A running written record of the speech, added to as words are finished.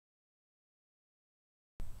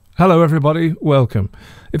Hello everybody, welcome.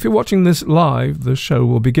 If you're watching this live, the show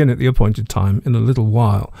will begin at the appointed time in a little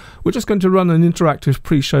while. We're just going to run an interactive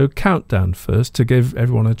pre-show countdown first to give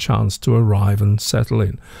everyone a chance to arrive and settle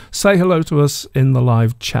in. Say hello to us in the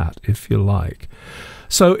live chat if you like.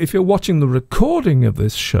 So if you're watching the recording of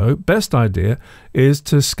this show, best idea is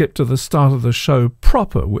to skip to the start of the show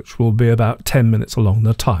proper, which will be about 10 minutes along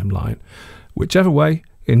the timeline. Whichever way,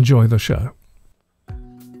 enjoy the show.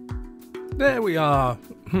 There we are.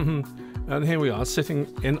 And here we are, sitting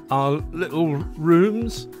in our little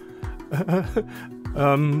rooms.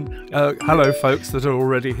 Hello, folks that are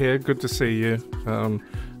already here. Good to see you.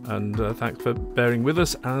 And thanks for bearing with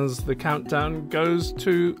us as the countdown goes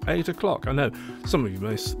to 8 o'clock. I know some of you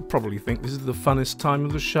may probably think this is the funnest time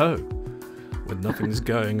of the show, when nothing's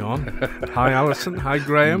going on. Hi, Alison. Hi,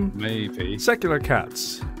 Graham. Maybe. Secular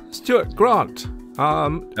Cats. Stuart Grant.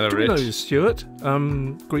 Hello, do you know you, Stuart?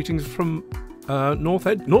 Greetings from North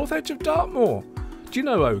Edge of Dartmoor. Do you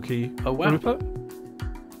know Oakie? Oh, wow. Rupert?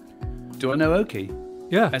 Do I know Oakie?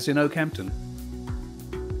 Yeah. As in Oakhampton?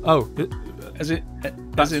 Oh. As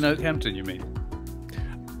in Oakhampton, you mean?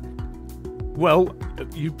 Well,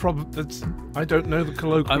 you probably... I don't know the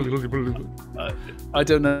colloquial... I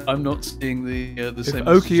don't know. I'm not seeing the same...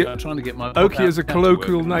 Oakie, I'm trying to get my... Oakie is a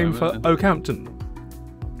colloquial name for Oakhampton.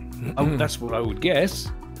 Oh, that's what I would guess.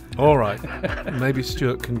 All right. Maybe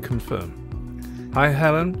Stuart can confirm. Hi,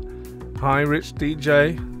 Helen. Hi, Rich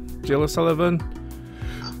DJ. Jill O'Sullivan.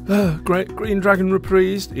 Great Green Dragon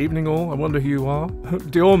Reprised. Evening all. I wonder who you are.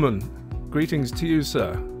 Diorman. Greetings to you,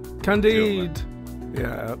 sir. Candide.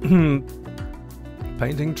 Yeah.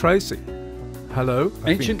 Painting Tracy. Hello.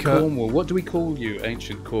 Ancient Cornwall. What do we call you,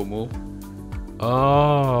 Ancient Cornwall?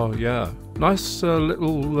 Oh, yeah. Nice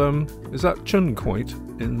little... is that Chunquoit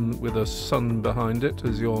in with a sun behind it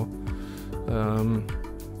as your...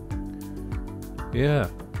 yeah.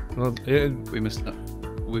 Well, we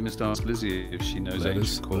must ask Lizzie if she knows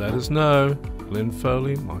Ancient Cornwall. Let us know. Lynn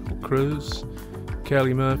Foley, Michael Cruz,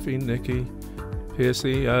 Kelly Murphy, Nikki,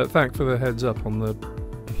 Piercy. Thanks for the heads up on the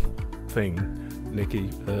thing, Nikki,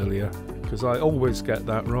 earlier, because I always get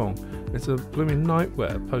that wrong. It's a blooming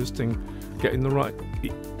nightmare getting the right...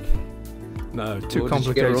 No, too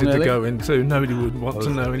complicated to go into. Nobody would want to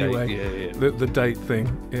know anyway. Yeah. The date thing,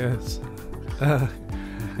 yes.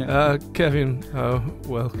 Kevin,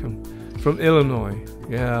 welcome. From Illinois,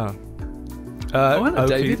 yeah. Hello,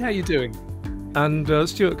 David, how you doing? And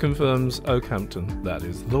Stuart confirms Oakhampton. That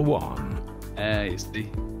is the one. It's the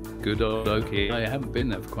good old Oakie. I haven't been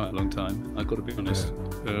there for quite a long time, I've got to be honest.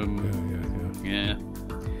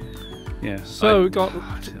 Yeah. So we got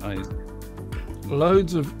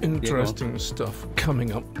loads of interesting stuff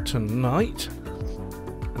coming up tonight.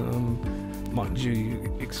 Mind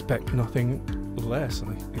you expect nothing less,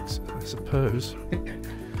 I suppose.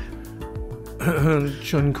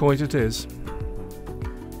 Chunquoit it is.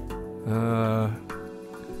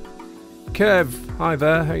 Kev, hi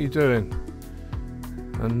there, how you doing?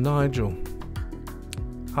 And Nigel.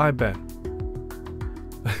 Hi, Ben.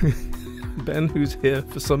 Ben, who's here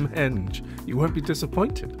for some henge. You won't be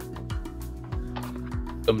disappointed.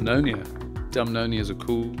 Dumnonia is a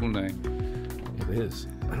cool name. It is.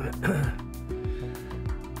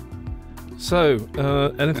 So,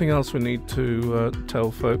 anything else we need to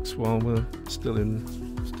tell folks while we're still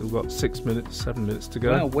got 7 minutes to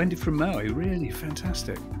go? Wow, Wendy from Maui, really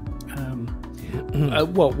fantastic.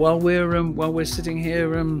 While we're sitting here,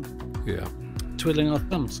 twiddling our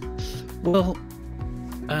thumbs. Well,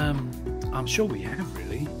 I'm sure we have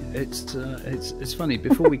really. It's funny.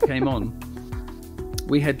 Before we came on,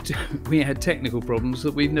 we had technical problems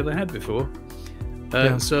that we've never had before.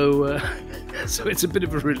 So it's a bit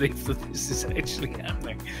of a relief that this is actually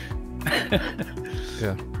happening.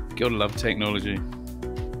 Yeah, gotta love technology.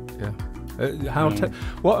 Yeah.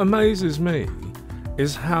 What amazes me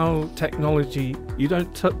is how technology, you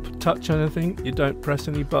don't touch anything, you don't press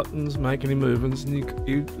any buttons, make any movements, and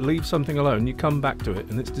you leave something alone, you come back to it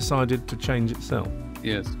and it's decided to change itself.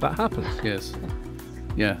 Yes. That happens. Yes.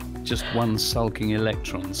 Yeah, just one sulking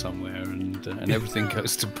electron somewhere and everything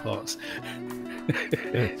goes to pot.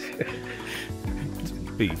 Yes.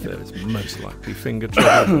 To be fair, it's most likely finger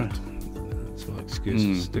trouble. That's my excuse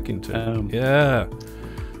for sticking to it. Yeah.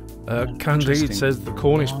 Candide says the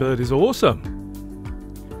Cornish bird is awesome.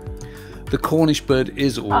 The Cornish bird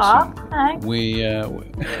is awesome. Thanks.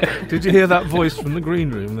 Did you hear that voice from the green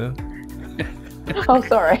room there? Oh,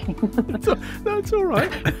 sorry. That's all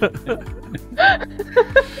right.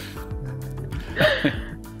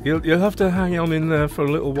 You'll have to hang on in there for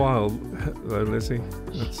a little while, though, Lizzie.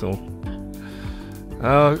 That's all.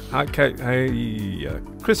 Okay. Hey,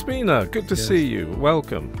 Crispina, good to see you.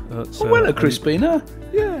 Welcome. Hello, Crispina.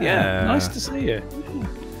 Yeah. Nice to see you.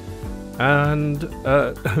 And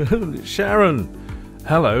Sharon,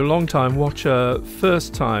 hello, long time watcher,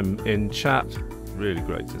 first time in chat. Really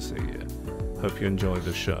great to see you. Hope you enjoy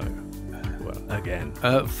the show. Well, again.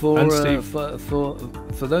 For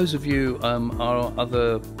those of you, our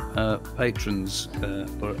other patrons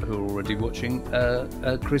who are already watching,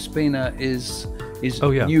 Crispina is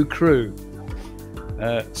new crew.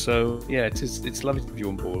 So yeah, it's lovely to have you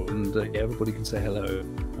on board, and everybody can say hello.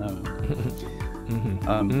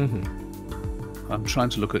 I'm trying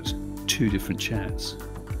to look at 2 different chats.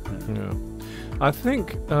 Yeah. I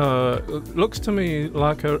think it looks to me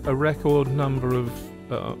like a record number of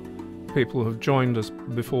people have joined us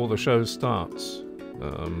before the show starts.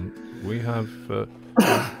 We have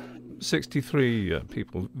 63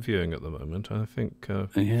 people viewing at the moment. I think for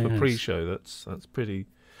pre-show that's pretty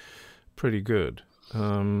good.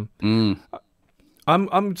 I'm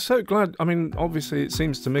so glad. I mean, obviously, it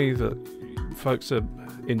seems to me that folks are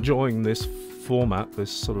enjoying this format,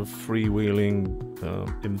 this sort of freewheeling,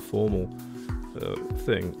 informal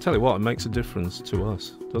thing. Tell you what, it makes a difference to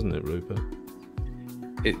us, doesn't it, Rupert?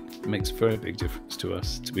 It makes a very big difference to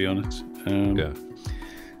us, to be honest.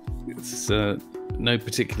 It's no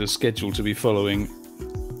particular schedule to be following,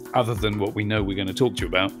 other than what we know we're going to talk to you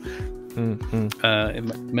about.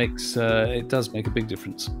 It does make a big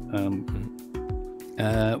difference,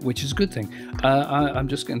 which is a good thing. I'm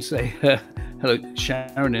just going to say hello,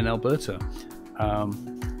 Sharon in Alberta.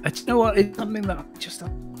 You know what? It's something that I just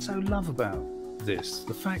so love about this: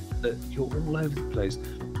 the fact that you're all over the place.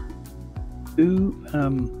 I'm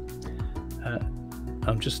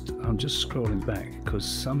just scrolling back because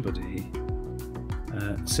somebody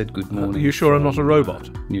said good morning. You sure I'm not a robot?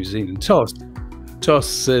 New Zealand. Toss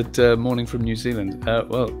said morning from New Zealand.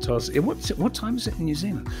 Well, Toss, what time is it in New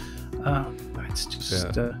Zealand? It's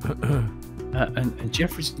just and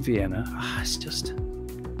Jeffrey's in Vienna. It's just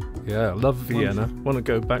I love Vienna. Want to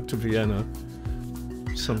go back to Vienna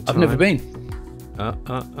sometime. I've never been.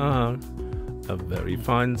 A very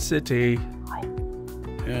fine city.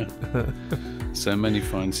 Yeah. So many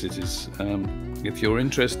fine cities. If you're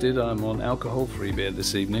interested, I'm on alcohol-free beer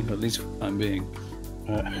this evening, at least for the time being.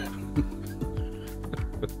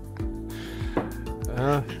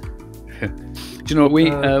 Do you know what,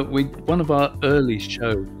 we one of our early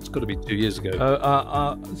shows, it's got to be 2 years ago.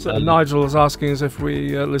 So Nigel is asking us if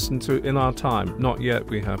we listened to In Our Time. Not yet,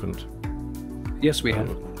 we haven't. Yes, we have.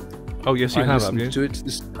 Oh, yes, you have, you?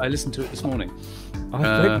 I listened to it this morning.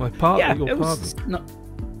 I beg my pardon.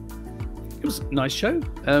 It was a nice show.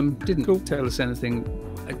 Didn't tell us anything.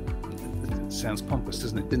 It sounds pompous,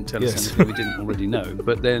 doesn't it? Didn't tell us anything we didn't already know.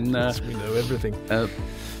 But then yes, we know everything.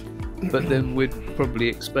 But then we'd probably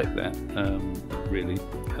expect that, really.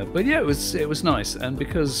 But yeah, it was nice, and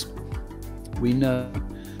because we know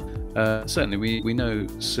certainly we know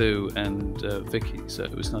Sue and Vicky, so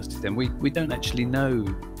it was nice to them. We don't actually know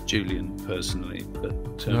Julian personally, but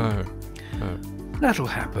no. That'll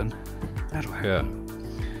happen. Yeah.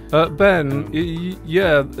 Ben,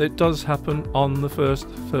 it does happen on the first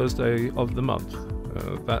Thursday of the month.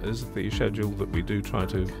 That is the schedule that we do try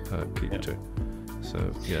to keep to.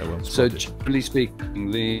 So well. So generally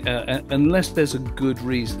speaking, unless there's a good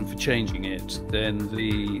reason for changing it, then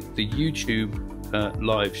the YouTube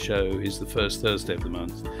live show is the first Thursday of the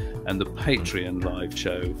month, and the Patreon live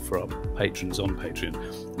show for our patrons on Patreon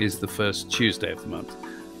is the first Tuesday of the month.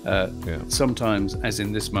 Sometimes, as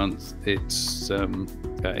in this month, it's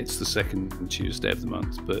the second Tuesday of the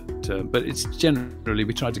month, but it's generally,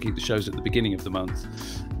 we try to keep the shows at the beginning of the month,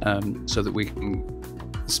 so that we can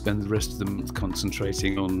spend the rest of the month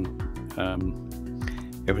concentrating on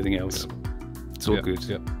everything else. It's all good.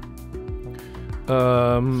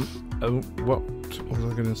 What was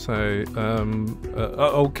I going to say?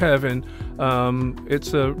 Kevin,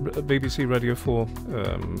 it's a BBC Radio 4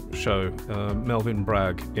 show. Melvin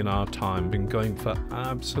Bragg, In Our Time, been going for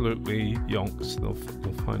absolutely yonks. They'll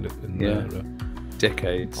find it in there.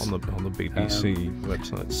 Decades on the BBC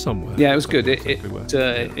website somewhere. Yeah, it was good.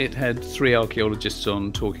 It had 3 archaeologists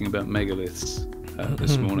on talking about megaliths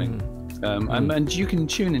this morning. And you can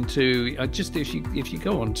tune into just if you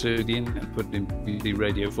go onto the internet and put in BBC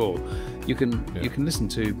Radio 4, you can listen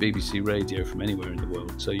to BBC Radio from anywhere in the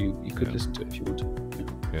world. So you could listen to it if you want to.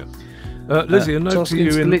 Lizzie, a note to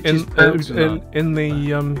you in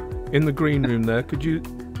the green room there. Could you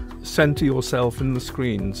center yourself in the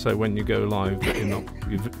screen so when you go live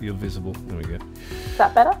you're visible? There we go. Is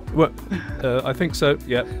that better? Well, I think so.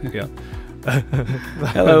 Yeah.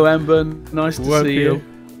 Hello, Amber. Nice to see you.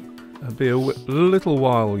 be a little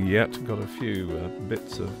while yet. Got a few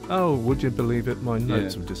bits of... Oh, would you believe it? My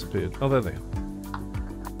notes have disappeared. Oh, there they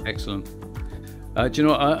are. Excellent. Do you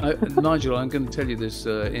know what, Nigel, I'm going to tell you this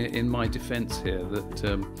in my defence here,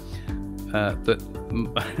 that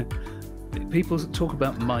people talk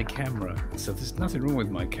about my camera. So there's nothing wrong with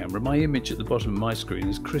my camera. My image at the bottom of my screen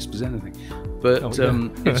is crisp as anything. But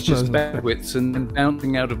it's just bandwidths and then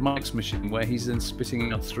bouncing out of Mike's machine where he's then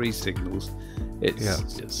spitting out 3 signals.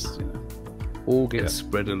 It's just, you know, all gets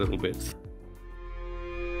spread a little bit.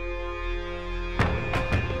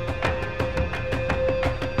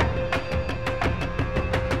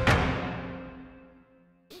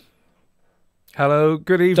 Hello,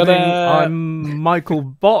 good evening. Ta-da! I'm Michael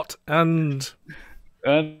Bott, and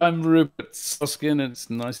I'm Rupert Soskin, and it's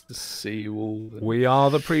nice to see you all. We are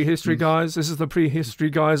the Prehistory Guys. This is the Prehistory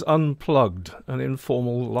Guys Unplugged, an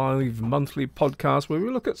informal live monthly podcast where we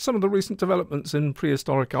look at some of the recent developments in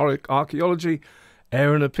prehistoric archaeology,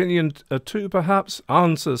 air an opinion too perhaps,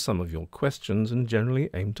 answer some of your questions, and generally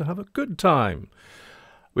aim to have a good time.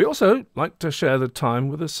 We also like to share the time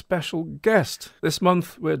with a special guest. This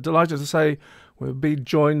month, we're delighted to say we'll be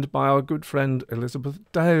joined by our good friend Elizabeth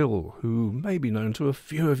Dale, who may be known to a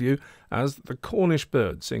few of you as the Cornish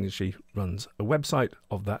bird, seeing as she runs a website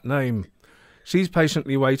of that name. She's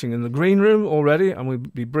patiently waiting in the green room already, and we'll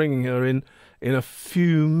be bringing her in a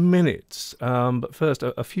few minutes. But first,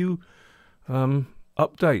 a few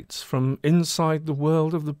updates from inside the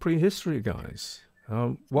world of the Prehistory Guys.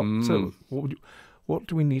 What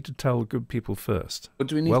do we need to tell good people first? What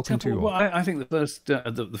do we need Welcome to tell? you all. Well, I think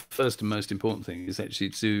the first and most important thing is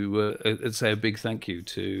actually to say a big thank you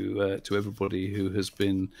to everybody who has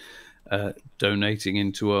been donating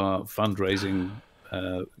into our fundraising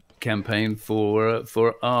campaign for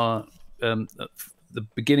our the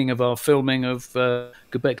beginning of our filming of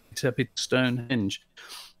Göbekli Tepe Stonehenge.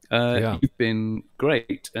 You've been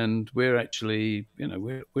great, and we're actually, you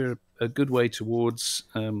know, we're a good way towards.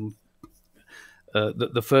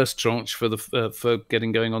 The first tranche for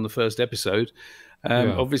getting going on the first episode.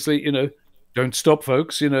 Obviously, you know, don't stop,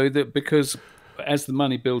 folks. You know that because as the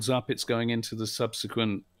money builds up, it's going into the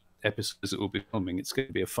subsequent episodes that we'll be filming. It's going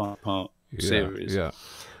to be a 5-part series. Yeah.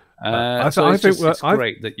 I think it's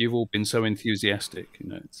great that you've all been so enthusiastic. You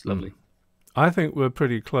know, it's lovely. I think we're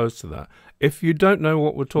pretty close to that. If you don't know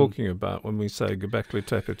what we're talking about when we say Göbekli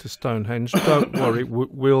Tepe to Stonehenge, don't worry.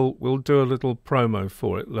 We'll do a little promo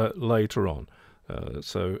for it later on.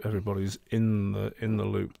 So everybody's in the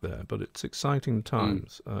loop there, but it's exciting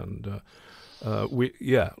times, and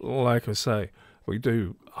like I say, we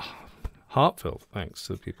do heartfelt thanks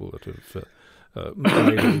to the people that have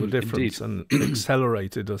made all the difference and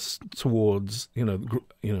accelerated us towards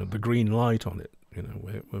the green light on it,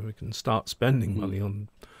 where we can start spending money on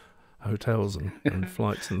hotels and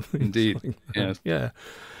flights and things. Indeed, like yes, yeah,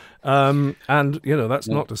 and that's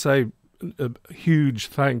not to say. A huge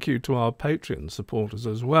thank you to our Patreon supporters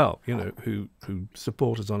as well, who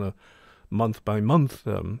support us on a month-by-month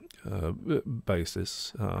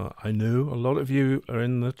basis. I know a lot of you are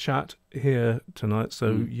in the chat here tonight,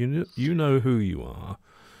 so you know who you are.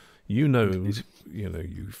 You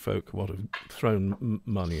folk what have thrown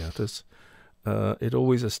money at us. It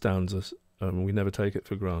always astounds us, and we never take it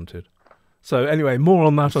for granted. So anyway, more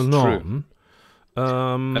on that anon.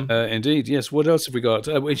 Indeed, yes. What else have we got?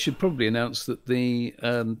 We should probably announce that the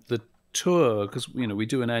tour, because we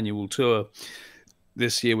do an annual tour.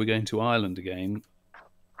 This year we're going to Ireland again,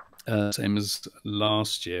 same as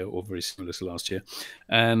last year, or very similar to last year,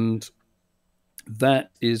 and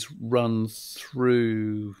that is run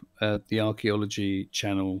through the archaeology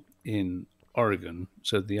channel in Oregon,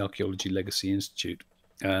 so the Archaeology Legacy Institute.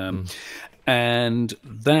 And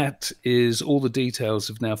that is all the details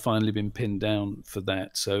have now finally been pinned down for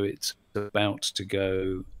that, so it's about to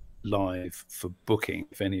go live for booking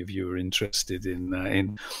if any of you are interested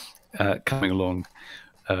in coming along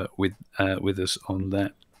with us on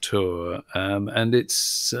that tour. And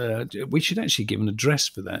it's we should actually give an address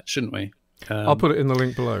for that, shouldn't we? I'll put it in the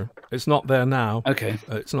link below. It's not there now. Okay.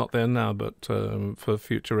 It's not there now, but for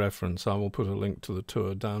future reference, I will put a link to the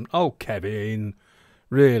tour down. Oh, Kevin.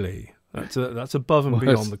 Really, that's above and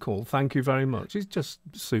beyond the call. Thank you very much. He's just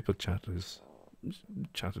super chatted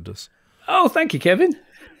us. Oh, thank you, Kevin.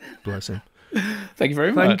 Bless him. Thank you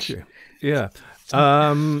very much. Thank you. Yeah.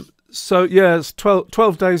 So yeah, it's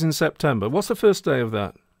 12 days in September. What's the first day of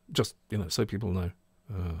that? Just so people know.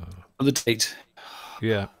 The date.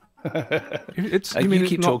 Yeah. You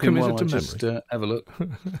keep talking while I just have a look.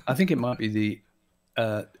 I think it might be the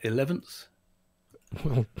 11th.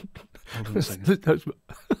 Well, Hold on a second.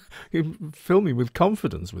 you fill me with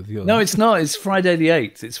confidence with your... No, it's not. It's Friday the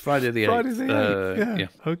 8th. It's Friday the 8th. Friday the 8th. Yeah.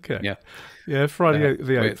 Okay. Yeah. Yeah, Friday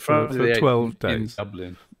the 8th for Friday the 8th 12 days. in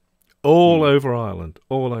Dublin. All over Ireland.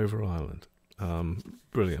 All over Ireland.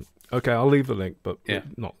 Brilliant. Okay, I'll leave the link, but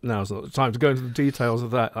now's not the time to go into the details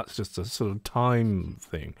of that. That's just a sort of time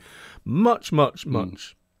thing. Much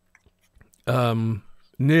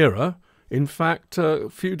nearer, in fact, a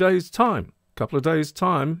few days' time. Couple of days'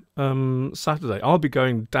 time, Saturday. I'll be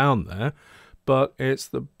going down there, but it's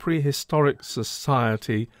the Prehistoric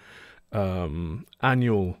Society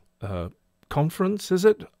annual conference, is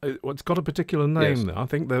it? It's got a particular name there. I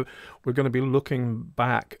think that we're going to be looking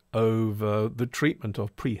back over the treatment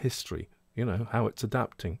of prehistory, you know, how it's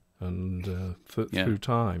adapting and through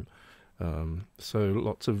time. So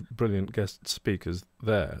lots of brilliant guest speakers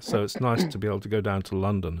there. So it's nice to be able to go down to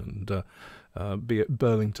London and be at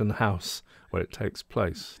Burlington House where it takes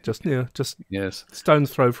place, just stone's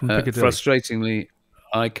throw from Piccadilly. Frustratingly,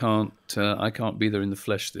 I can't be there in the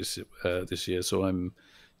flesh this year, so I'm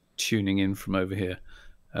tuning in from over here,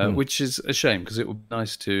 which is a shame because it would be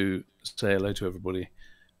nice to say hello to everybody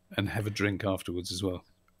and have a drink afterwards as well.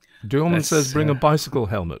 Dorman says bring a bicycle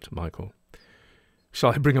helmet, Michael.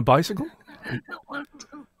 Shall I bring a bicycle? What?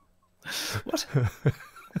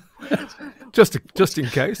 just in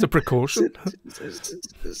case, a precaution.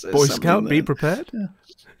 Boy Scout, be prepared.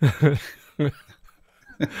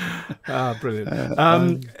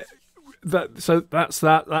 Brilliant.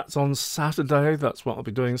 That's on Saturday. That's what I'll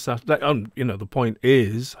be doing Saturday. You know, the point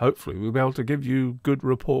is, hopefully, we'll be able to give you good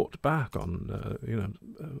report back on,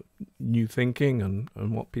 new thinking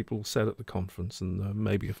and what people said at the conference, and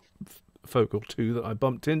maybe a folk or two that I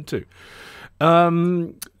bumped into.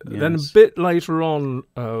 Then a bit later on,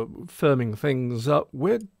 firming things up,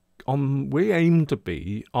 we aim to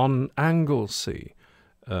be on Anglesey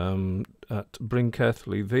at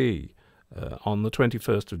Brinkethly Thee on the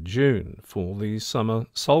 21st of June for the summer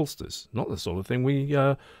solstice. Not the sort of thing we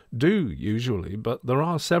do usually, but there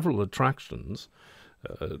are several attractions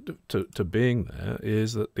to being there.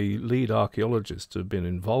 Is that the lead archaeologists have been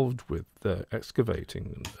involved with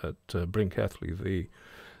excavating at Brinkethly Thee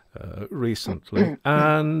recently,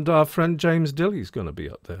 and our friend James Dilly's going to be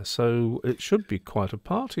up there, so it should be quite a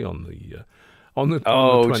party on the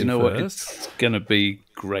 21st. Do you know what? It's going to be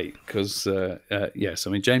great because yes, I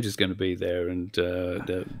mean James is going to be there, and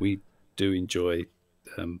we do enjoy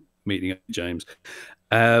meeting up with James,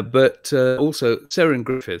 but also Sarah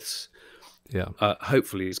Griffiths.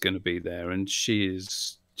 Hopefully is going to be there, and she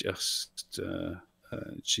is just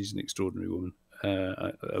she's an extraordinary woman,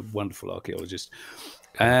 a wonderful archaeologist,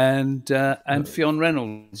 and Fionn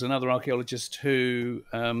Reynolds, another archaeologist who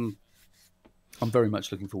I'm very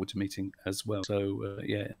much looking forward to meeting as well. So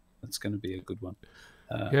that's going to be a good one.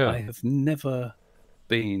 I have never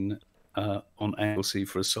been on Anglesey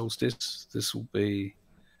for a solstice. This will be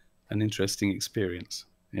an interesting experience.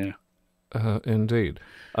 Indeed.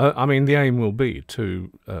 I mean, the aim will be to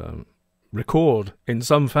record in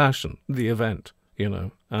some fashion the event, you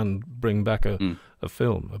know, and bring back a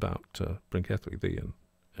film about Brinkethly Thee and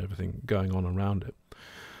everything going on around it.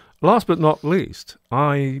 Last but not least,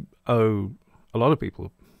 I owe a lot of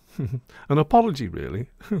people an apology, really.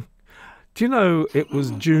 Do you know it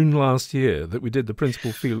was June last year that we did the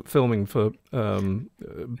principal filming for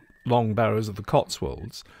Long Barrows of the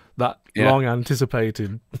Cotswolds, that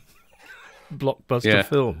long-anticipated blockbuster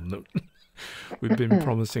film that we've been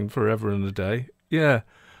promising forever and a day.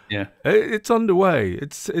 It's underway.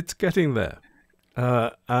 It's getting there,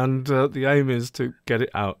 and the aim is to get it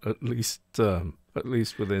out at least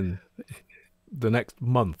within the next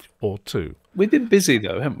month or two. We've been busy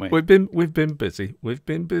though, haven't we? We've been busy.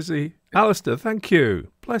 Alistair, thank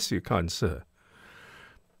you. Bless you, kind sir.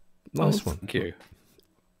 Nice one. Thank you.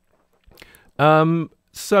 I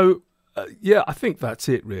think that's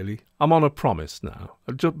it, really. I'm on a promise now.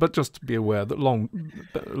 But just to be aware that Long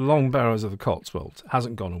Barrows of the Cotswolds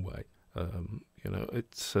hasn't gone away. You know,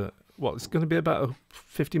 it's it's going to be about a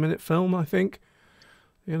 50-minute film, I think.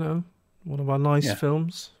 You know, one of our nice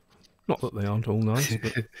films. Not that they aren't all nice,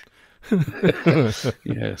 but...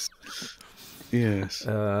 Yes.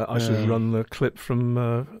 I should run the clip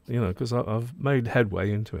from, because I've made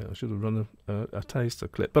headway into it. I should have run a taster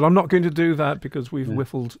clip. But I'm not going to do that because we've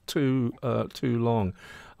whiffled too long.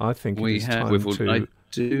 I think we have whiffled. I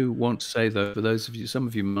do want to say, though, for those of you, some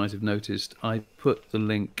of you might have noticed, I put the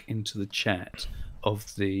link into the chat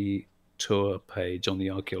of the tour page on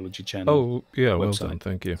the archaeology channel. Oh, yeah, website. Well done,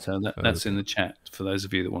 thank you. So that's in the chat for those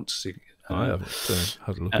of you that want to see. I haven't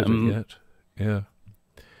had a look at it yet. Yeah.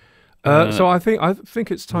 So I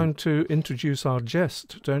think it's time to introduce our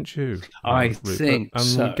guest, don't you? I Rupert? think and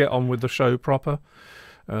so. we'll get on with the show proper.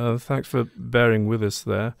 Thanks for bearing with us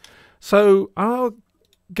there. So our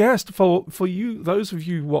guest, for you, those of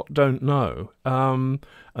you what don't know, and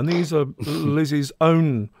these are Lizzie's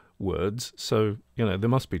own words, so they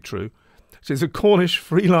must be true. She's a Cornish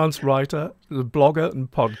freelance writer, a blogger and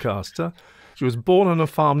podcaster. She was born on a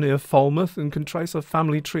farm near Falmouth and can trace her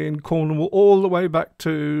family tree in Cornwall all the way back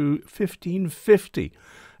to 1550.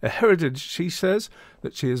 A heritage, she says,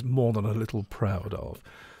 that she is more than a little proud of.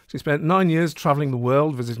 She spent 9 years travelling the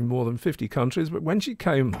world, visiting more than 50 countries, but when she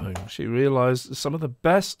came home, she realised some of the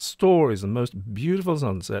best stories and most beautiful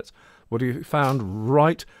sunsets were to be found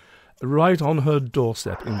right on her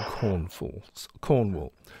doorstep in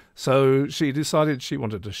Cornwall. So she decided she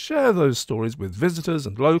wanted to share those stories with visitors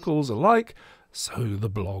and locals alike, so the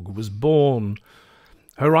blog was born.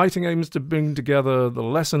 Her writing aims to bring together the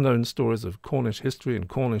lesser-known stories of Cornish history and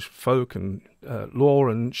Cornish folk and lore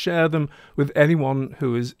and share them with anyone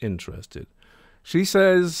who is interested. She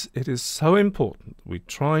says it is so important that we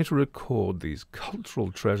try to record these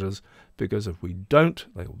cultural treasures because if we don't,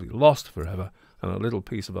 they will be lost forever and a little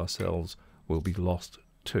piece of ourselves will be lost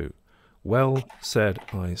too. Well said,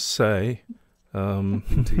 I say.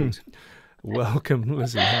 Indeed. Welcome,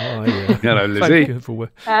 Lizzie. How are you? Hello, Lizzie. Thank you for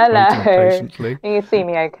waiting patiently. You can see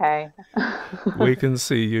me okay. We can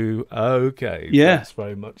see you okay. Yeah. Thanks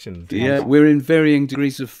very much indeed. Yeah, we're in varying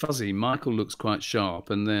degrees of fuzzy. Michael looks quite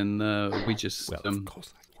sharp, and then we just... Well, of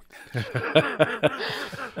course.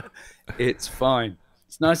 It's fine.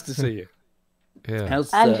 It's nice to see you. Yeah.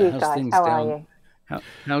 How's you guys, things how down? are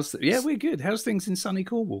you? Yeah, we're good. How's things in sunny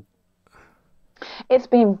Cornwall? It's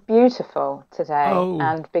been beautiful today,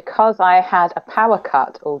 and because I had a power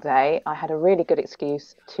cut all day, I had a really good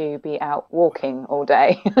excuse to be out walking all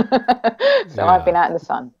day. So I've been out in the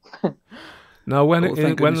sun. Now, when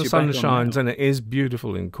the sun shines and it is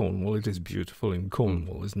beautiful in Cornwall, it is beautiful in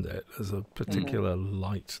Cornwall, isn't it? There's a particular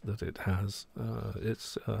light that it has.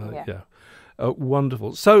 It's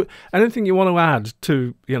wonderful. So, anything you want to add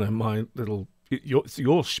to my little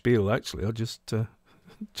your spiel? Actually, I just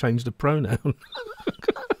changed the pronoun.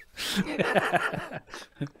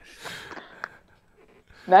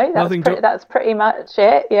 No, that's pretty much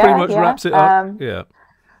it. Yeah, pretty much wraps it up. Yeah.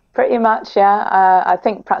 Pretty much, yeah. I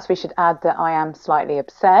think perhaps we should add that I am slightly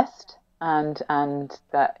obsessed, and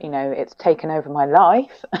that it's taken over my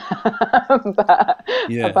life. but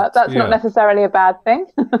that's not necessarily a bad thing.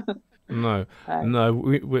 No,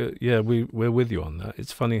 we're with you on that.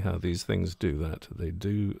 It's funny how these things do that. They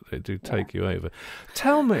do take you over.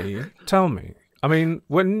 Tell me. I mean,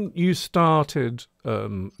 when you started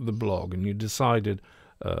the blog and you decided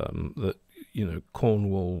that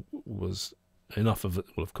Cornwall was enough of it.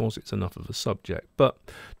 Well, of course, it's enough of a subject. But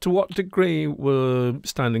to what degree were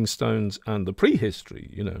Standing Stones and the Prehistory?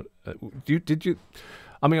 Did you?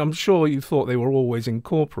 I mean, I'm sure you thought they were always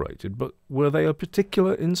incorporated, but were they a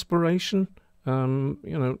particular inspiration?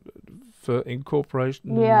 For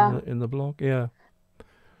incorporation in the blog. Yeah.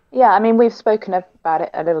 Yeah, I mean, we've spoken about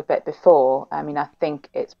it a little bit before. I mean, I think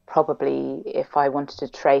it's probably, if I wanted to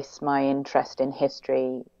trace my interest in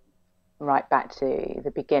history right back to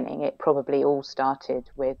the beginning, it probably all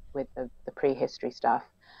started with the prehistory stuff,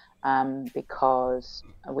 because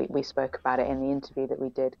we spoke about it in the interview that we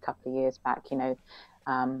did a couple of years back.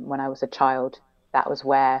 When I was a child, that was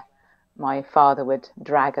where my father would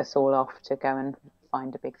drag us all off to go and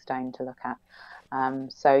find a big stone to look at.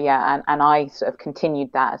 And I sort of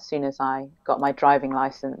continued that as soon as I got my driving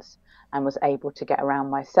license and was able to get around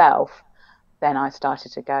myself. Then I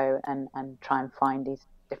started to go and try and find these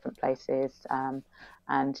different places. Back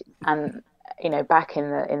in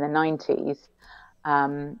the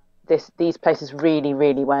 90s, these places really,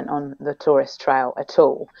 really weren't on the tourist trail at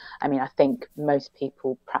all. I mean, I think most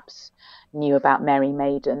people perhaps knew about Mary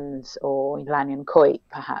Maidens or Lanyon Coit,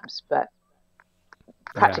 perhaps, but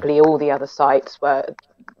practically all the other sites were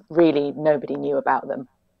really, nobody knew about them.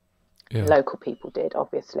 Yeah. Local people did,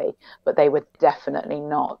 obviously, but they were definitely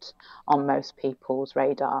not on most people's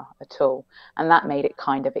radar at all. And that made it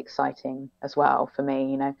kind of exciting as well for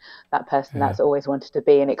me, that person that's always wanted to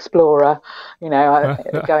be an explorer,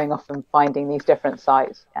 going off and finding these different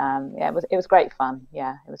sites. It was great fun.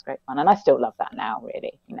 Yeah, it was great fun. And I still love that now,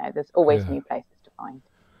 really. There's always new places to find.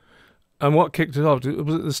 And what kicked it off?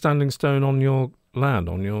 Was it the Standing Stone on your land,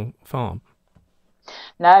 on your farm?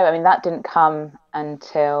 No, I mean, that didn't come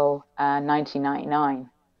until 1999.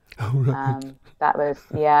 Oh, right. That was,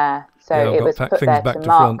 so it was put things there back to to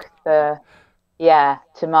mark front. Yeah,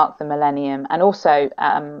 to mark the millennium. And also,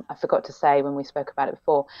 I forgot to say when we spoke about it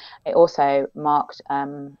before, it also marked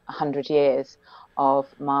 100 years of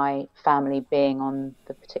my family being on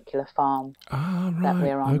the particular farm that Right.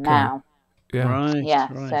 we're on Okay. now. Yeah. Right. Yeah,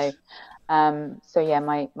 Right. so yeah,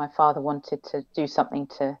 my father wanted to do something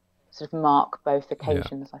to sort of mark both Yeah.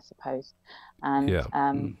 occasions, I suppose. And Yeah.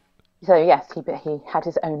 so yes, he had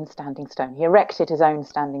his own standing stone. He erected his own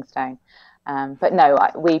standing stone. But no,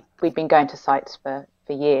 we'd been going to sites for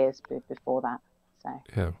years before that. So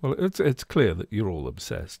Yeah. Well, it's clear that you're all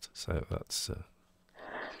obsessed, so that's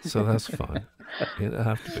fine. It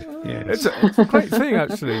have to be. Yes. It's a great thing,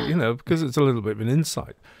 actually, you know, because it's a little bit of an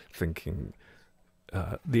insight, thinking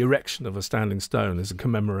the erection of a standing stone is a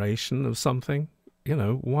commemoration of something. You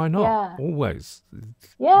know, why not? yeah. Always.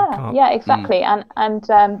 Yeah, exactly.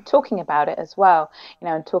 And talking about it as well, you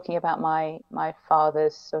know, and talking about my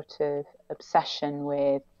father's sort of obsession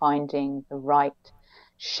with finding the right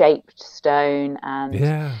shaped stone, and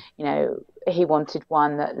Yeah. you know, he wanted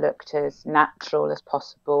one that looked as natural as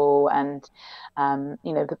possible, and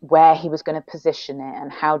you know, where he was going to position it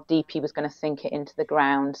and how deep he was going to sink it into the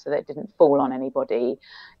ground so that it didn't fall on anybody.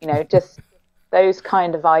 You know, just those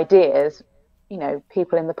kind of ideas. You know,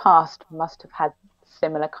 people in the past must have had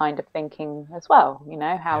similar kind of thinking as well. You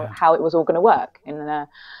know, how it was all going to work. And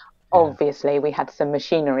obviously, we had some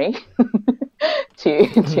machinery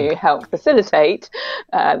to help facilitate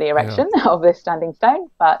the erection of this standing stone.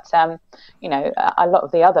 But you know, a lot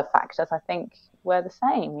of the other factors, I think, were the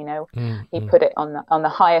same. You know, he put it on the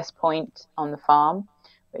highest point on the farm,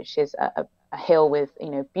 which is a hill with, you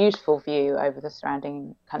know, beautiful view over the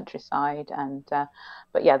surrounding countryside. And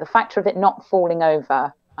but yeah, the factor of it not falling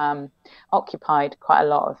over occupied quite a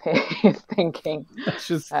lot of his thinking.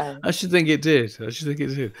 I should think it did. I should think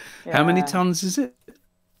it did. Yeah. How many tons is it?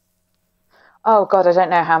 Oh God, I don't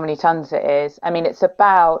know how many tons it is. I mean, there's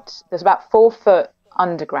about 4 foot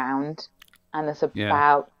underground, and there's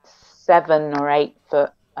about 7 or 8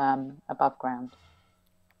 foot above ground.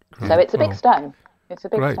 Great. So it's a big stone. It's a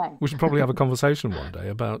big stone. We should probably have a conversation one day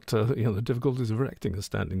about you know, the difficulties of erecting a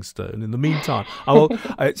standing stone. In the meantime,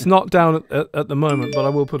 it's not down at the moment, but I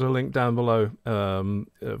will put a link down below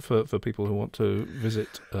for people who want to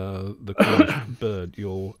visit the Cornish bird,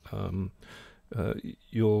 your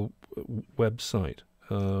website.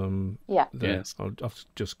 Yes. I've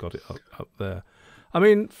just got it up there. I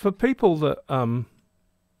mean, for people that you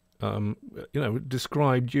know,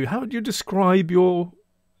 described you, how would you describe your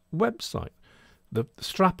website? The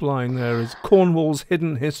strapline there is Cornwall's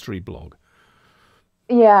Hidden History Blog.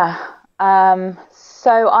 Yeah.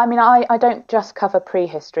 So, I mean, I don't just cover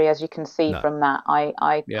prehistory, as you can see from that.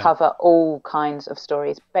 I cover all kinds of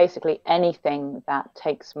stories, basically anything that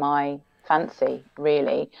takes my fancy,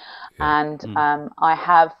 really. And I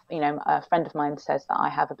have, you know, a friend of mine says that I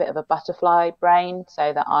have a bit of a butterfly brain,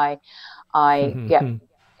 so that I get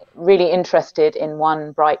really interested in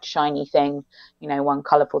one bright shiny thing, you know, one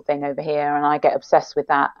colorful thing over here, and I get obsessed with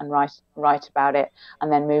that and write about it,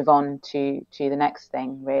 and then move on to the next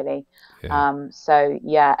thing, really. So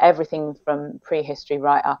yeah, everything from prehistory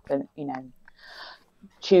right up, and you know,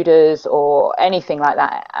 Tudors or anything like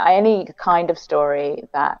that, any kind of story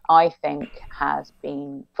that I think has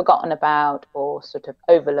been forgotten about or sort of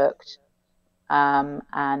overlooked, and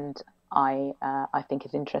I think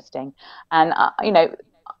is interesting. And you know,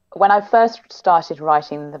 when I first started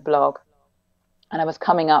writing the blog and I was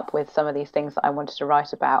coming up with some of these things that I wanted to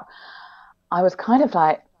write about, I was kind of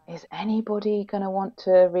like, is anybody going to want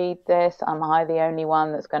to read this? Am I the only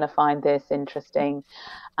one that's going to find this interesting?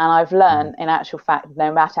 And I've learned, in actual fact,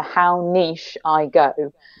 no matter how niche I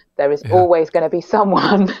go, there is always going to be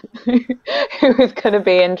someone who is going to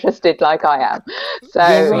be interested like I am. So,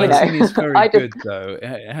 your you know, writing is very good, though.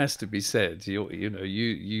 It has to be said.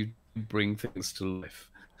 You bring things to life.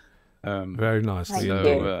 Very nicely.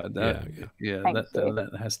 So that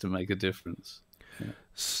has to make a difference.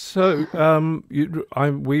 So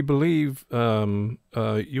we believe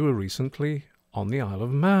you were recently on the Isle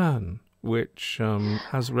of Man, which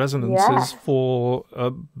has resonances for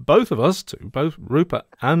both of us too, both Rupert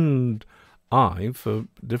and I.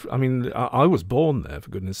 I mean, I was born there, for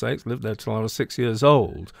goodness sakes, lived there till I was 6 years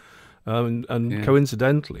old. And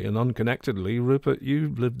coincidentally and unconnectedly, Rupert,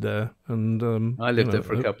 you lived there, and I lived there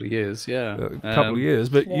for a couple of years.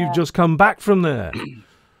 But you've just come back from there.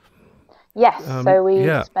 Yes, so we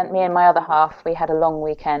spent, me and my other half, we had a long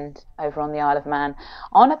weekend over on the Isle of Man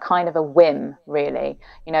on a kind of a whim, really.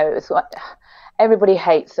 You know, it's like, everybody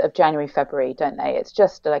hates sort of January, February, don't they? It's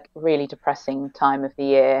just like really depressing time of the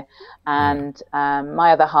year. And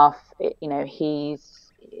my other half, you know, he's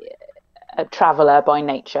a traveller by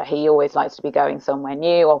nature. He always likes to be going somewhere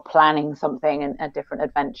new or planning something, and a different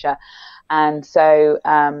adventure. And so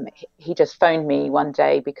he just phoned me one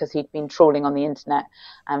day because he'd been trawling on the internet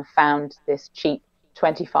and found this cheap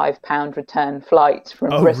 £25 return flight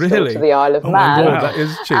from Bristol to the Isle of Man. My God, that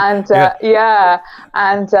is cheap.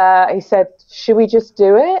 And he said, "Should we just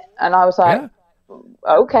do it?" And I was like,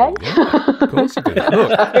 "Okay." Yeah, of course you did.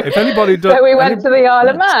 Look, if anybody does, so we went to the Isle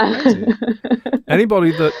of Man.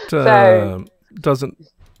 Anybody that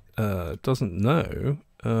doesn't know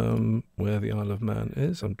where the Isle of Man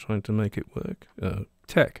is, I'm trying to make it work.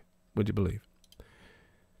 Tech, would you believe?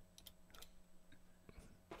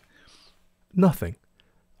 Nothing.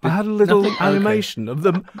 I had a little animation of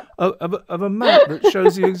a map that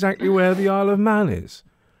shows you exactly where the Isle of Man is.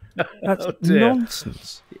 That's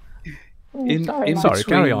nonsense. Sorry,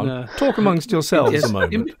 carry on. Talk amongst yourselves a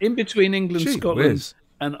moment. In between England, Scotland,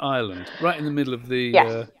 and Ireland, right in the middle of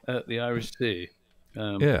the Irish Sea.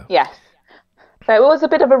 Yes. So it was a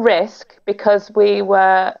bit of a risk because we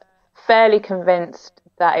were fairly convinced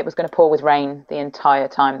that it was going to pour with rain the entire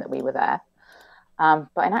time that we were there.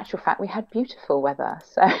 But in actual fact, we had beautiful weather,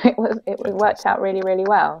 so it worked out really, really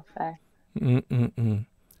well. So.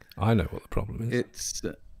 I know what the problem is.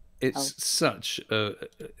 It's such an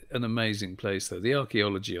amazing place, though. The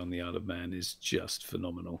archaeology on the Isle of Man is just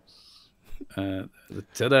phenomenal.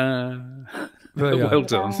 Ta-da! Well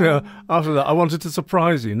done. Yeah, after that, I wanted to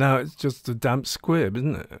surprise you. Now it's just a damp squib,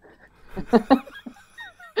 isn't it?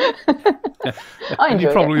 You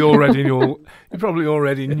probably already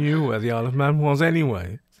knew where the Isle of Man was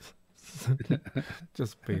anyway.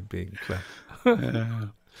 Just being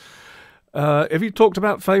clever. Have you talked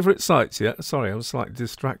about favourite sites yet? Sorry, I was slightly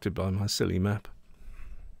distracted by my silly map.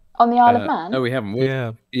 On the Isle of Man? No, we haven't.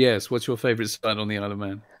 Yes. What's your favourite site on the Isle of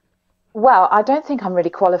Man? Well, I don't think I'm really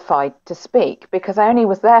qualified to speak because I only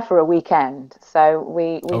was there for a weekend, so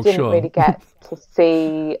we didn't really get to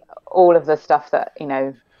see all of the stuff that,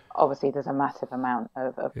 obviously there's a massive amount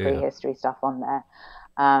of prehistory stuff on there.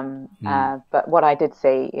 But what I did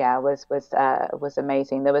see, was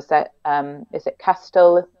amazing. There was that, is it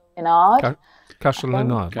Castel in Ard? Castel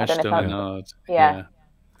in Ard. That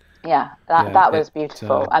was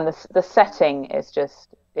beautiful. And the setting is just,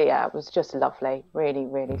 it was just lovely, really,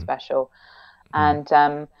 really special. And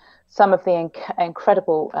some of the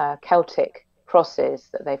incredible Celtic crosses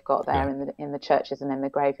that they've got there in the churches and in the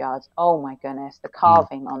graveyards. Oh my goodness, the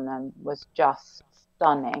carving on them was just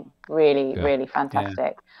stunning. Really, really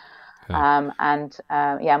fantastic.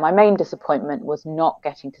 My main disappointment was not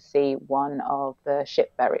getting to see one of the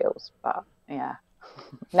ship burials, but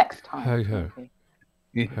next time. Hey ho.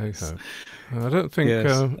 Yes. I don't think.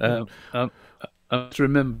 I have to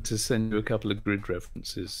remember to send you a couple of grid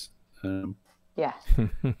references.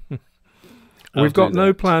 We've got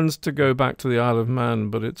no plans to go back to the Isle of Man,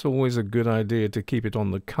 but it's always a good idea to keep it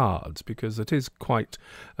on the cards because it is quite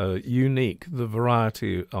unique, the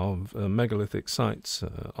variety of megalithic sites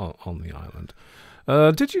on the island.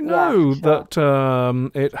 Did you know that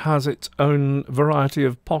it has its own variety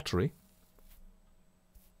of pottery?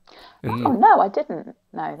 Oh, no, I didn't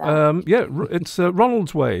know that. It's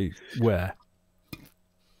Ronald's Way ware.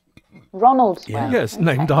 Ronald's Way? Yes,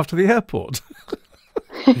 named after the airport.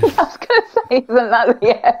 I was going to say, isn't that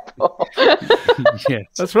the airport? Yes,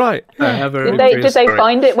 that's right. Did they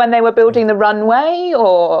find it when they were building the runway,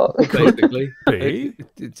 or basically?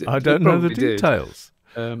 I don't know the details,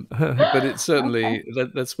 but it's certainly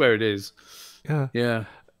that's where it is. Yeah.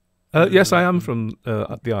 Yes, I am from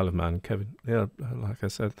the Isle of Man, Kevin. Yeah, like I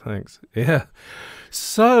said, thanks. Yeah.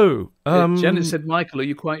 So, Janet said, "Michael, are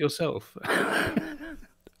you quite yourself?"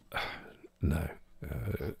 No.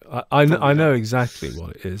 I know exactly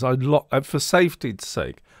what it is. For safety's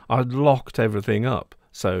sake, I'd locked everything up,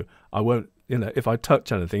 so I won't. If I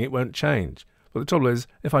touch anything, it won't change. But the trouble is,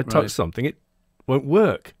 if I touch something, it won't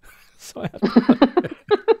work. So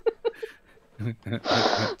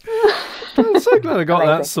I'm so glad I got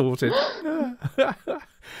that sorted.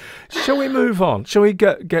 Shall we move on? Shall we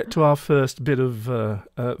get to our first bit of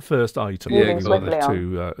first item? Let's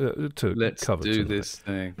cover do this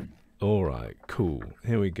thing. All right, cool.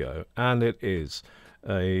 Here we go. And it is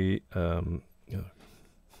a... well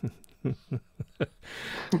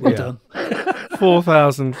done.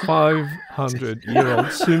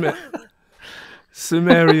 4,500-year-old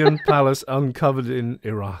Sumerian palace uncovered in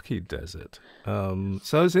Iraqi desert.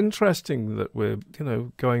 So it's interesting that we're,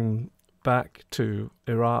 going back to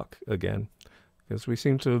Iraq again, because we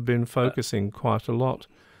seem to have been focusing quite a lot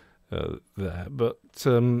there. But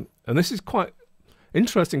and this is quite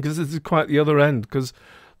interesting because this is quite the other end, because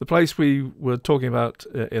The place we were talking about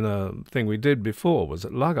in a thing we did before was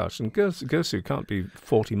at Lagash, and Gösu can't be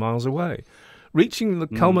 40 miles away. Reaching the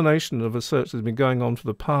culmination of a search that's been going on for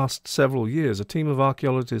the past several years, a team of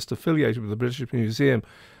archaeologists affiliated with the British Museum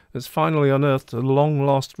has finally unearthed the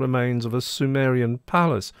long-lost remains of a Sumerian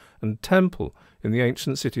palace and temple in the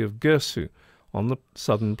ancient city of Gösu on the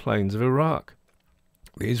southern plains of Iraq.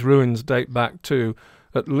 These ruins date back to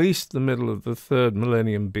at least the middle of the 3rd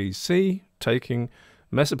millennium BC, taking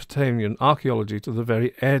Mesopotamian archaeology to the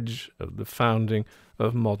very edge of the founding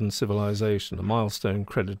of modern civilization, a milestone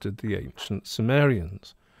credited to the ancient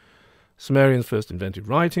Sumerians. Sumerians first invented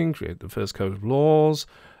writing, created the first code of laws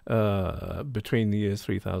between the years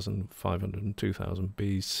 3500 and 2000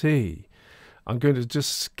 BC. I'm going to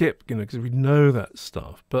just skip, because we know that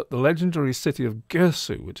stuff, but the legendary city of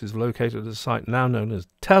Gösu, which is located at a site now known as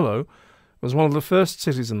Tello, was one of the first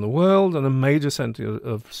cities in the world and a major center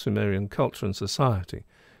of Sumerian culture and society.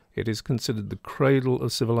 It is considered the cradle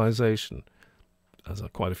of civilization, as are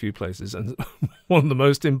quite a few places, and one of the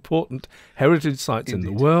most important heritage sites in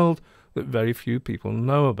the world that very few people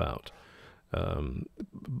know about,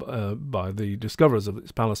 by the discoverers of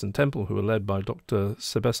its palace and temple, who are led by Dr.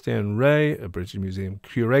 Sébastien Ray, a British Museum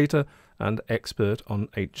curator and expert on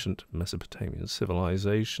ancient Mesopotamian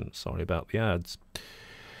civilization. Sorry about the ads.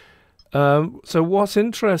 So what's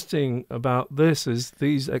interesting about this is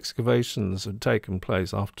these excavations had taken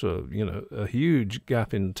place after, a huge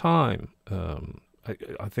gap in time.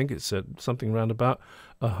 I think it said something around about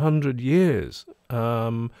 100 years.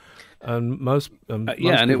 And most and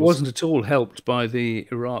it wasn't at all helped by the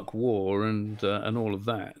Iraq War and all of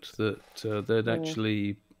that. They'd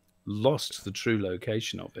actually lost the true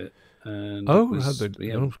location of it. And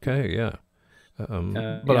okay, yeah.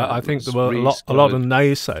 But I think there were a lot of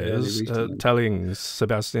naysayers telling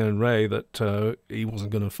Sébastien Ray that he wasn't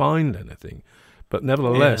going to find anything. But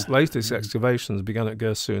nevertheless, latest excavations began at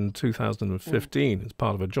Gösu in 2015 as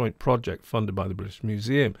part of a joint project funded by the British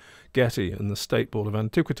Museum, Getty, and the State Board of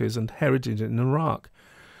Antiquities and Heritage in Iraq.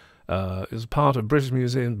 It was part of British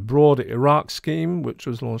Museum's broader Iraq scheme, which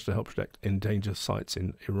was launched to help protect endangered sites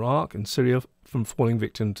in Iraq and Syria from falling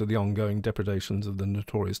victim to the ongoing depredations of the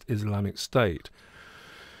notorious Islamic State.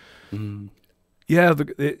 Yeah,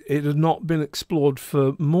 it had not been explored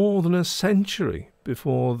for more than a century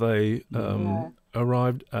before they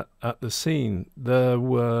arrived at the scene. There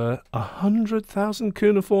were 100,000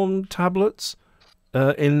 cuneiform tablets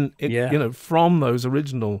from those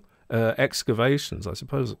original excavations. I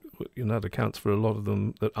suppose that accounts for a lot of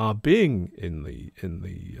them that are being in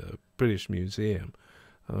the British Museum.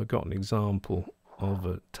 I've got an example of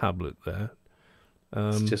a tablet there.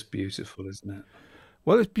 It's just beautiful, isn't it?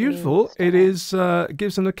 Well, it's beautiful. It is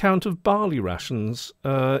gives an account of barley rations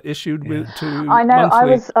issued to. I know.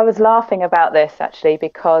 Monthly. I was laughing about this actually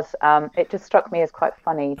because it just struck me as quite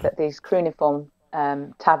funny that these cuneiform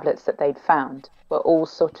tablets that they'd found were all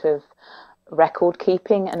sort of record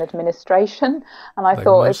keeping and administration, and I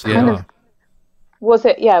thought it's kind of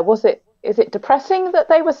is it depressing that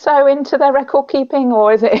they were so into their record keeping,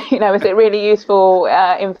 or is it is it really useful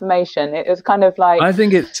information? It was kind of like, I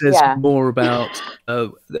think it says more about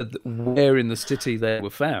where in the city they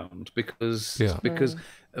were found, because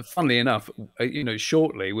funnily enough,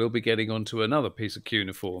 shortly we'll be getting onto another piece of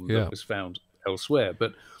cuneiform that was found elsewhere,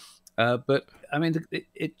 but I mean,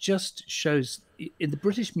 it just shows in the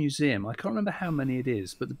British Museum, I can't remember how many it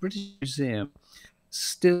is, but the British Museum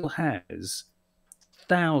still has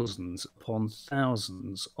thousands upon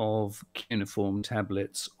thousands of cuneiform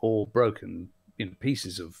tablets or broken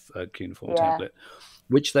pieces of cuneiform tablet,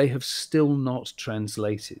 which they have still not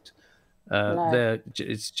translated.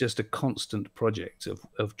 It's just a constant project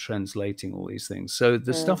of translating all these things. So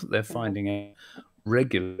the stuff that they're finding out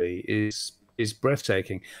regularly is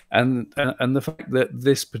breathtaking, and the fact that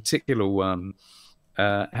this particular one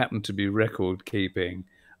happened to be record keeping,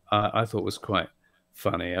 I thought was quite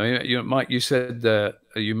funny. I mean, Mike, you said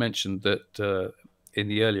you mentioned that in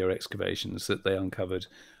the earlier excavations that they uncovered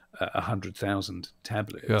 100,000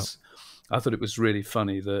 tablets. I thought it was really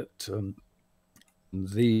funny that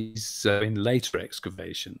these in later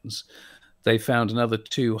excavations they found another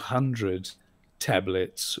 200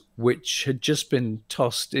 tablets which had just been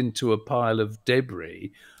tossed into a pile of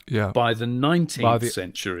debris by the 19th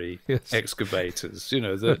century excavators.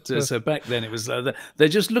 So back then it was they're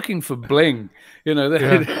just looking for bling, pieces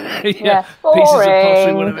of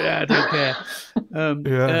pottery, whatever. I don't care.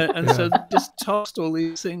 And so just tossed all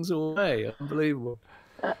these things away. Unbelievable.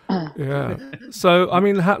 So I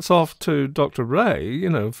mean, hats off to Dr. Ray,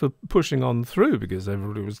 for pushing on through, because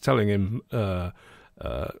everybody was telling him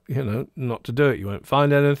you know, not to do it. You won't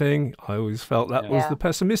find anything. I always felt that was the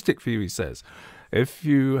pessimistic view, he says. If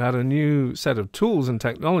you had a new set of tools and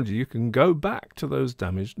technology, you can go back to those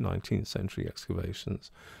damaged 19th century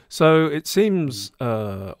excavations. So it seems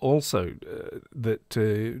also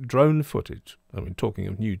that drone footage, I mean, talking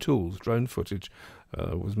of new tools, drone footage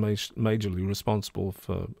was majorly responsible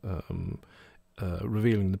for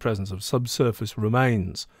revealing the presence of subsurface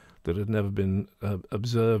remains that had never been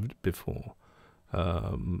observed before.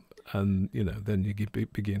 And, you know, then you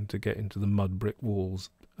begin to get into the mud brick walls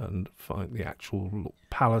and find the actual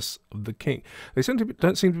palace of the king. They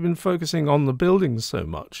don't seem to have been focusing on the buildings so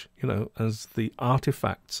much, you know, as the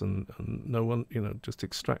artifacts, and no one, you know, just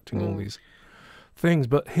extracting all these things.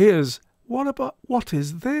 But what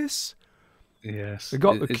is this? Yes. They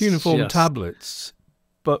got the cuneiform tablets,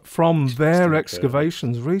 but from their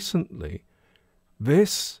excavations recently,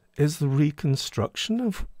 this is the reconstruction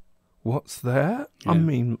of what's there? Yeah. I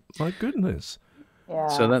mean, my goodness. Yeah.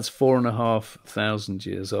 So that's 4,500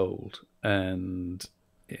 years old. And,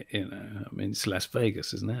 you know, I mean, it's Las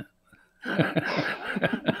Vegas, isn't it?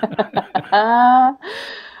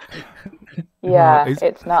 Yeah,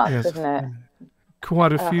 it's nuts, isn't it?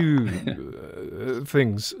 Quite a few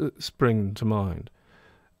things spring to mind.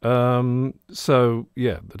 So,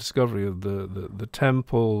 yeah, the discovery of the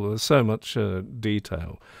temple, there's so much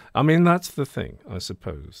detail. I mean, that's the thing, I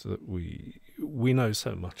suppose, that we know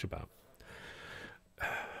so much about.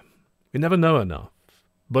 We never know enough,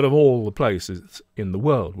 but of all the places in the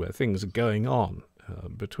world where things are going on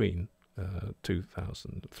between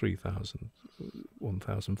 2,000, 3,000,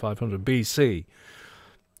 1,500 BC,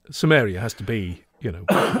 Sumeria has to be, you know,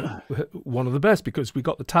 one of the best, because we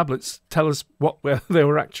got the tablets tell us where they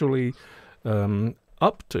were actually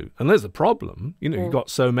up to. And there's a problem, you know, you've got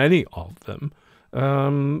so many of them.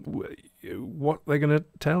 What they're going to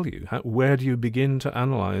tell you? Where do you begin to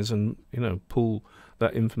analyze and, you know, pull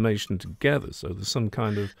that information together so there's some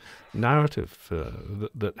kind of narrative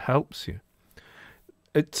that helps you?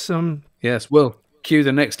 It's yes. Well, cue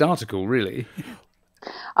the next article, really.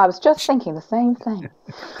 I was just thinking the same thing.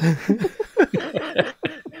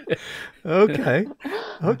 Okay.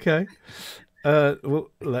 Well,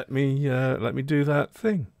 let me do that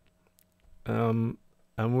thing. And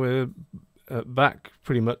we're back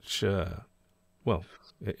pretty much, well,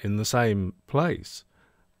 in the same place.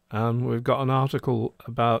 And we've got an article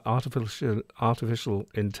about artificial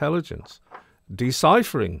intelligence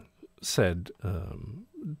deciphering said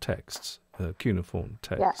texts, cuneiform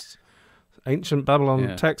texts. Yeah. Ancient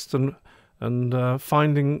Babylon text and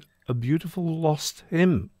finding a beautiful lost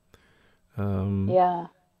hymn. That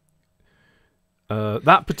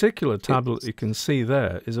particular tablet you can see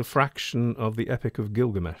there is a fraction of the Epic of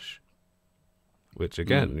Gilgamesh, which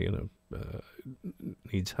again, you know,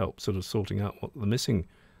 needs help sort of sorting out what the missing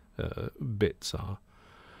bits are.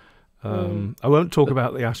 I won't talk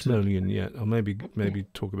about the Ashmolean yet. I'll maybe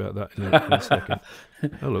talk about that in a second.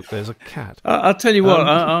 Oh, look, there's a cat. I'll tell you what,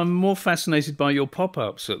 I'm more fascinated by your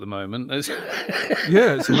pop-ups at the moment.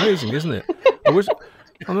 Yeah, it's amazing, isn't it?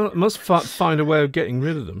 I must find a way of getting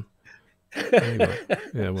rid of them. Anyway,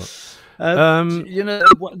 yeah, well. You know,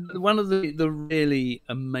 one of the really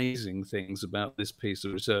amazing things about this piece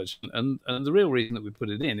of research, and the real reason that we put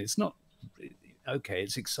it in, it's not, okay,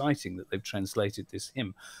 it's exciting that they've translated this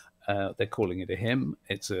hymn. They're calling it a hymn.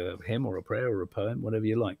 It's a hymn or a prayer or a poem, whatever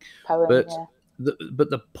you like. Poem, but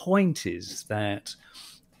the point is that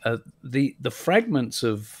the fragments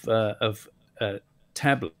of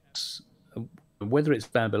tablets, whether it's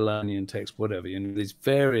Babylonian text, whatever, you know, these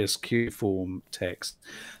various cuneiform texts,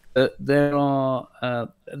 they're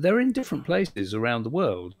in different places around the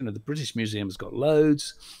world. You know, the British Museum has got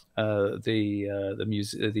loads.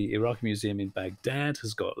 The Iraqi Museum in Baghdad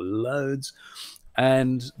has got loads.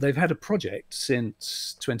 And they've had a project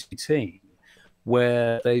since 2010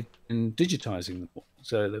 where they've been digitizing them all.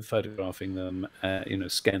 So they're photographing them, you know,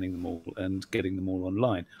 scanning them all and getting them all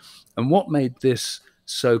online. And what made this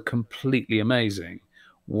so completely amazing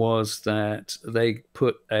was that they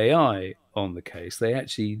put AI on the case. They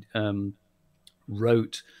actually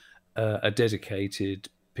wrote a dedicated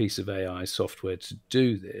piece of AI software to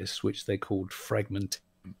do this, which they called fragmenting.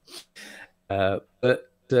 But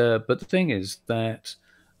the thing is that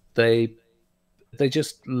they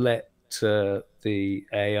just let the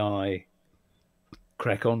AI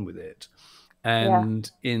crack on with it, and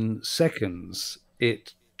in seconds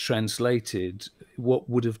it translated what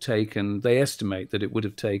would have taken. They estimate that it would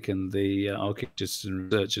have taken the archaeologists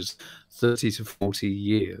and researchers 30 to 40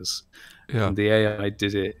 years, and the AI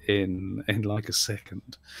did it in like a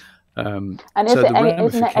second. And isn't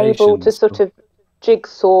it able to sort of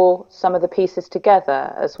jigsaw some of the pieces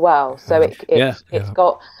together as well. So it's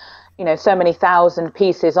got, you know, so many thousand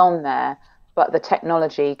pieces on there, but the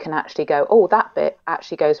technology can actually go, oh, that bit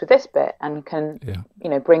actually goes with this bit, and can, you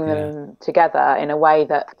know, bring them together in a way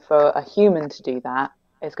that for a human to do that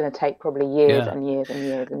is going to take probably years and years and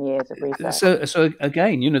years and years of research. So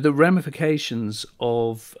again, you know, the ramifications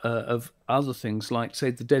of other things like,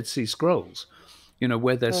 say, the Dead Sea Scrolls, you know,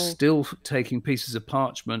 where they're still taking pieces of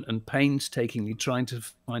parchment and painstakingly trying to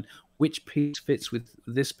find which piece fits with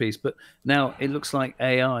this piece. But now it looks like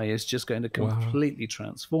AI is just going to completely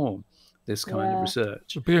transform this kind of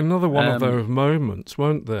research. It'll be another one of those moments,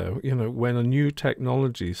 won't there? You know, when a new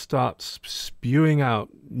technology starts spewing out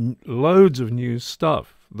loads of new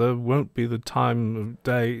stuff, there won't be the time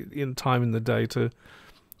in the day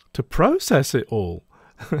to process it all.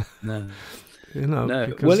 No. You know,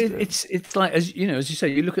 no. Well, it's like, as you know, as you say,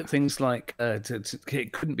 you look at things like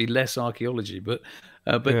it couldn't be less archaeology, but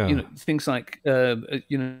you know, things like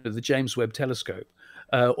you know, the James Webb Telescope.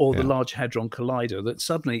 Or the Large Hadron Collider, that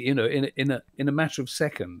suddenly, you know, in a matter of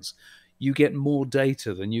seconds, you get more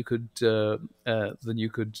data than you could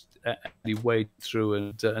actually wade through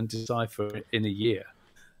and decipher in a year,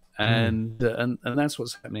 and that's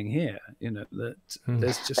what's happening here. You know, that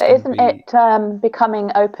there's just it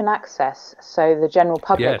becoming open access, so the general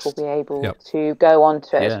public will be able to go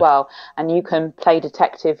onto it as well, and you can play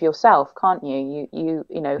detective yourself, can't you? You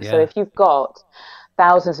know, so if you've got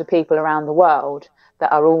thousands of people around the world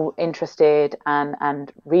that are all interested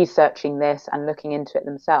and researching this and looking into it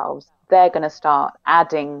themselves, they're going to start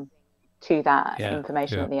adding to that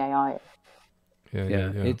information that the AI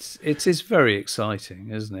is. It's very exciting,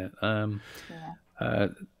 isn't it?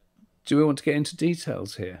 Do we want to get into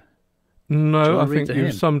details here? No, I think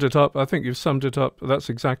you've summed it up. That's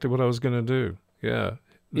exactly what I was going to do.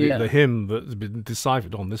 The hymn that's been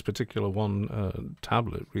deciphered on this particular one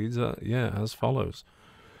tablet reads as follows.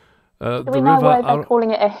 Do we know why they're calling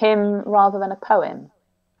it a hymn rather than a poem?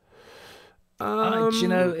 Do you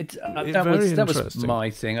know, that was my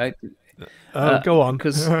thing. Go on.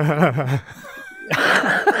 Because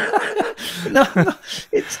no,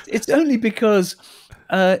 it's only because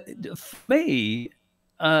for me,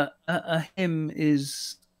 a hymn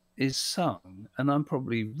is sung, and I'm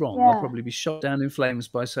probably wrong. I'll probably be shot down in flames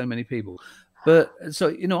by so many people. But so,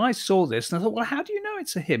 you know, I saw this and I thought, well, how do you know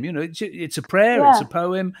it's a hymn? You know, it's a prayer, it's a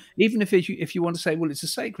poem. Even if you want to say, well, it's a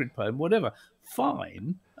sacred poem, whatever,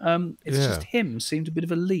 fine. It's just hymn seemed a bit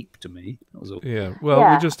of a leap to me. That was all. Yeah. Well,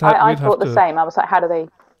 we just had. I thought the same. I was like, how do they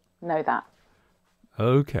know that?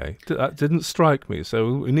 Okay, that didn't strike me.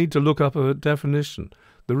 So we need to look up a definition.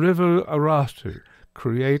 The river Aratu,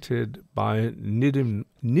 created by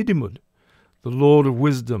Nidimud, the Lord of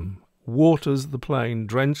Wisdom, waters the plain,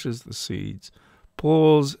 drenches the seeds,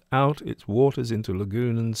 pours out its waters into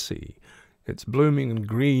lagoon and sea. It's blooming and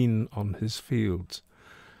green on his fields.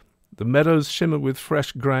 The meadows shimmer with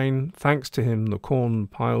fresh grain. Thanks to him, the corn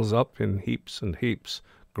piles up in heaps and heaps.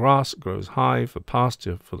 Grass grows high for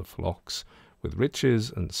pasture for the flocks, with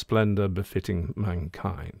riches and splendor befitting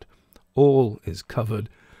mankind. All is covered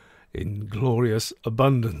in glorious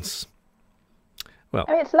abundance. Well,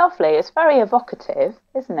 I mean, it's lovely. It's very evocative,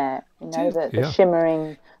 isn't it? You know, the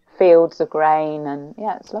shimmering fields of grain, and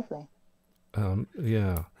it's lovely.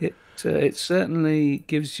 It certainly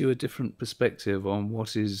gives you a different perspective on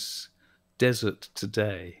what is desert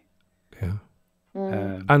today. Yeah,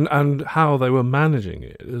 and how they were managing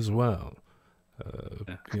it as well.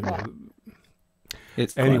 You know,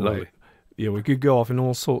 it's anyway. Yeah, we could go off in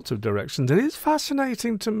all sorts of directions. It is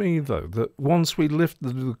fascinating to me, though, that once we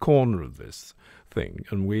lifted the corner of this thing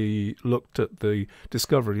and we looked at the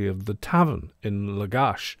discovery of the tavern in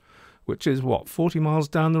Lagash, which is, 40 miles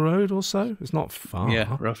down the road or so? It's not far.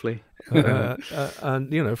 Yeah, roughly.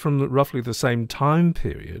 And, you know, from roughly the same time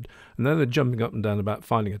period. And then they're jumping up and down about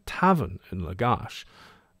finding a tavern in Lagash.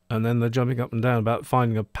 And then they're jumping up and down about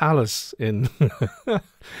finding a palace in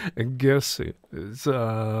Gersu.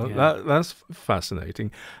 That's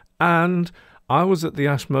fascinating. And I was at the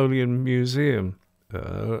Ashmolean Museum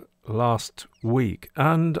last week,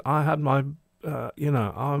 and I had my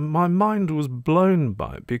mind was blown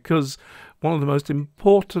by it, because one of the most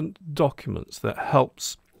important documents that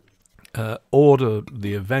helps order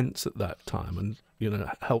the events at that time, and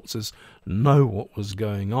helps us know what was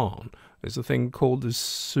going on, is a thing called the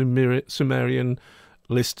Sumerian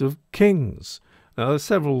list of kings. Now, there's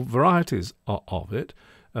several varieties of it,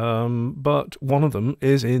 but one of them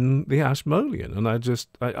is in the Ashmolean, and I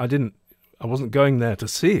wasn't going there to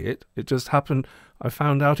see it. It just happened. I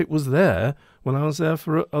found out it was there when I was there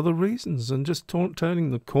for other reasons, and just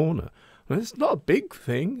turning the corner, And it's not a big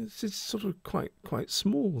thing. It's just sort of quite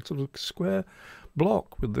small, sort of square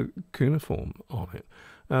block with the cuneiform on it.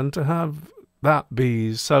 And to have that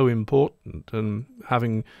be so important, and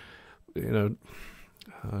having,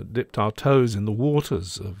 dipped our toes in the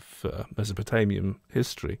waters of Mesopotamian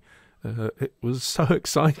history, it was so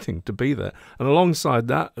exciting to be there. And alongside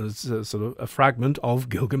that is sort of a fragment of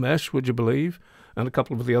Gilgamesh, would you believe, and a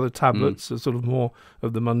couple of the other tablets are sort of more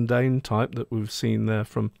of the mundane type that we've seen there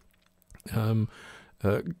from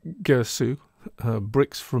Gersu,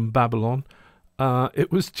 bricks from Babylon.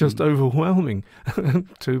 It was just overwhelming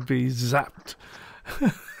to be zapped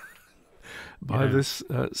by this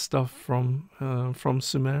stuff from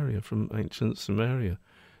Sumeria, from ancient Sumeria.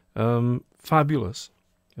 Fabulous.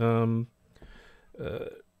 Do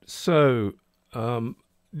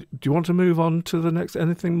you want to move on to the next?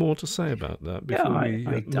 Anything more to say about that before we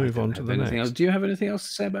move on to the next? Else. Do you have anything else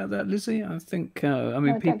to say about that, Lizzie? I think, I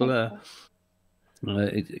mean, people are,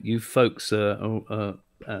 you folks are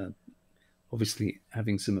obviously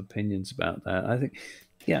having some opinions about that. I think,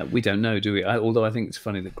 yeah, we don't know, do we? Although I think it's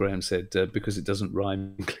funny that Graham said because it doesn't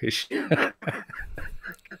rhyme in English.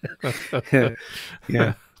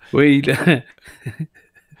 Yeah. We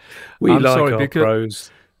I'm like sorry, our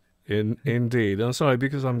prose. Indeed. I'm sorry,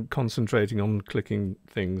 because I'm concentrating on clicking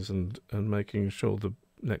things and making sure the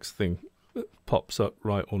next thing pops up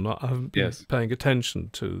right or not. I haven't been paying attention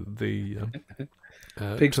to the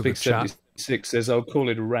Pig 76 says, I'll call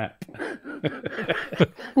it a rap.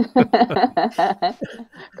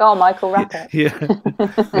 Go on, Michael, wrap it. Yeah.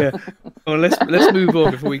 Well, let's move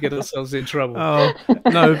on before we get ourselves in trouble. Oh,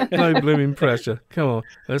 no blooming pressure. Come on,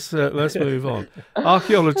 let's move on.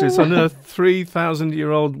 Archaeologists unearthed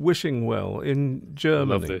 3,000-year-old wishing well in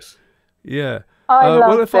Germany. I love this. Yeah. I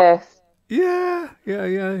love this. Yeah.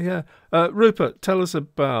 Rupert, tell us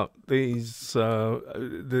about these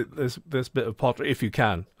this bit of pottery, if you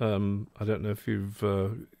can. I don't know if you've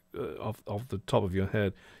off the top of your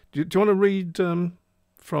head. Do you want to read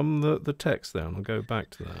from the text there, and I'll go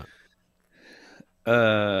back to that.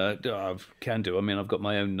 I can do. I mean, I've got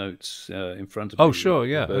my own notes in front of me. Oh, sure,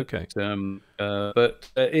 yeah, okay. But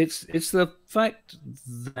it's the fact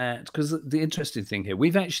that, because the interesting thing here,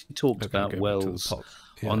 we've actually talked about wells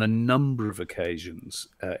on a number of occasions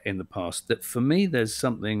in the past. That for me, there's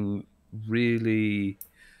something really,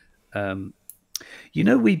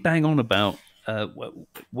 we bang on about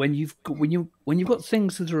when you've got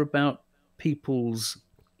things that are about people's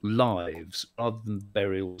lives rather than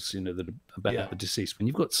burials, that are about the deceased. When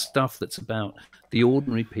you've got stuff that's about the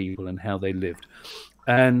ordinary people and how they lived,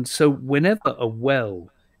 and so whenever a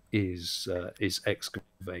well is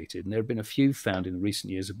excavated, and there have been a few found in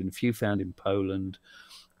recent years, in Poland,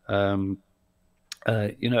 and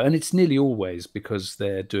it's nearly always because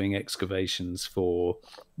they're doing excavations for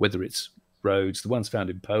whether it's roads. The ones found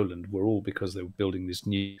in Poland were all because they were building this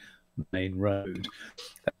new main road.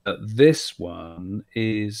 This one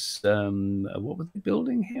is what were they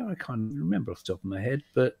building here? I can't remember off the top of my head,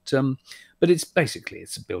 but it's basically a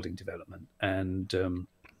building development, and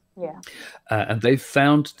and they've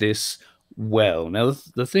found this well. Now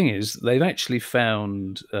the thing is, they've actually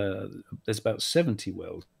found there's about 70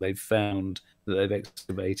 wells they've found that they've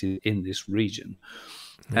excavated in this region,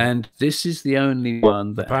 and this is the only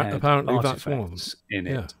one that had apparently artifacts in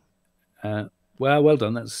it. Well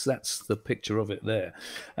done. That's the picture of it there.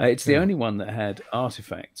 It's the only one that had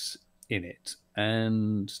artifacts in it,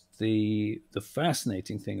 and the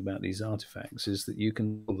fascinating thing about these artifacts is that you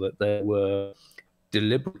can tell that they were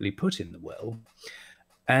deliberately put in the well,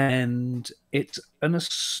 and it's an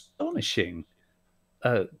astonishing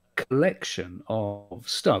collection of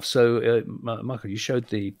stuff. So, Michael, you showed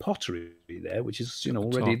the pottery there, which is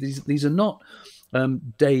already these are not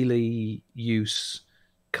daily use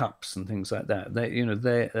cups and things like that.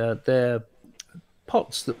 They're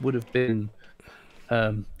pots that would have been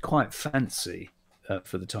quite fancy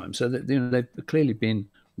for the time. So that they've clearly been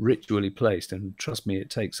ritually placed. And trust me, it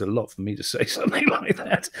takes a lot for me to say something like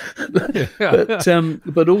that.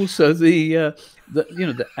 but also the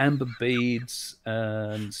amber beads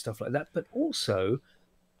and stuff like that. But also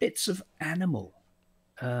bits of animal.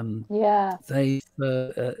 And I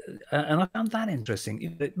found that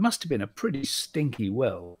interesting. It must have been a pretty stinky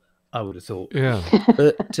well, I would have thought. Yeah.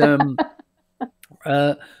 But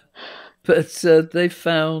they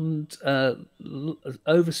found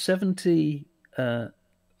over 70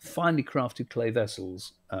 finely crafted clay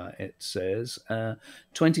vessels. It says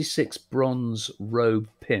 26 bronze robe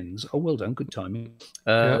pins. Oh, well done, good timing.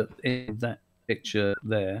 In that picture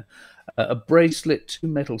there. A bracelet, 2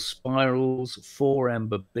 metal spirals, 4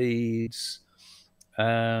 amber beads,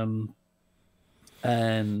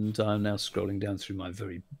 and I'm now scrolling down through my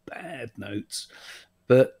very bad notes.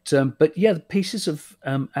 But yeah, the pieces of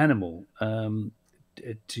animal.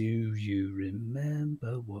 Do you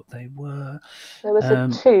remember what they were? There was a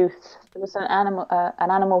tooth. There was an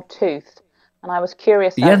animal tooth, and I was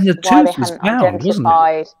curious Yeah, as the to why they tooth was hadn't found, wasn't it?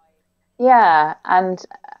 identified. Yeah, and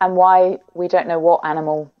why we don't know what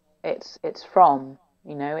animal it's from.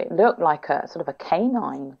 You know, it looked like a sort of a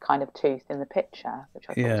canine kind of tooth in the picture, which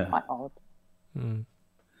I thought was quite odd. Mm.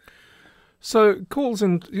 So it calls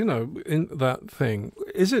in, you know, in that thing.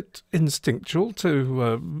 Is it instinctual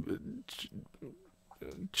to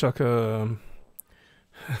chuck a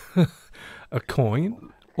a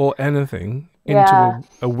coin or anything into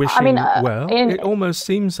a wishing well? It almost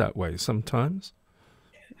seems that way sometimes.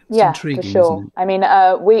 It's intriguing, for sure. Isn't it? I mean,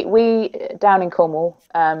 we down in Cornwall,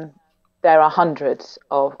 there are hundreds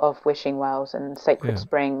of wishing wells and sacred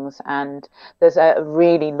springs, and there's a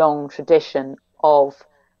really long tradition of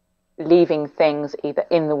leaving things either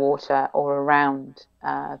in the water or around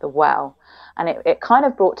the well. And it kind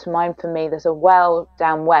of brought to mind for me, there's a well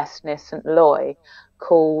down west near St. Loy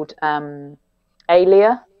called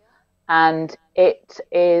Alia, and it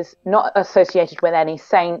is not associated with any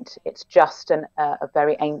saint. It's just a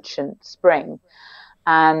very ancient spring.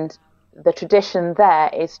 And the tradition there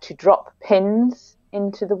is to drop pins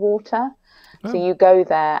into the water. Oh. So you go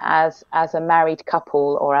there as a married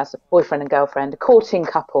couple or as a boyfriend and girlfriend, a courting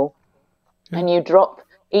couple, and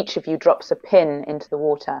each of you drops a pin into the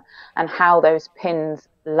water, and how those pins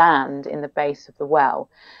land in the base of the well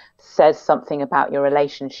says something about your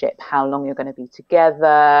relationship, how long you're going to be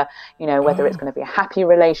together, you know, whether it's going to be a happy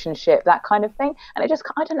relationship, that kind of thing. And it just,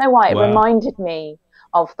 I don't know why, it reminded me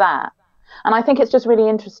of that. And I think it's just really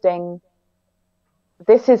interesting.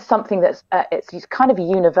 This is something that's it's kind of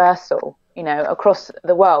universal, you know, across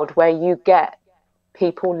the world, where you get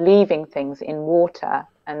people leaving things in water,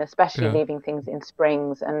 and especially leaving things in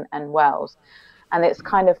springs and wells. And it's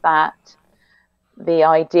kind of the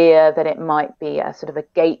idea that it might be a sort of a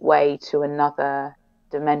gateway to another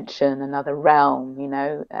dimension, another realm, you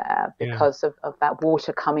know, because of that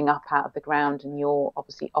water coming up out of the ground, and you're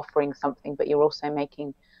obviously offering something, but you're also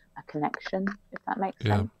making a connection, if that makes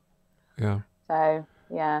sense. Yeah. So,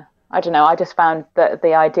 yeah, I don't know. I just found that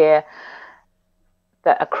the idea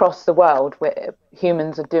that across the world where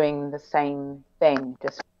humans are doing the same thing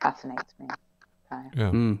just fascinates me. So.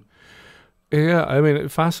 Yeah. Yeah, I mean,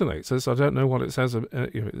 it fascinates us. I don't know what it says,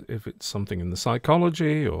 if it's something in the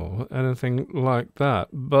psychology or anything like that.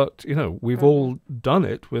 But, you know, we've all done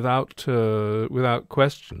it without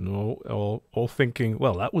question or thinking,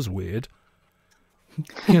 well, that was weird.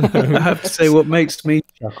 You know? I have to say, what makes me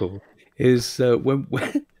chuckle is when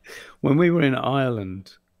we were in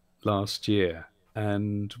Ireland last year,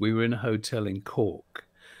 and we were in a hotel in Cork,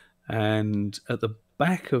 and at the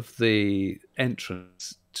back of the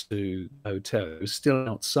entrance to the hotel, it was still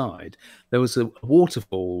outside, there was a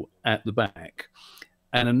waterfall at the back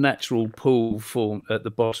and a natural pool formed at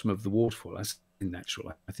the bottom of the waterfall. I say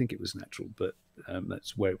natural, I think it was natural, but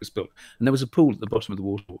that's where it was built. And there was a pool at the bottom of the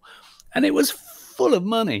waterfall, and it was full of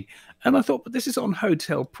money. And I thought, but this is on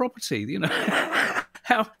hotel property, you know.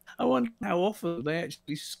 I wonder how often they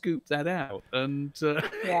actually scoop that out, and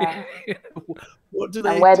what do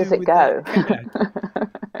they? And where does it go?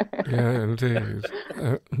 Yeah, indeed.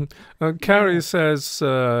 Carrie says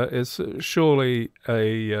it's surely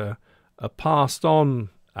a passed on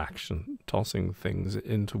action, tossing things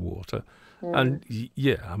into water, and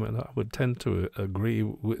yeah, I mean, I would tend to agree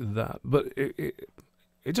with that. But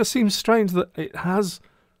it just seems strange that it has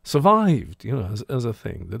survived, you know, as a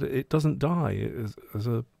thing, that it doesn't die as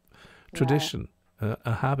a tradition,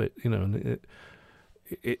 a habit, you know, and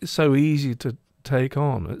it's so easy to take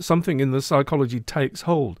on. Something in the psychology takes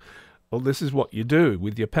hold. Well, this is what you do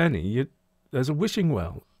with your penny. There's a wishing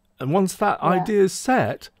well, and once that idea is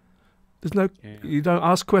set, there's no. You don't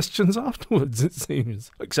ask questions afterwards. It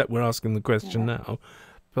seems, except we're asking the question now.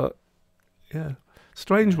 But yeah,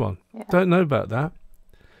 strange one. Don't know about that.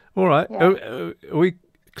 All right, are we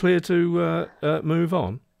clear to move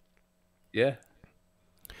on? Yeah.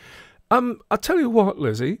 I'll tell you what,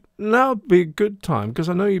 Lizzie, now would be a good time, because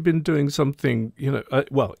I know you've been doing something, you know,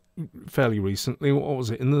 well, fairly recently. What was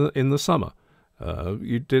it, in the summer?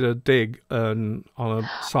 You did a dig on a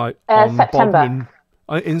site on September.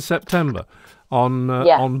 In September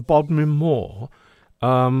on Bodmin Moor,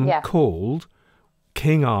 called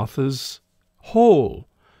King Arthur's Hall.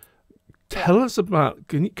 Tell us about.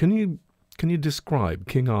 Can you describe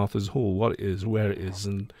King Arthur's Hall? What it is, where it is,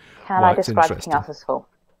 and why it's interesting? Can I describe King Arthur's Hall?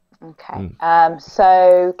 Okay.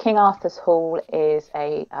 So King Arthur's Hall is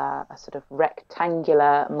a sort of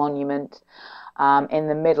rectangular monument in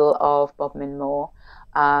the middle of Bodmin Moor.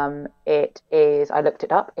 It is, I looked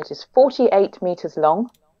it up, it is 48 metres long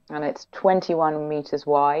and it's 21 metres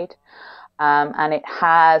wide. And it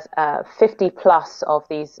has 50 plus of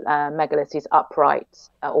these megaliths upright,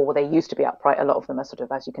 or they used to be upright. A lot of them are sort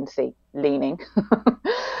of, as you can see, leaning,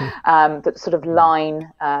 that sort of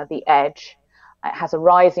line the edge. It has a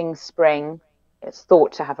rising spring. It's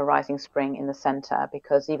thought to have a rising spring in the centre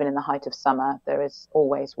because even in the height of summer, there is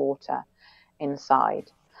always water inside.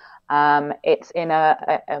 It's in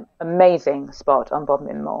a amazing spot on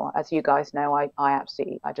Bodmin Moor. As you guys know, I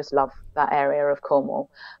just love that area of Cornwall.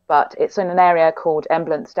 But it's in an area called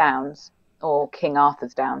Emblants Downs, or King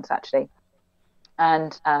Arthur's Downs, actually.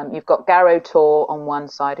 And you've got Garrow Tor on one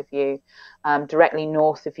side of you. Directly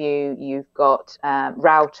north of you, you've got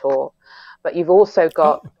Row Tor. But you've also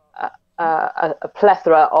got a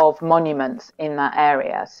plethora of monuments in that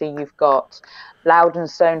area. So you've got Loudon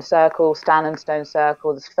Stone Circle, Stannon Stone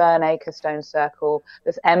Circle, there's Fernacre Stone Circle,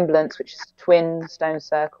 there's Emblants, which is twin stone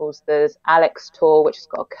circles, there's Alex Tor, which has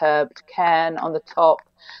got a curbed cairn on the top.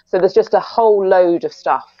 So there's just a whole load of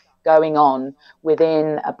stuff going on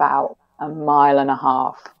within about a mile and a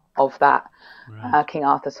half of that King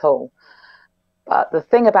Arthur's Hall. But the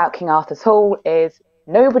thing about King Arthur's Hall is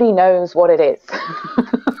nobody knows what it is.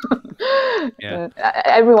 Yeah.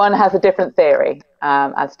 Everyone has a different theory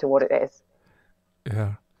as to what it is.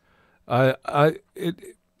 Yeah,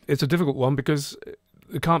 it's a difficult one because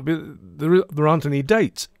it can't be. There aren't any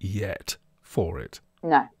dates yet for it.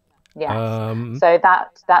 No. Yes. So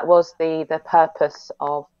that was the purpose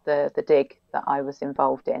of the dig that I was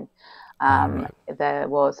involved in. Right. There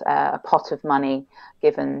was a pot of money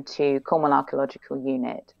given to Cornwall Archaeological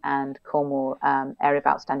Unit and Cornwall Area of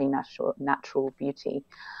Outstanding Natural Beauty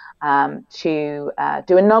to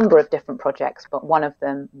do a number of different projects, but one of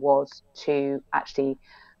them was to actually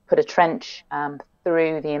put a trench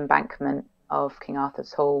through the embankment of King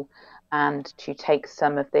Arthur's Hall and to take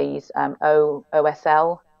some of these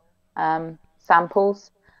OSL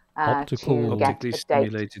samples. Optically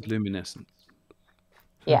stimulated luminescence.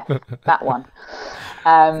 Yeah, that one.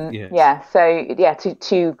 Yes. Yeah, so yeah,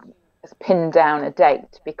 to pin down a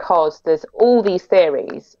date, because there's all these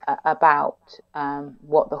theories about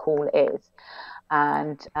what the hall is,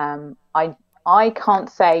 and I can't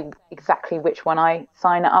say exactly which one I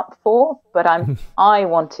sign it up for, but I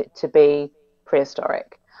want it to be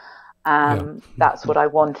prehistoric. That's what I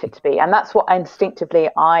want it to be, and that's what instinctively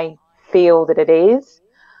I feel that it is.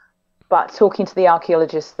 But talking to the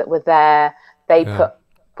archaeologists that were there, they put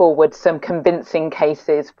forward some convincing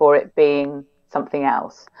cases for it being something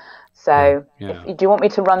else. So do you want me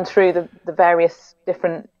to run through the various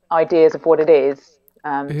different ideas of what it is?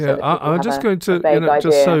 I'm just going to,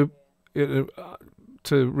 just so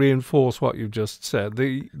to reinforce what you've just said,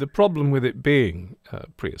 the problem with it being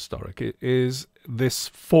prehistoric is this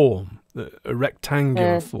form, a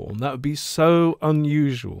rectangular form. That would be so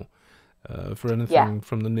unusual for anything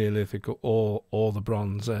from the Neolithic or the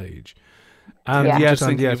Bronze Age. And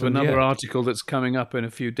another article that's coming up in a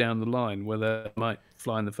few down the line where they might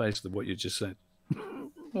fly in the face of what you just said.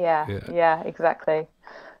 Yeah, exactly.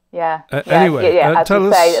 Yeah. Anyway, as tell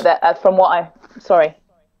us, say that from what sorry.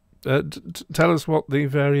 Tell us what the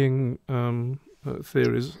varying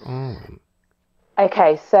theories are.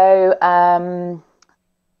 Okay, so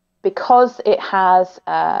because it has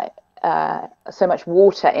so much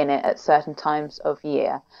water in it at certain times of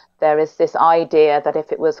year, there is this idea that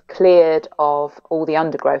if it was cleared of all the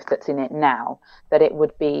undergrowth that's in it now, that it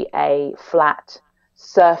would be a flat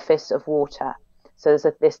surface of water. So there's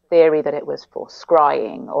this theory that it was for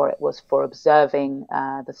scrying or it was for observing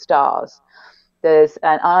the stars. There's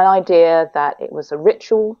an idea that it was a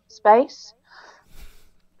ritual space.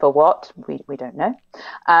 For what? We don't know.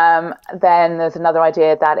 Then there's another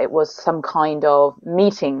idea that it was some kind of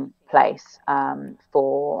meeting place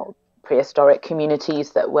for prehistoric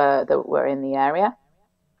communities that were in the area.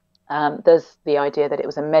 There's the idea that it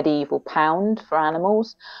was a medieval pound for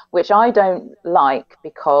animals, which I don't like,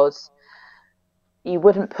 because you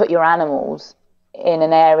wouldn't put your animals in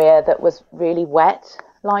an area that was really wet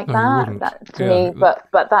like that to me. But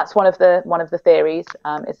that's one of the theories,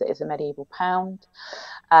 is that it's a medieval pound.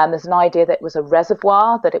 There's an idea that it was a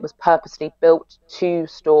reservoir, that it was purposely built to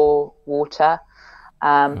store water,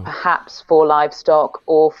 perhaps for livestock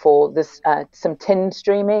or for this some tin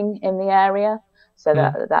streaming in the area. So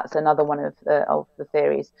that's another one of the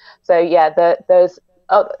theories. So yeah, there's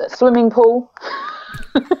a swimming pool.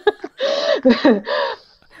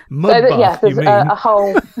 Mud bath, there's a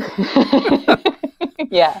whole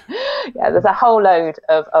there's a whole load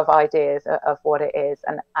of ideas of what it is,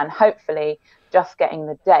 and hopefully just getting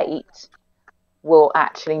the date will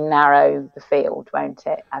actually narrow the field, won't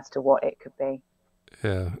it, as to what it could be.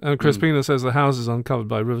 Yeah, and Crispina says the houses uncovered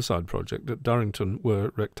by Riverside Project at Durrington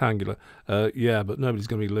were rectangular. Yeah, but nobody's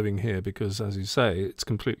going to be living here because, as you say, it's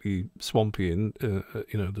completely swampy and,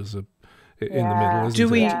 there's a in the middle, isn't do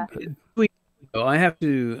we I have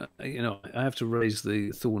to, I have to raise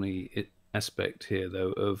the thorny aspect here,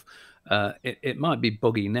 though, of it might be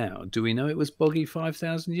boggy now. Do we know it was boggy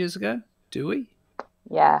 5,000 years ago? Do we?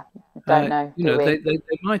 Yeah, don't know.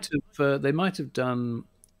 They might have done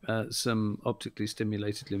some optically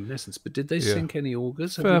stimulated luminescence, but did they sink any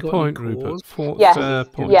augers? Fair point, Rupert. Yes, fair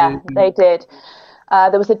point. Yeah, they did.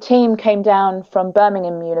 There was a team came down from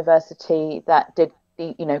Birmingham University that did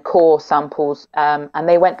the core samples, and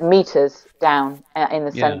they went meters down in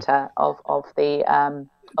the centre of the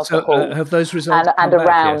hall. Have those results and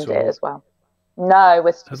around it as well? No,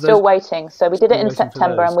 we're still waiting. So we did it in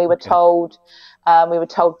September, and we were told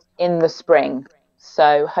in the spring.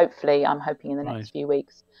 So hopefully, I'm hoping in the next few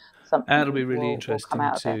weeks, something that'll be really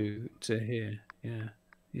interesting to hear. Yeah.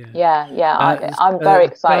 I'm very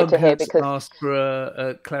excited to hear because asked for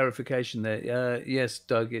a clarification there. Yes,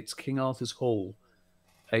 Doug, it's King Arthur's Hall,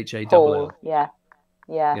 Hall. Yeah,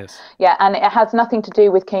 and it has nothing to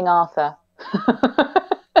do with King Arthur.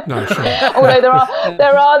 No, sure. Although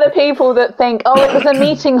there are the people that think, oh, it was a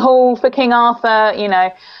meeting hall for King Arthur.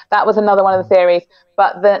 That was another one of the theories.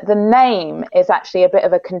 But the name is actually a bit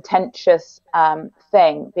of a contentious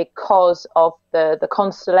thing because of the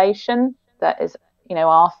constellation that is,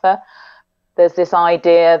 Arthur. There's this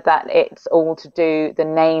idea that it's all to do. The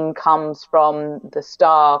name comes from the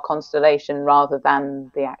star constellation rather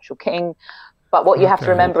than the actual king. But what you have to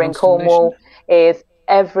remember in Cornwall is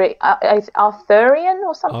is Arthurian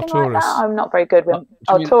or something like that. I'm not very good with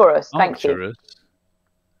Taurus. Thank you.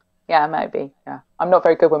 Yeah, maybe. Yeah, I'm not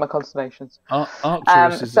very good with my constellations.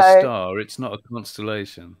 Arcturus is a star. It's not a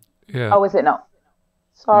constellation. Yeah. Oh, is it not?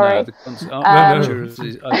 Sorry. No, Arcturus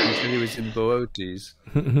is, I can tell you, is in Boötes.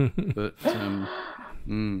 But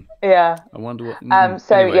yeah. I wonder what.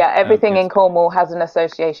 Anyway, everything in Cornwall has an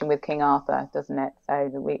association with King Arthur, doesn't it? So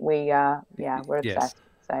we're obsessed.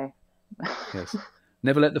 So. Yes.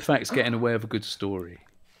 Never let the facts get in the way of a good story.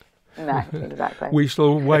 No, exactly. We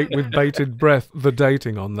shall wait with bated breath the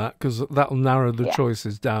dating on that, because that'll narrow the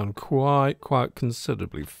choices down quite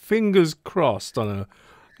considerably. Fingers crossed on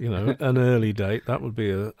an early date. That would be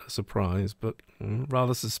a surprise, but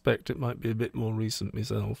rather suspect it might be a bit more recent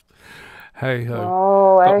myself. Hey ho.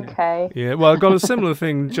 Oh, okay. Yeah, well, I've got a similar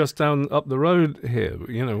thing just down up the road here,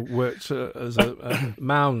 which is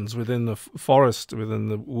mounds within the forest, within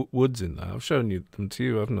the woods in there. I've shown them to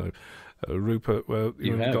you, haven't I, Rupert? Where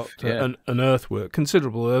you've got an earthwork,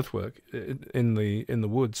 considerable earthwork in the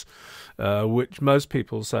woods, which most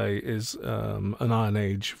people say is an Iron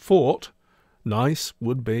Age fort. Nice,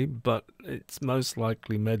 would be, but it's most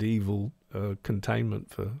likely medieval containment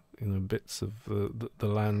for bits of the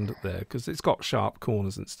land there, because it's got sharp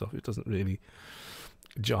corners and stuff. It doesn't really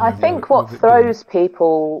jive. I think what throws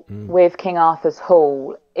people with King Arthur's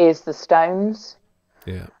Hall is the stones.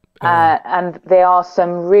 Yeah. And there are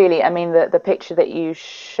some really, the picture that you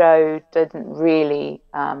showed didn't really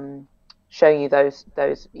show you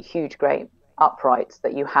those huge great uprights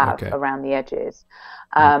that you have around the edges.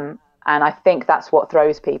 And I think that's what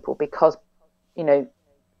throws people, because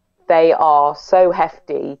they are so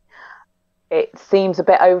hefty. It seems a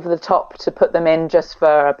bit over the top to put them in just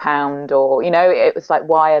for £1, or it was like,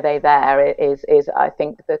 why are they there? It is I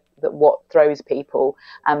think that what throws people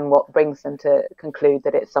and what brings them to conclude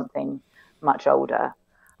that it's something much older.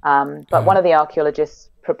 But one of the archaeologists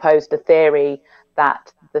proposed a theory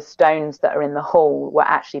that the stones that are in the hall were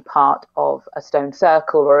actually part of a stone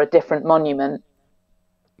circle or a different monument,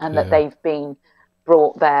 and that they've been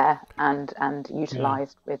brought there and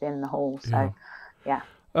utilised within the hall. So,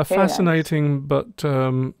 a fascinating but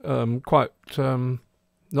quite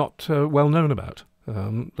not well known about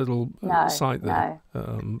little site there.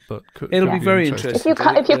 But it'll be very interesting.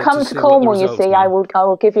 If you come to Cornwall, you see, I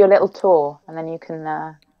will give you a little tour, and then you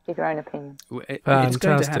can give your own opinion. It's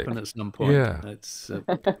going to happen at some point. Yeah, it's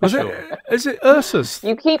is it Ursus?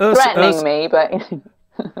 You keep threatening me, but.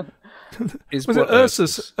 Was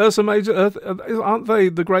it Ursa Major? Aren't they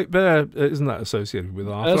the Great Bear? Isn't that associated with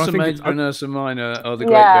Arthur? Ursa Major and Ursa Minor are the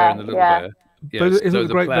Great Bear and the Little Bear. Yes, but isn't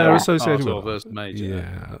the Great Bear associated with Ursa Major?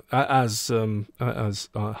 Yeah, as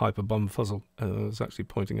Hyper Bumfuzzle was actually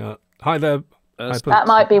pointing out. Hi there. That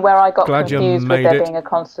might be where I got confused with there being a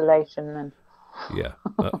constellation. Then. Yeah,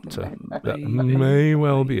 that may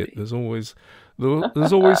well be it. There's always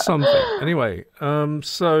something. Anyway,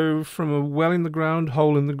 so from a well in the ground,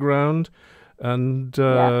 hole in the ground, And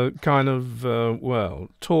kind of, well,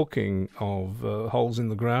 talking of holes in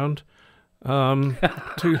the ground, well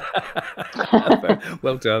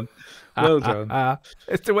done. Well done.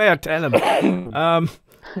 It's the way I tell them.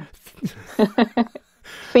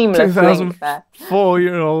 Seamless link there.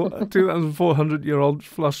 2,400-year-old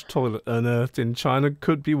flush toilet unearthed in China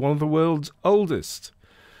could be one of the world's oldest.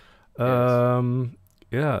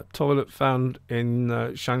 Yeah, toilet found in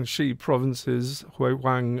Shanxi province's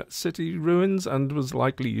Huihuang city ruins and was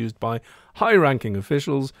likely used by high-ranking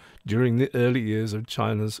officials during the early years of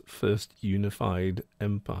China's first unified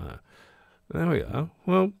empire. There we are.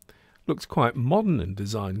 Well, looks quite modern in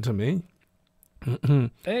design to me.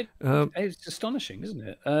 It's astonishing, isn't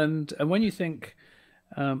it? And when you think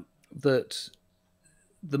that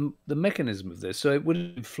the mechanism of this, so it would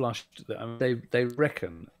have been flushed. I mean, they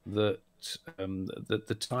reckon that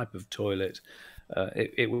the type of toilet,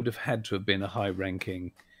 it would have had to have been a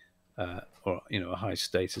high-ranking or a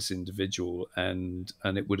high-status individual, and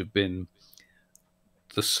it would have been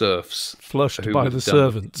the serfs flushed by the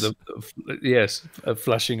servants. Yes,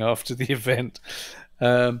 flushing after the event.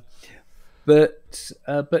 But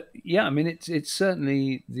yeah, I mean, it's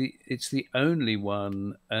certainly the only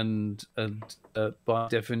one, and by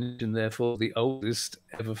definition, therefore, the oldest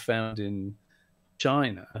ever found in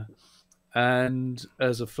China. And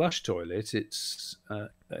as a flush toilet, it's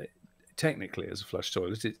technically as a flush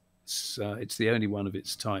toilet, it's the only one of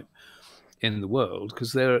its type in the world,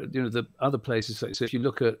 because there are the other places. So if you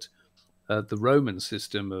look at the Roman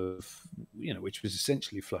system of which was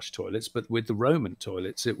essentially flush toilets, but with the Roman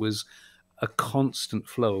toilets, it was a constant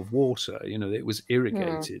flow of water. It was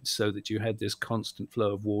irrigated so that you had this constant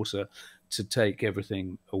flow of water to take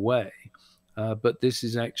everything away. But this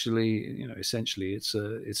is actually, essentially, it's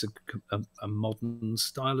a modern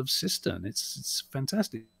style of cistern. It's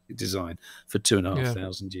fantastic design for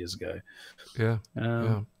 2,500 years ago. Yeah.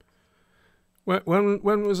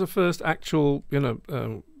 When was the first actual,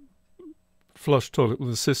 flush toilet with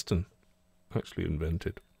a cistern actually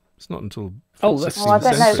invented? It's not until I don't know. So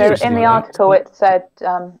in the article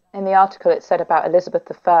it said about Elizabeth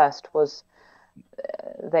I was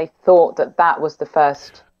they thought that was the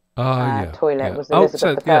first toilet was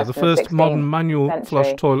Elizabeth I. The first modern manual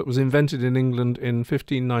flush toilet was invented in England in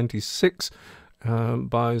 1596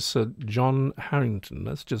 by Sir John Harrington.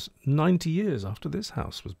 That's just 90 years after this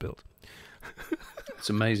house was built.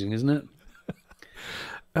 It's amazing, isn't it?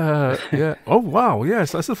 Yeah. Oh wow.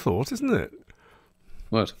 Yes, that's a thought, isn't it?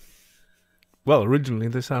 What? Well, originally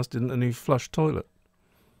this house didn't have any flush toilet.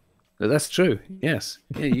 That's true. Yes.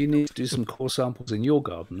 Yeah, you need to do some core samples in your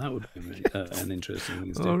garden. That would be an interesting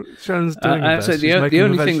thing to do. Sharon's doing her best. So the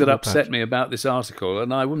only thing that upset me about this article,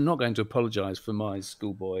 and I'm not going to apologise for my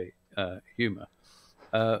schoolboy humour,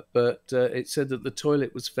 but it said that the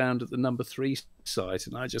toilet was found at the number 3 site,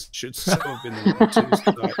 and I just should so have been the number 2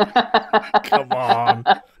 site. Come on.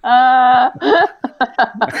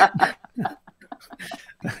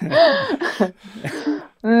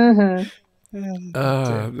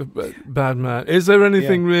 Bad man. Is there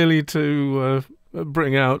anything really to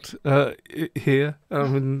bring out here? I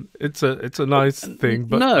mean, it's a nice thing,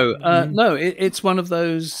 but no, it's one of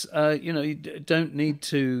those. You don't need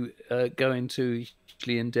to go into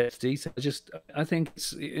hugely in-depth detail. I think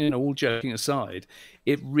it's, all joking aside,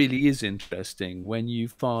 it really is interesting when you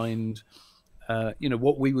find.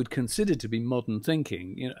 What we would consider to be modern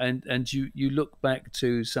thinking, and you look back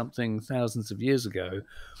to something thousands of years ago,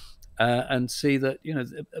 and see that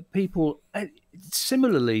people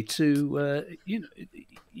similarly to you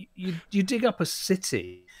dig up a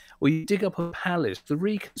city or you dig up a palace, the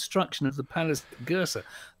reconstruction of the palace at Gersa,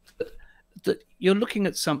 that you're looking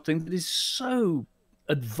at something that is so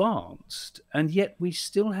advanced, and yet we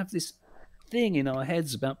still have this thing in our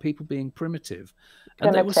heads about people being primitive.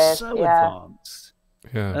 And they were so advanced.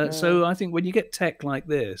 So I think when you get tech like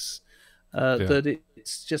this, that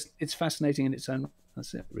it's fascinating in its own.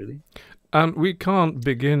 That's it, really. And we can't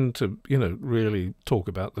begin to, really talk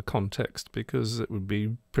about the context, because it would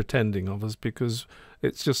be pretending of us, because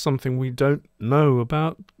it's just something we don't know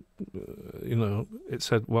about. It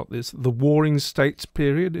said it's the Warring States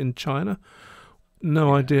period in China.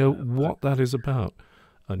 No idea what that is about.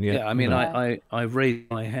 And yet, I mean, I raised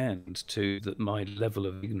my hand to my level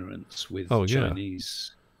of ignorance with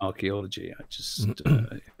Chinese archaeology. I just,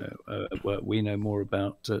 we know more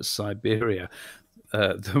about Siberia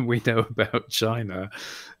than we know about China.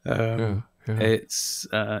 It's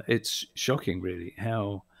shocking, really,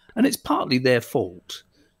 how, and it's partly their fault.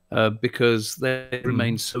 Because they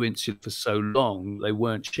remained so insular for so long, they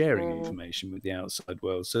weren't sharing information with the outside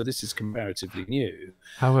world. So this is comparatively new.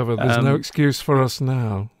 However, there's no excuse for us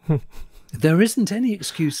now. There isn't any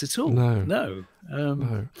excuse at all. No. No.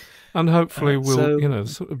 And hopefully we'll, so-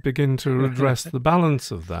 sort of begin to redress the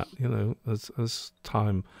balance of that, as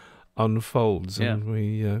time unfolds and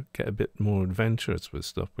we get a bit more adventurous with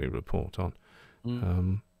stuff we report on.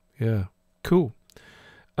 Yeah, cool.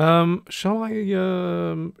 Shall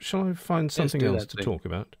I find something else to talk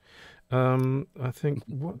about? I think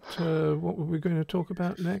what were we going to talk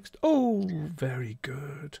about next? Oh, very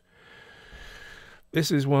good. This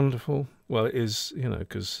is wonderful. Well, it is,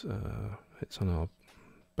 because it's on our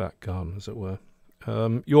back garden, as it were.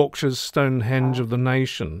 Yorkshire's Stonehenge of the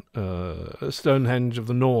nation, Stonehenge of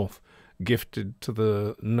the North, gifted to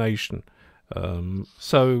the nation.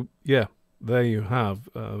 So, yeah, there you have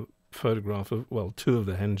a photograph of, well, two of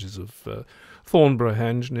the henges of Thornborough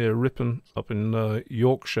Henge near Ripon up in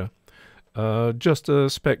Yorkshire. Just a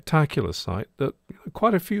spectacular site that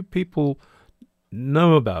quite a few people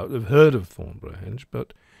know about, have heard of Thornborough Henge,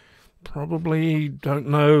 but probably don't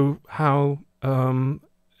know how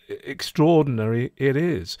extraordinary it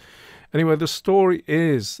is. Anyway, the story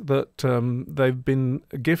is that they've been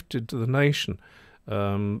gifted to the nation.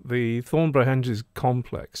 The Thornborough Henges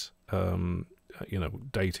complex,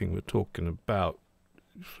 dating, we're talking about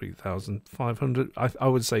 3,500, I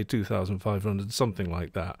would say 2,500, something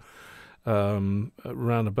like that.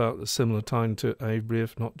 Around about a similar time to Avebury,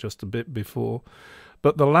 if not just a bit before.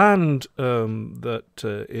 But the land that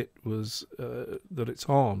it's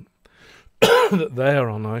on, that they're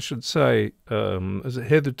on, I should say, as it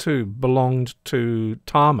hitherto belonged to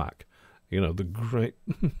Tarmac, the great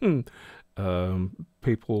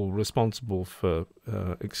people responsible for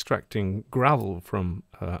extracting gravel from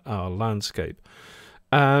our landscape.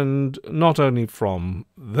 And not only from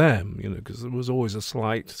them, because there was always a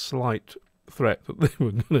slight threat that they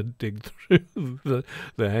were going to dig through the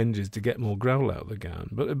henges to get more gravel out of the ground.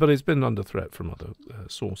 But it's been under threat from other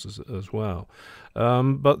sources as well.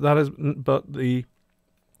 Although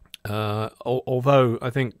I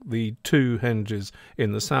think the two henges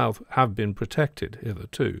in the south have been protected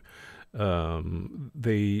hitherto,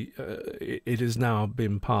 it has now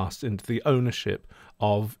been passed into the ownership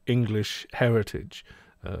of English Heritage,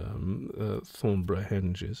 Thornborough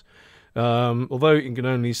Henges. Although you can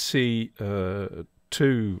only see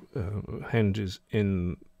two henges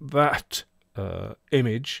in that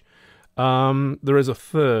image, there is a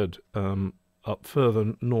third up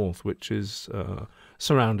further north, which is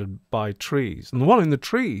surrounded by trees. And the one in the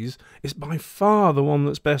trees is by far the one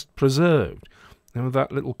that's best preserved.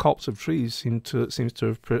 That little copse of trees seems to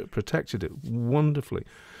have protected it wonderfully.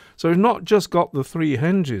 So we've not just got the three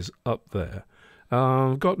henges up there,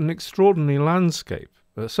 we've got an extraordinary landscape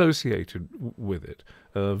associated with it,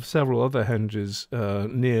 of several other henges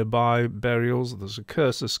nearby, burials. There's a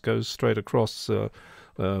cursus goes straight across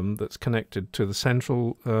that's connected to the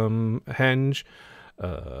central henge.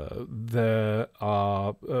 There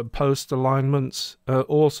are post alignments,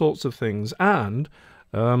 all sorts of things, and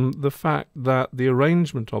the fact that the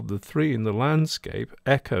arrangement of the three in the landscape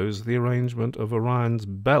echoes the arrangement of Orion's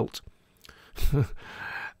belt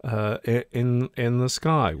in the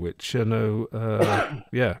sky, which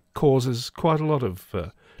causes quite a lot of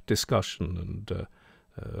discussion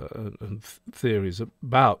and theories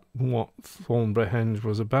about what Thornborough Henge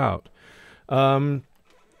was about.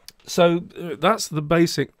 So that's the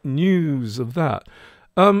basic news of that.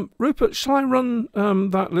 Rupert, shall I run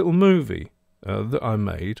that little movie that I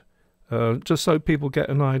made, just so people get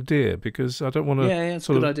an idea, because I don't want to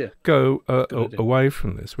sort of go away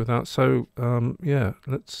from this without. So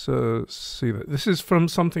let's see that. This is from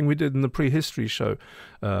something we did in the Prehistory show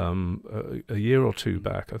a year or two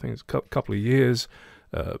back. I think it's a couple of years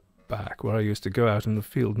back, where I used to go out in the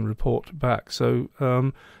field and report back. So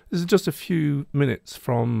this is just a few minutes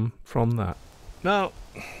from that. Now,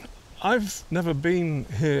 I've never been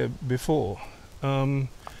here before.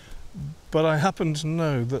 But I happen to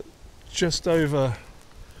know that just over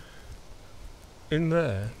in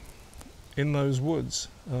there, in those woods,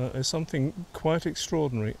 is something quite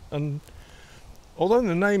extraordinary. And although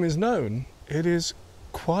the name is known, it is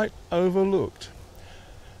quite overlooked.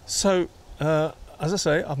 So, as I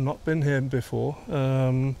say, I've not been here before,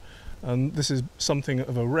 and this is something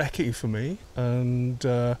of a recce for me. And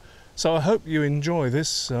so I hope you enjoy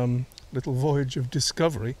this little voyage of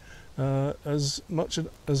discovery as much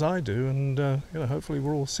as I do, and hopefully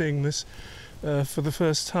we're all seeing this for the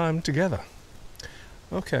first time together.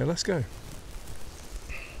 Okay, let's go.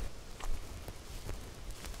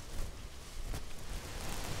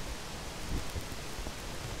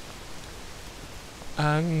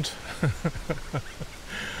 And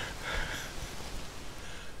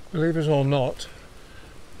believe it or not,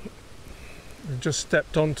 We've just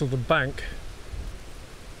stepped onto the bank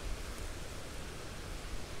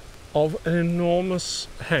of an enormous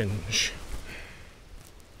henge.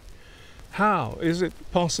 How is it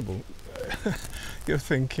possible, you're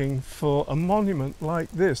thinking, for a monument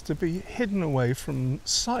like this to be hidden away from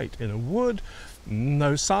sight in a wood?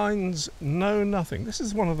 No signs, no nothing. This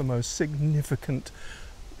is one of the most significant,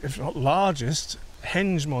 if not largest,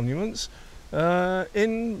 henge monuments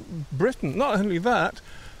in Britain. Not only that,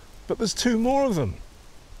 but there's 2 more of them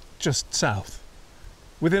just south,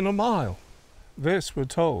 within a mile. This, we're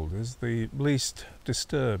told, is the least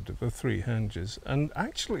disturbed of the 3 henges, and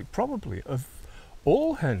actually probably of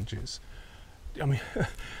all henges. I mean,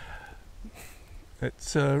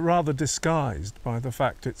 it's rather disguised by the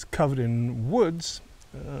fact it's covered in woods.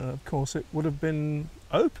 Of course, it would have been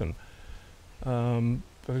open.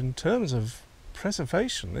 But in terms of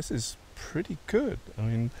preservation, this is pretty good. I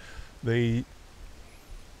mean, the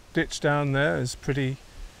ditch down there is pretty,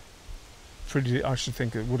 I should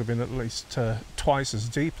think it would have been at least twice as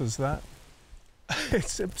deep as that.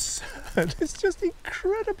 It's absurd. It's just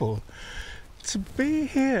incredible to be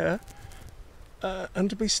here and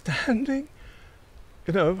to be standing,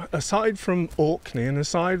 you know, aside from Orkney and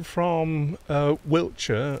aside from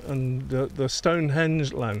Wiltshire and the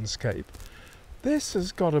Stonehenge landscape. This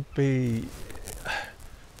has got to be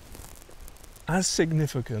as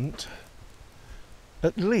significant,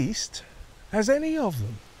 at least, as any of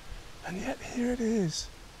them. And yet here it is,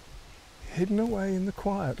 hidden away in the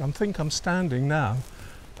quiet. I think I'm standing now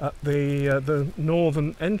at the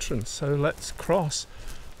northern entrance, so let's cross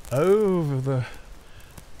over the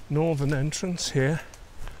northern entrance here.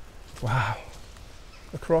 Wow,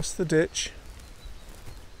 across the ditch.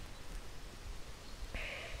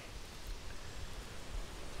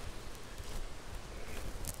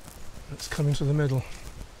 Let's come into the middle.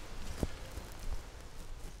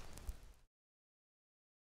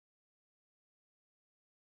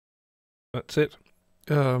 That's it.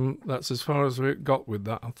 That's as far as we got with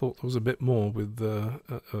that. I thought there was a bit more with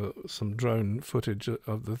some drone footage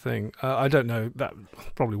of the thing. I don't know, that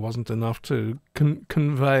probably wasn't enough to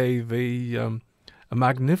convey the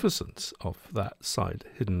magnificence of that site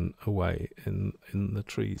hidden away in the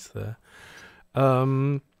trees there.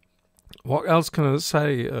 What else can I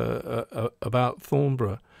say about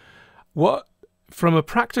Thornborough? From a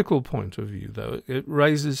practical point of view, though, it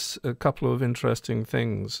raises a couple of interesting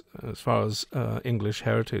things as far as English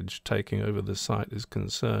heritage taking over the site is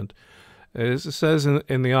concerned. It says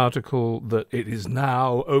in the article that it is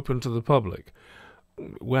now open to the public.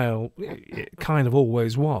 Well, it kind of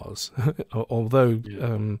always was, although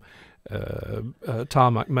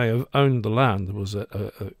Tarmac may have owned the land. There was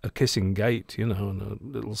a kissing gate, you know, and a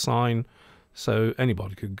little sign, so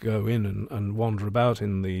anybody could go in and wander about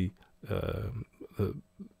in the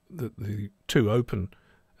 2 open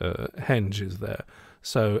henges there.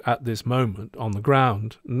 So at this moment, on the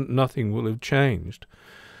ground, nothing will have changed.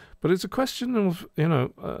 But it's a question of, you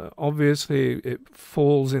know, obviously it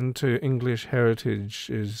falls into English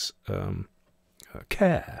heritage's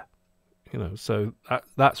care, you know, so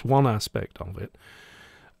that's one aspect of it.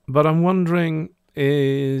 But I'm wondering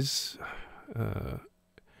is,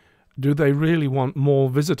 do they really want more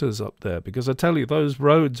visitors up there? Because I tell you, those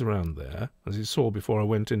roads around there, as you saw before I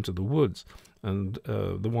went into the woods, and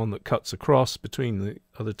the one that cuts across between the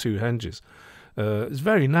other 2 henges, is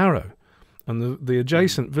very narrow. And the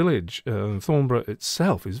adjacent village, Thornborough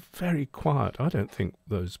itself, is very quiet. I don't think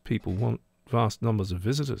those people want vast numbers of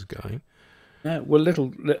visitors going. Well,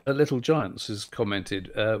 Little Giants has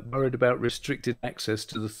commented, worried about restricted access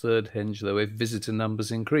to the 3rd henge, though, if visitor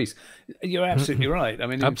numbers increase. You're absolutely right. I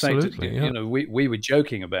mean, in fact, yeah. you know, we were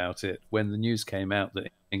joking about it when the news came out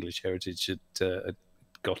that English Heritage had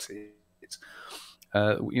got it.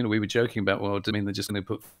 You know, we were joking about, well, I mean, they're just going to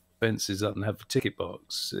put fences up and have a ticket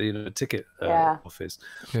box, you know, a ticket office,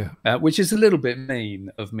 which is a little bit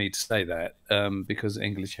mean of me to say that, because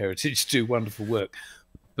English Heritage do wonderful work.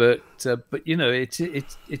 But you know, it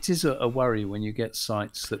is a worry when you get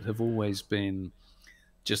sites that have always been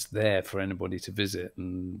just there for anybody to visit.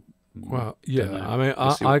 And well, yeah, I mean,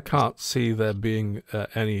 I can't see there being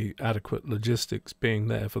any adequate logistics being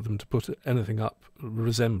there for them to put anything up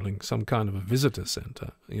resembling some kind of a visitor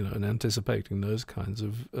centre, you know, and anticipating those kinds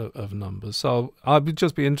of numbers. So I'd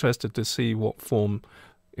just be interested to see what form,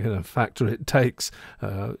 you know, factor it takes,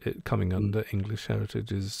 it coming under English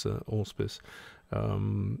Heritage's auspice. I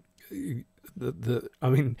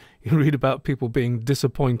mean, you read about people being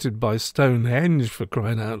disappointed by Stonehenge, for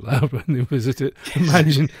crying out loud, when they visit it.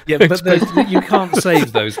 Imagine. Yeah, but you can't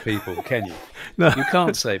save those people, can you? No. You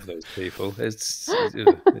can't save those people.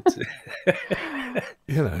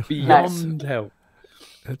 you know, beyond help.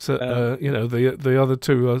 It's you know, the other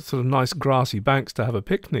two are sort of nice grassy banks to have a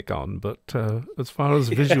picnic on, but as far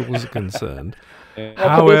as visuals are concerned, there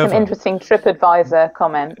could be some interesting TripAdvisor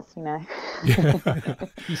comments, you know.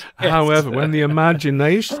 Yes. However, when the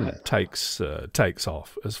imagination takes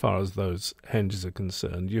off, as far as those henges are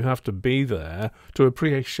concerned, you have to be there to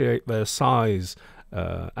appreciate their size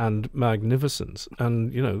and magnificence,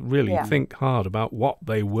 and you know, really think hard about what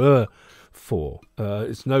they were for.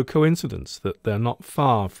 It's no coincidence that they're not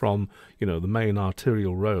far from, you know, the main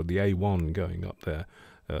arterial road, the A1 going up there,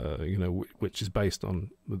 you know, which is based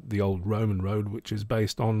on the old Roman road, which is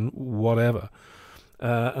based on whatever.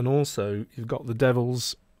 And also you've got the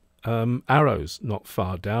Devil's Arrows not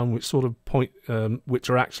far down, which sort of point, which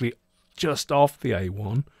are actually just off the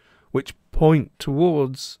A1, which point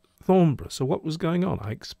towards Thornborough. So what was going on?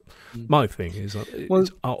 My thing is,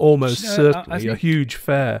 it's almost certainly a huge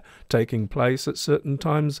fair taking place at certain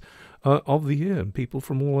times of the year, and people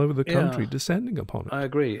from all over the country descending upon it. I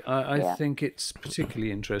agree. I think it's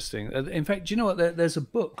particularly interesting. In fact, do you know what? There's a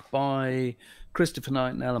book by Christopher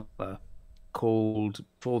Knight and Elmer called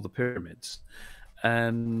For the Pyramids,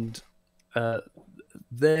 and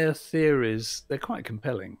their theories, they're quite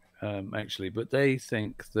compelling, actually, but they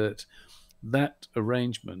think that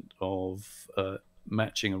arrangement of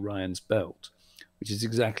matching Orion's belt, which is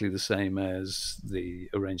exactly the same as the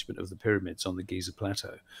arrangement of the pyramids on the Giza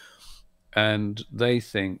Plateau, and they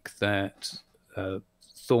think that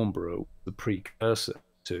Thornborough, the precursor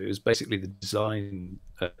to, is basically the design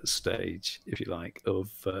stage, if you like,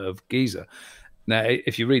 of Giza. Now,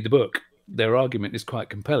 if you read the book, their argument is quite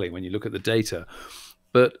compelling when you look at the data,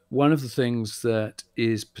 but one of the things that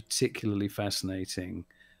is particularly fascinating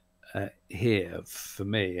here, for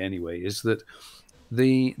me anyway, is that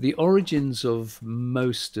the origins of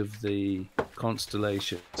most of the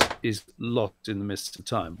constellations is lost in the midst of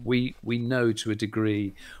time. We know to a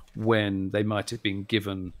degree when they might have been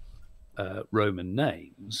given Roman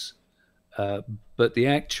names, but the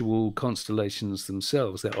actual constellations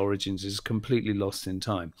themselves, their origins, is completely lost in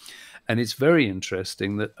time. And it's very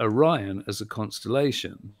interesting that Orion as a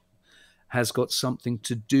constellation has got something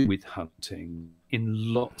to do with hunting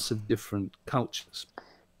in lots of different cultures.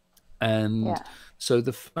 And so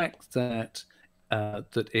the fact that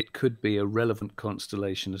that it could be a relevant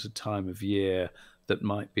constellation at a time of year that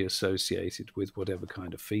might be associated with whatever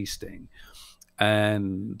kind of feasting,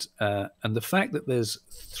 and the fact that there's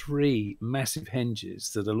 3 massive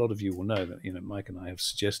henges that a lot of you will know, that, you know, Mike and I have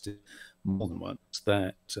suggested more than once,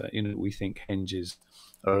 that you know, we think henges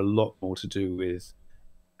are a lot more to do with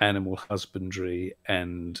animal husbandry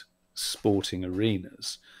and sporting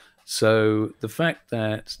arenas. So the fact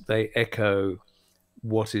that they echo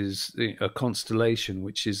what is a constellation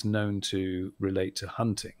which is known to relate to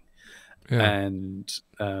hunting, and it's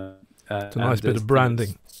a nice bit of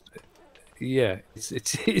branding. Yeah,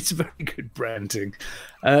 it's very good branding.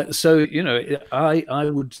 So, you know, I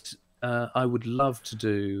would love to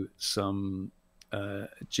do some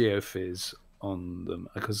geophys on them,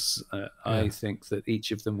 because I think that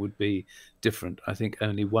each of them would be different. I think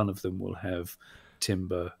only one of them will have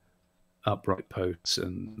timber upright posts,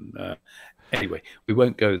 and anyway, we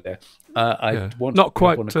won't go there. Not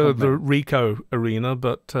quite the Rico arena,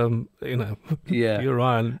 but you know, the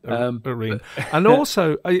Orion arena. And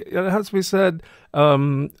also, it has to be said,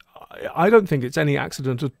 I don't think it's any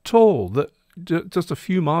accident at all that just a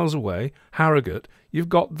few miles away, Harrogate, you've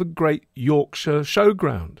got the Great Yorkshire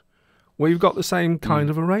Showground, where you've got the same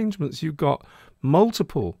kind of arrangements. You've got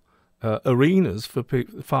multiple arenas for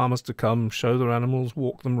farmers to come, show their animals,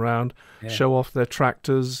 walk them around, show off their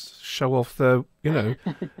tractors, show off their, you know,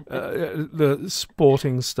 the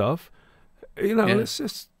sporting stuff. You know, it's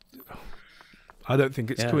just, I don't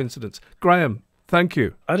think it's coincidence. Graham, thank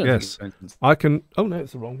you. I don't think it's coincidence. I can, oh no,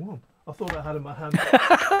 it's the wrong one. I thought I had it in my hand.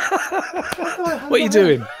 What are you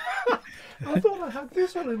doing? I thought I had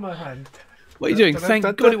this one in my hand. What are you doing? Thank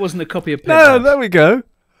God it wasn't a copy of Pen. No, there we go.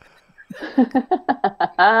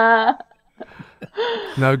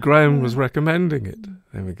 No, Graham was recommending it.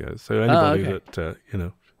 There we go. So anybody that you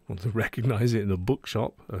know, wants to recognise it in a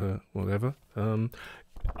bookshop, whatever.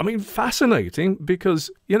 I mean, fascinating,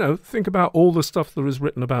 because, you know, think about all the stuff that is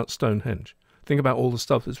written about Stonehenge. Think about all the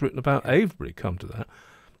stuff that's written about Avebury. Come to that,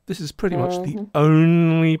 this is pretty much the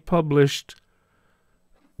only published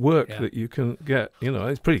work that you can get. You know,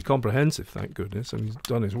 it's pretty comprehensive, thank goodness, and he's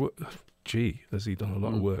done his work. Gee, has he done a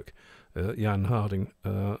lot of work, Jan Harding,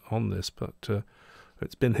 on this, but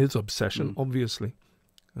it's been his obsession, obviously.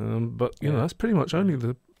 But, you know, that's pretty much only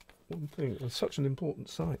the one thing. It's such an important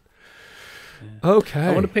site. Okay.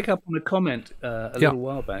 I want to pick up on a comment a little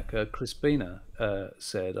while back. Crispina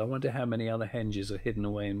said, I wonder how many other henges are hidden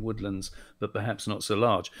away in woodlands, but perhaps not so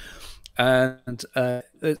large. And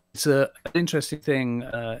it's an interesting thing.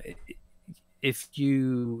 If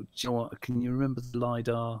you know what, can you remember the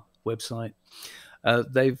LiDAR website?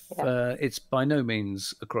 It's by no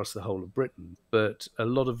means across the whole of Britain, but a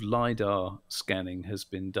lot of LiDAR scanning has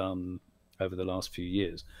been done over the last few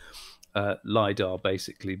years. LiDAR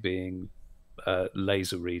basically being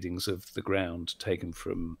laser readings of the ground taken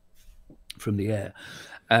from the air.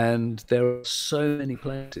 And there are so many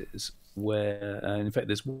places where, in fact,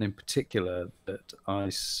 there's one in particular that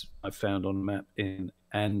I found on a map in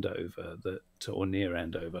Andover, or near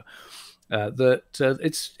Andover,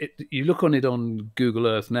 you look on it on Google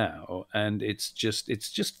Earth now, and it's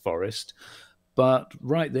just forest, but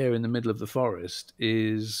right there in the middle of the forest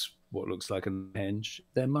is what looks like a henge.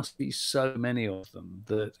 There must be so many of them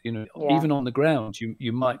that, you know, even on the ground,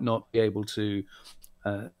 you might not be able to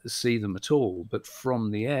see them at all, but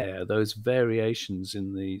from the air, those variations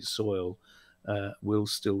in the soil will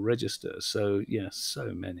still register. So yeah,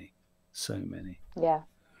 so many. Yeah.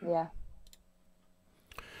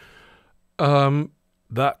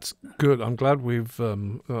 That's good. I'm glad we've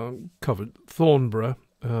covered Thornborough.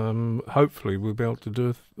 Hopefully we'll be able to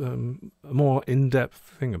do a more in-depth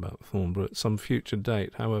thing about Thornborough at some future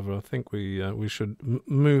date. However, I think we should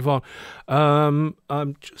move on.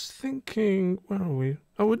 I'm just thinking, where are we?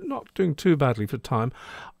 Oh, we're not doing too badly for time.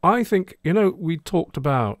 I think, you know, we talked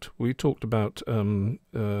about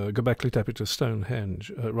Göbekli Tepe to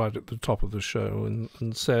Stonehenge right at the top of the show,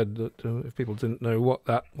 and said that if people didn't know what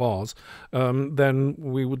that was, then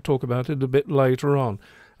we would talk about it a bit later on.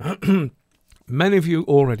 Many of you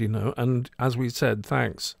already know, and as we said,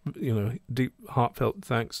 thanks, you know, deep, heartfelt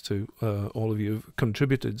thanks to all of you who've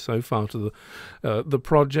contributed so far to the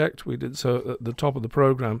project. We did so at the top of the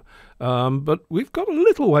program, but we've got a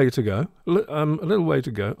little way to go.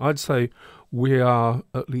 I'd say we are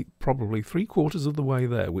at least probably 3/4 of the way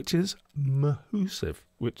there, which is massive,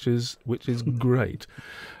 which is great.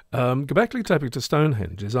 Göbekli Tepe to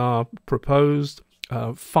Stonehenge is our proposed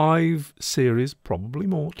 5 series, probably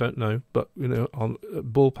more, don't know, but, you know, on a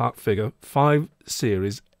ballpark figure, 5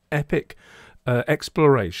 series epic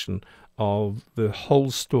exploration of the whole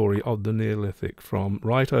story of the Neolithic, from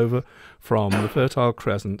the Fertile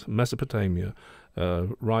Crescent, Mesopotamia,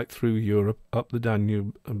 right through Europe, up the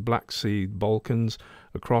Danube, Black Sea, Balkans,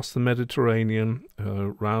 across the Mediterranean,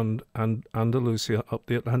 round Andalusia, up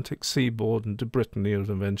the Atlantic seaboard, and to Brittany, and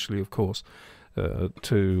eventually, of course,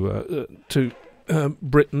 to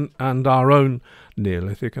Britain and our own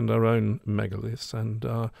Neolithic and our own megaliths, and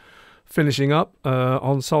finishing up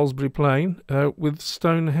on Salisbury Plain with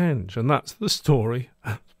Stonehenge. And that's the story.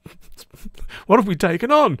 What have we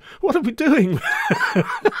taken on? What are we doing?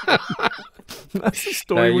 That's the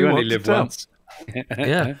story we want to tell. Once.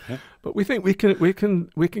 Yeah, but we think we can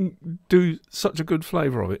do such a good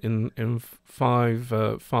flavour of it in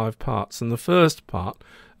 5 parts. And the first part,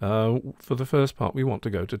 for the first part, we want to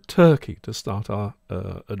go to Turkey to start our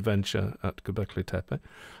adventure at Göbekli Tepe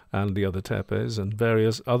and the other tepes and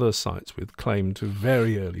various other sites with claim to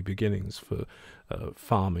very early beginnings for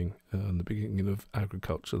farming and the beginning of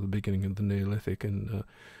agriculture, the beginning of the Neolithic in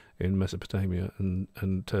Mesopotamia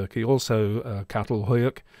and Turkey. Also cattle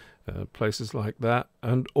huyuk, places like that,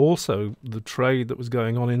 and also the trade that was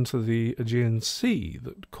going on into the Aegean Sea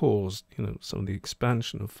that caused, you know, some of the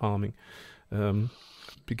expansion of farming.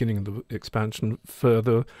 Beginning of the expansion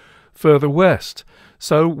further west.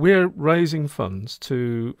 So we're raising funds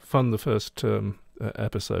to fund the first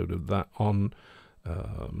episode of that on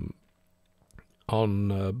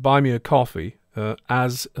Buy Me a Coffee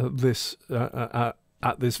at this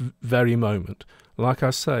very moment. Like I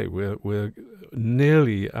say, we're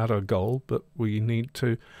nearly at our goal, but we need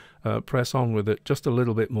to press on with it just a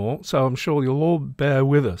little bit more. So I'm sure you'll all bear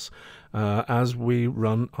with us as we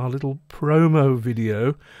run our little promo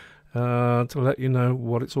video to let you know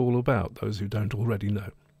what it's all about, those who don't already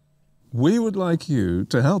know. We would like you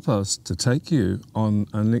to help us to take you on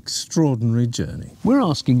an extraordinary journey. We're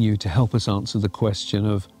asking you to help us answer the question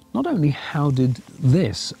of not only how did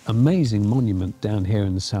this amazing monument down here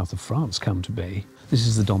in the south of France come to be, this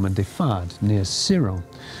is the Domaine des Fades near Cyril,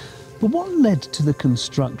 but what led to the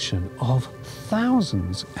construction of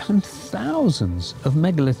thousands and thousands of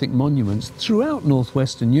megalithic monuments throughout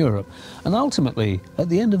northwestern Europe, and ultimately, at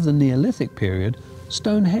the end of the Neolithic period,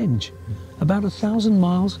 Stonehenge, about 1,000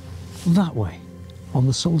 miles that way, on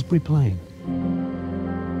the Salisbury Plain.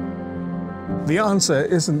 The answer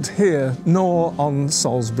isn't here nor on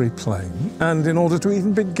Salisbury Plain, and in order to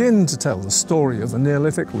even begin to tell the story of the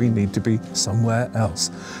Neolithic, we need to be somewhere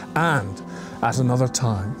else, and at another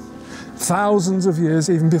time, thousands of years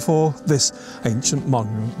even before this ancient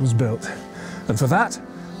monument was built. And for that,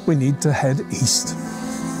 we need to head east.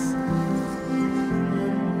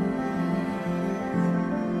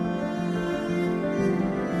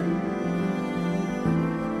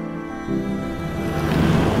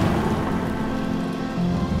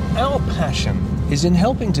 Our passion is in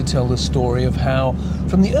helping to tell the story of how,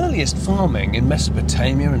 from the earliest farming in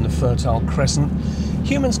Mesopotamia and the Fertile Crescent,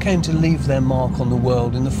 humans came to leave their mark on the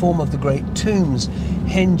world in the form of the great tombs,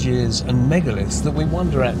 henges and megaliths that we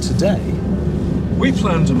wonder at today. We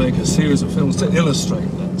plan to make a series of films to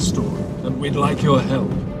illustrate that story, and we'd like your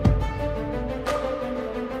help.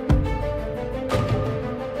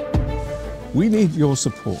 We need your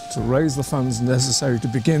support to raise the funds necessary to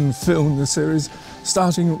begin filming the series,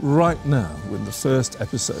 starting right now with the first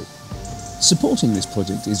episode. Supporting this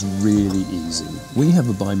project is really easy. We have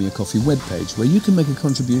a Buy Me a Coffee webpage where you can make a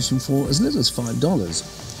contribution for as little as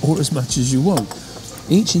 $5 or as much as you want.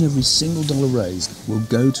 Each and every single dollar raised will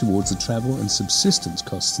go towards the travel and subsistence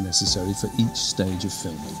costs necessary for each stage of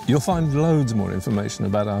filming. You'll find loads more information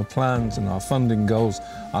about our plans and our funding goals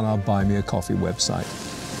on our Buy Me a Coffee website.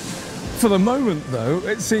 For the moment, though,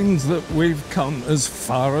 it seems that we've come as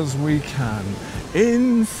far as we can.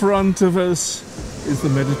 In front of us is the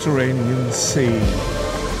Mediterranean Sea.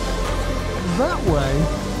 That way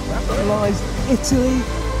lies Italy,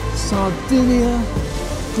 Sardinia,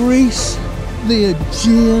 Greece, the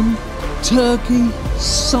Aegean, Turkey,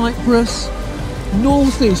 Cyprus,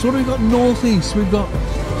 northeast. What have we got northeast? We've got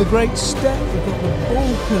the Great Steppe, we've got the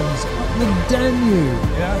Balkans, up the Danube.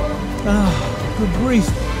 Yeah. Ah, good grief.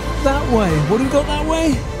 That way. What have we got that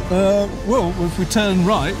way? Well, if we turn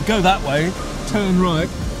right, go that way, turn right,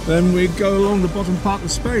 then we go along the bottom part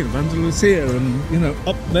of Spain, of Andalusia, and, you know,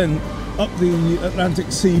 up the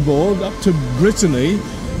Atlantic seaboard, up to Brittany,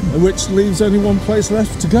 which leaves only one place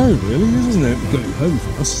left to go, really, isn't it? Going home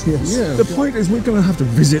for us, yes. Yeah. The point is, we're going to have to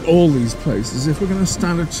visit all these places if we're going to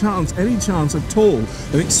stand a chance, any chance at all,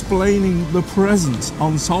 of explaining the presence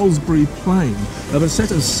on Salisbury Plain of a set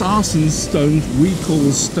of sarsen stones we call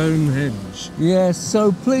Stonehenge. Yes,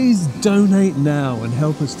 so please donate now and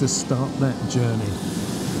help us to start that journey.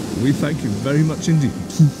 We thank you very much indeed.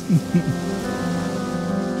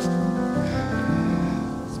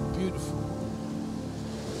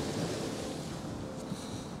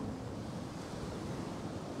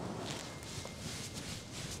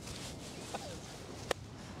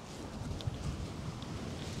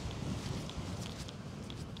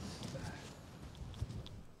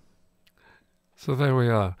 So there we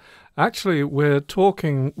are. Actually, we're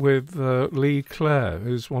talking with Lee Clare,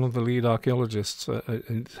 who's one of the lead archaeologists,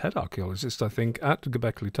 head archaeologist, I think, at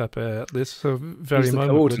GÖBEKLI TEPE at this very He's the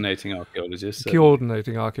moment. coordinating archaeologist.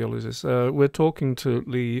 Coordinating archaeologist. We're talking to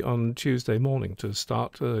Lee on Tuesday morning to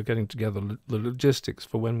start getting together the logistics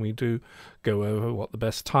for when we do go over what the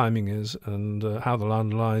best timing is and how the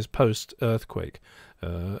land lies post-earthquake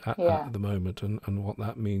at the moment and what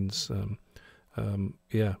that means.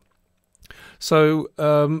 Yeah. So,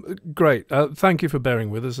 great. Thank you for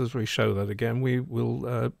bearing with us as we show that again. We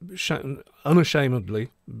will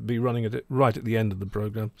unashamedly be running it right at the end of the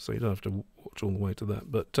programme, so you don't have to watch all the way to that.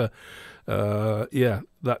 But, yeah,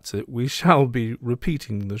 that's it. We shall be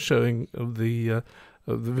repeating the showing of the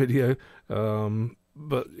video.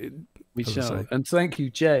 We shall. And thank you,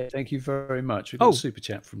 Jay. Thank you very much. We've got a super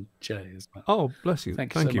chat from Jay as well. Oh, bless you.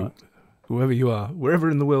 Thank you so much. Whoever you are, wherever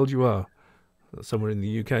in the world you are. Somewhere in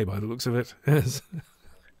the UK by the looks of it. Yes.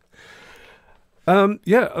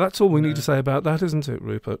 Yeah, that's all we need to say about that, isn't it,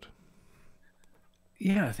 Rupert?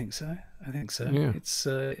 Yeah, I think so. Yeah. It's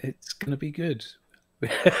going to be good.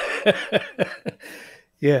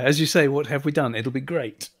 Yeah, as you say, what have we done? It'll be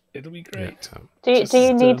great. It'll be great. Yeah. Do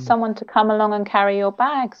you need someone to come along and carry your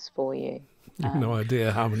bags for you? No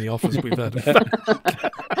idea how many offers we've had.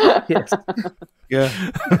 Yes. Yeah.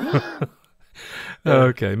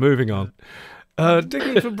 Okay, moving on.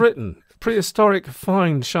 Digging for Britain. Prehistoric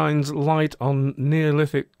find shines light on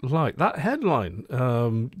Neolithic light. That headline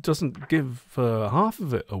doesn't give half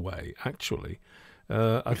of it away, actually.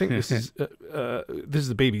 I think this is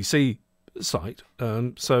the BBC site.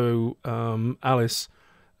 So Alice,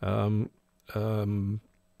 I've forgotten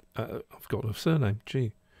her surname.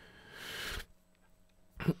 Gee.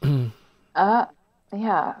 Yeah,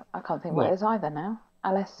 I can't think what it is either now.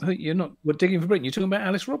 Alice. Oh, you're not. What, Digging for Britain? You're talking about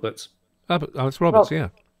Alice Roberts. Alice Roberts, yeah.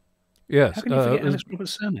 Yes. How can you forget Alice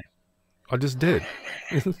Roberts' surname? I just did.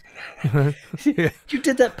 You know, yeah. You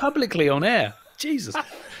did that publicly on air. Jesus.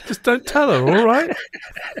 Just don't tell her, all right?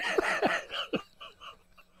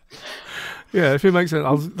 Yeah, if it makes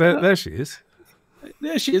sense. There she is.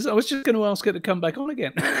 There she is. I was just going to ask her to come back on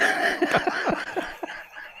again.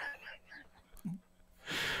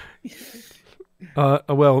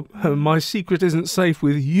 Well, my secret isn't safe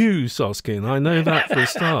with you, Soskin. I know that for a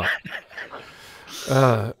start.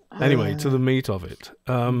 Anyway, to the meat of it.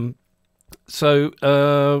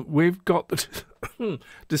 So we've got the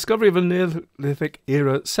discovery of a Neolithic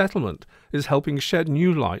era settlement is helping shed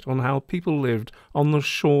new light on how people lived on the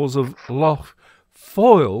shores of Loch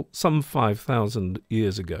Foyle some 5,000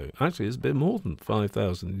 years ago. Actually, it's a bit more than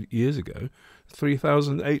 5,000 years ago.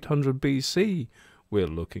 3,800 BC we're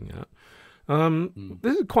looking at.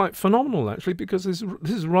 This is quite phenomenal, actually, because this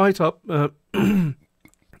is right up Northern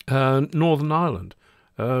Ireland,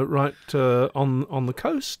 right on the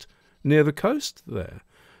coast, near the coast there.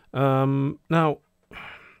 Now,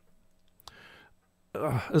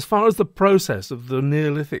 as far as the process of the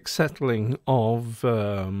Neolithic settling of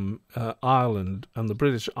Ireland and the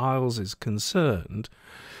British Isles is concerned,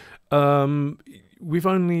 we've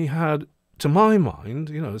only had, to my mind,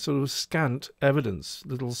 sort of scant evidence,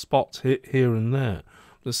 little spots here and there.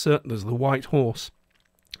 There's the White Horse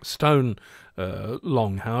stone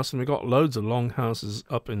longhouse, and we've got loads of longhouses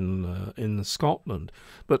up in Scotland.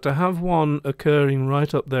 But to have one occurring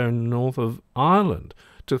right up there in the north of Ireland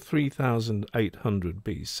to 3,800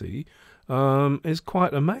 BC is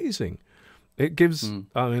quite amazing. It gives,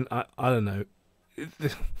 I mean, I don't know,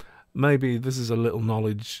 maybe this is a little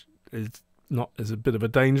knowledge, it's not as a bit of a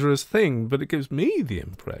dangerous thing, but it gives me the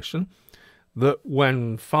impression that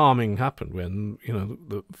when farming happened, when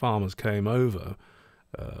the farmers came over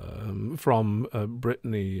from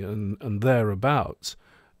Brittany and thereabouts,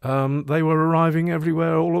 they were arriving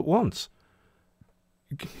everywhere all at once.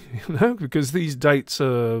 Because these dates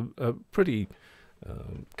are pretty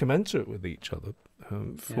commensurate with each other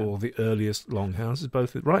for the earliest longhouses,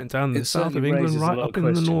 both right down the south of England, right up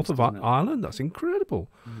in the north of Ireland. That's incredible.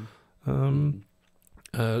 To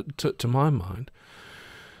my mind.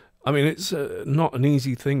 I mean, it's not an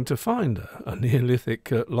easy thing to find a Neolithic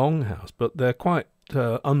longhouse, but they're quite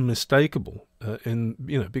unmistakable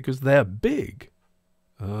because they're big.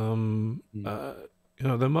 They're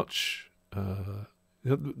much.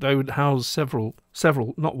 They would house several,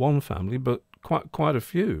 not one family, but quite a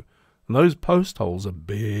few. And those post holes are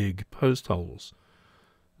big post holes,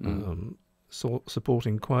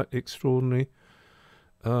 supporting quite extraordinary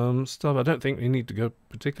stuff. I don't think we need to go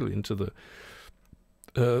particularly into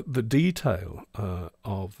the detail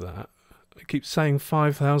of that. It keeps saying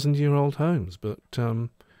 5,000-year-old homes, but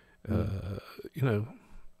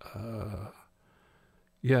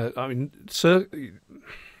yeah. I mean,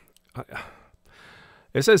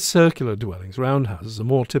 it says circular dwellings, roundhouses, are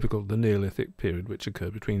more typical of the Neolithic period, which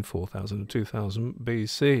occurred between 4,000 and 2,000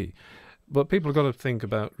 BC. But people have got to think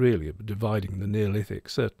about really dividing the Neolithic,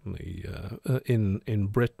 certainly in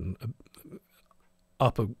Britain,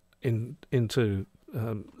 into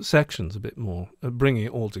sections a bit more, bringing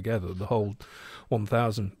it all together, the whole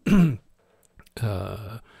 1,000.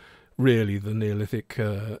 Really, the Neolithic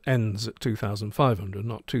ends at 2,500,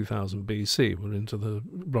 not 2,000 BC. We're into the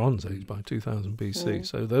Bronze Age by 2,000 BC.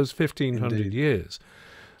 So those 1,500 years,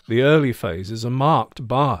 the early phases are marked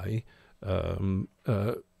by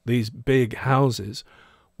these big houses,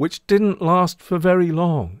 which didn't last for very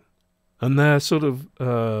long. And they're sort of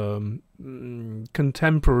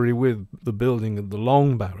contemporary with the building of the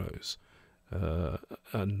long barrows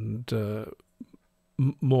and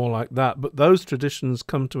more like that. But those traditions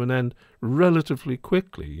come to an end relatively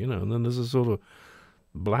quickly, and then there's a sort of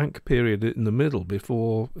blank period in the middle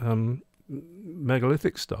before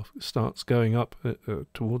megalithic stuff starts going up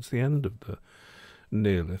towards the end of the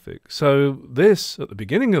Neolithic. So this, at the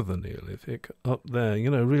beginning of the Neolithic, up there,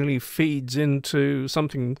 really feeds into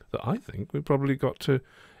something that I think we've probably got to...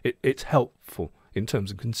 It's helpful in terms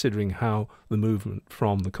of considering how the movement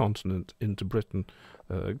from the continent into Britain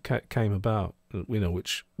came about,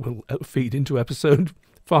 which will feed into episode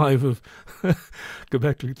 5 of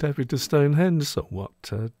Göbekli Tepe to Stonehenge somewhat,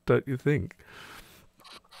 don't you think?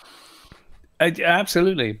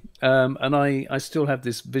 Absolutely. And I still have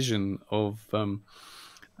this vision of, when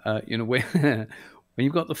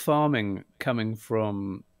you've got the farming coming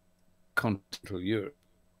from continental Europe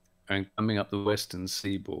and coming up the western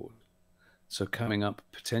seaboard, so coming up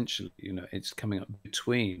potentially, it's coming up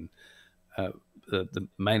between the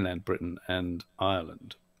mainland Britain and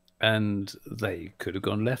Ireland, and they could have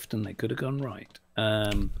gone left and they could have gone right.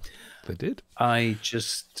 They did. I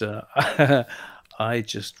just I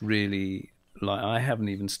just really like. I haven't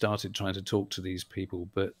even started trying to talk to these people,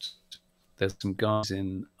 but there's some guys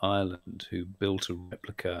in Ireland who built a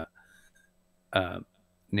replica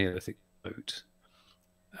Neolithic boat,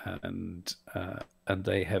 and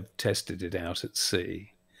they have tested it out at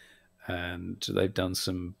sea, and they've done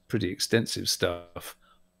some pretty extensive stuff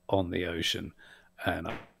on the ocean, and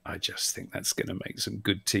I just think that's going to make some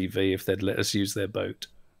good TV if they'd let us use their boat.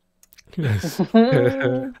 Yes.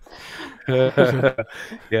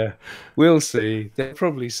 Yeah, we'll see. They'll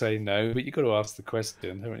probably say no, but you've got to ask the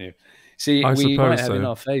question, haven't you? See, we might have in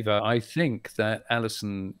our favour. I think that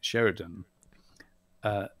Alison Sheridan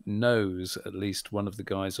knows at least one of the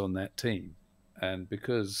guys on that team, and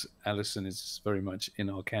because Alison is very much in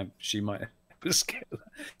our camp, she might help us get that.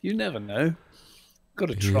 You never know. Got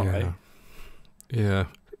to try. Yeah.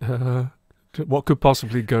 What could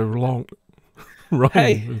possibly go wrong?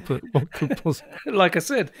 Hey, what could possibly... like I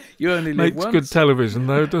said, you only live once. Makes good television,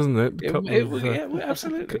 though, doesn't it?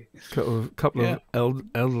 Absolutely. Couple of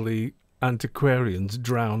elderly antiquarians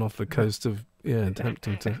drown off the coast of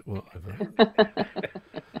Tempton to whatever.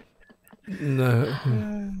 No.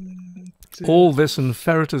 All this and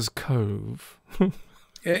Ferreter's Cove.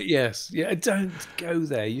 Yes. Yeah. Don't go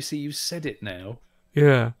there. You see, you've said it now.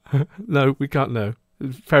 Yeah. No, we can't know.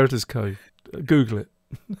 Ferreter's Cove. Google it.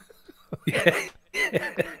 Yeah.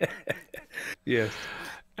 Yes.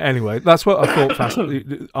 Anyway, that's what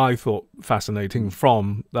I thought fascinating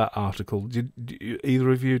from that article. Did either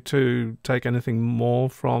of you two take anything more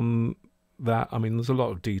from that? I mean, there's a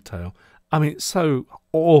lot of detail. I mean, it's so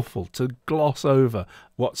awful to gloss over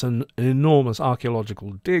what's an enormous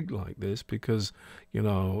archaeological dig like this because, you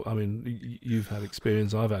know, I mean, you've had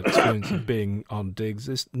experience, I've had experience of being on digs.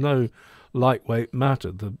 It's no lightweight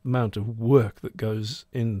matter, the amount of work that goes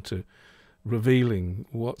into revealing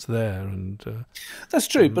what's there. And that's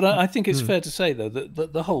true, but I think it's fair to say, though,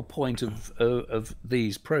 that the whole point of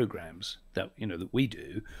these programs that, you know, that we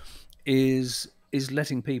do is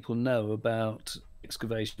letting people know about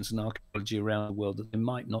excavations and archaeology around the world that they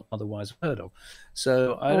might not otherwise have heard of.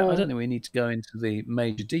 So I don't think we need to go into the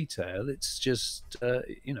major detail. It's just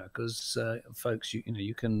you know, because folks,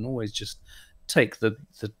 you can always just take the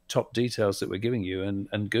top details that we're giving you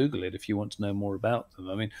and Google it if you want to know more about them.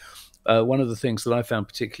 I mean, one of the things that I found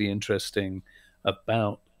particularly interesting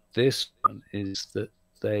about this one is that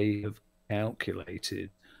they have calculated,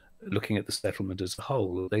 looking at the settlement as a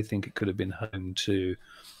whole, they think it could have been home to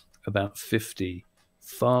about 50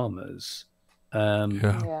 farmers.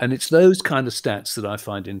 And it's those kind of stats that I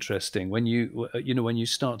find interesting when when you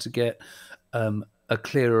start to get a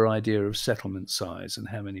clearer idea of settlement size and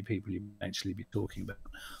how many people you actually be talking about.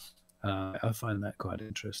 I find that quite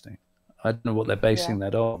interesting. I don't know what they're basing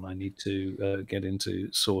that on. I need to get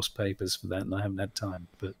into source papers for that, and I haven't had time.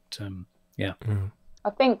 But I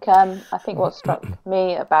think what struck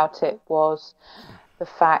me about it was the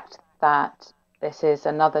fact that this is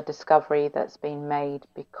another discovery that's been made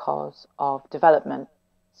because of development.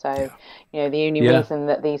 So, you know, the only reason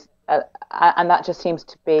that these, and that just seems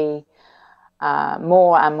to be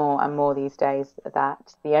more and more and more these days,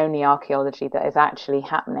 that the only archaeology that is actually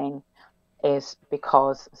happening is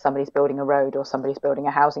because somebody's building a road or somebody's building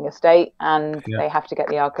a housing estate, and they have to get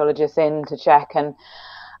the archaeologists in to check.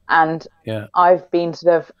 And I've been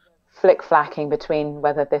sort of flick-flacking between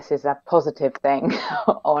whether this is a positive thing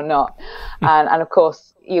or not. And of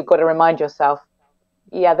course, you've got to remind yourself,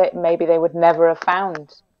 that maybe they would never have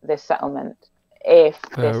found this settlement if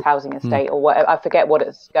this housing estate or whatever, I forget what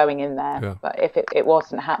it's going in there, but if it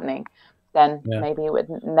wasn't happening, then maybe it would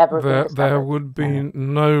never have been discovered. There would be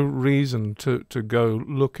no reason to go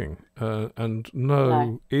looking. And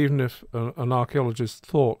even if an archaeologist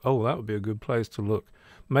thought, oh, that would be a good place to look,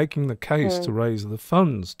 making the case to raise the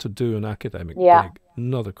funds to do an academic dig,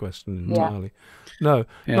 another question entirely. No,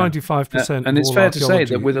 95%. And it's fair to say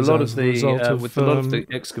that with a lot of the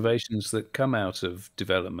excavations that come out of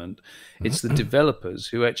development, it's the developers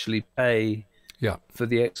who actually pay for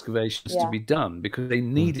the excavations to be done, because they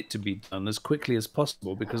need it to be done as quickly as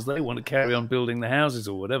possible because they want to carry on building the houses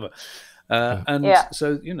or whatever.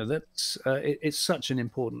 So, you know, that's it's such an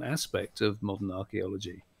important aspect of modern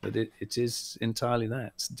archaeology. But it is entirely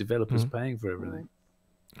that. It's developers paying for everything.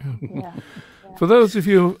 For those of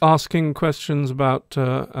you asking questions about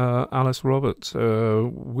Alice Roberts,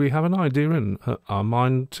 we have an idea in our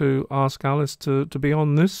mind to ask Alice to be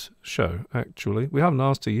on this show, actually. We haven't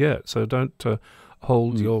asked her yet, so don't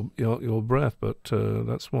hold your breath. But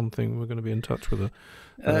that's one thing, we're going to be in touch with her.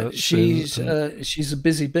 She's a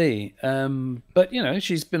busy bee, but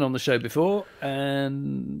she's been on the show before,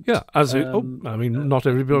 and not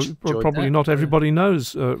everybody, probably not everybody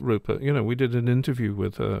knows Rupert. We did an interview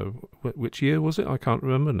with her. Which year was it? I can't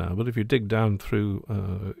remember now. But if you dig down through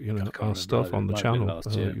our stuff on the channel,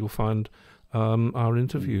 you'll find our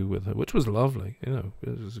interview with her, which was lovely. It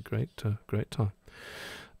was a great time.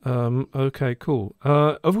 Okay, cool.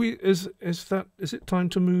 Is it time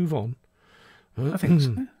to move on? I think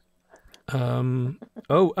so. And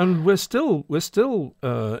we're still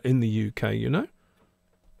in the UK.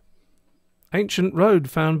 Ancient road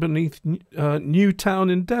found beneath New Town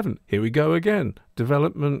in Devon. Here we go again.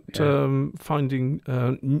 Development, finding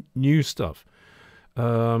new stuff.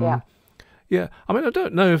 Yeah. I mean, I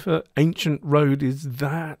don't know if ancient road is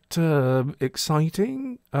that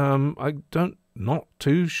exciting. Not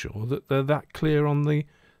too sure that they're that clear on the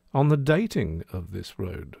dating of this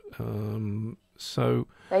road. So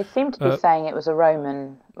they seem to be saying it was a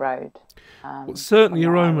Roman road. Certainly a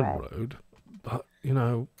Roman road, but you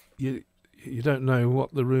don't know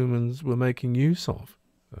what the Romans were making use of.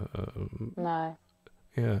 No.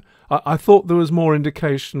 Yeah, I thought there was more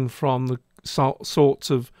indication from the sorts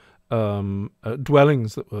of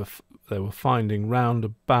dwellings that they were finding round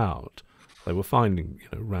about. They were finding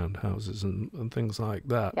round houses and things like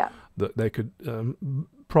that. Yeah. That they could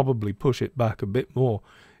probably push it back a bit more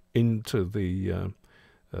into the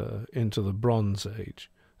Bronze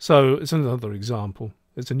Age. So it's another example.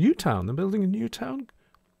 It's a new town. They're building a new town,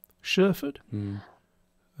 Sherford.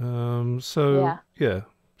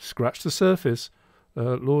 Scratch the surface.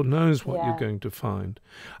 Lord knows what you're going to find.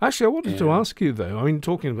 Actually, I wanted to ask you though. I mean,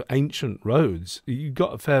 talking about ancient roads, you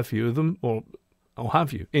got a fair few of them, or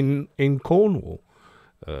have you in Cornwall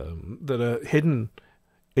that are hidden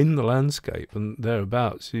in the landscape and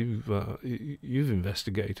thereabouts? You've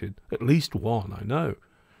investigated at least one, I know.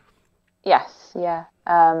 Yes, yeah.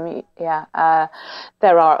 There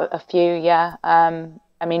are a few, yeah.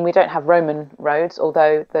 I mean, we don't have Roman roads,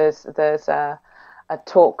 although there's a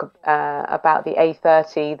talk about the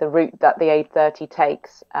A30, the route that the A30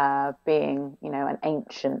 takes, being an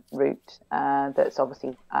ancient route that's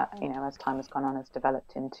obviously as time has gone on has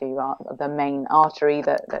developed into the main artery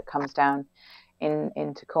that comes down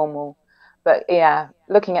into Cornwall. But yeah,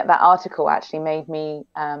 looking at that article actually made me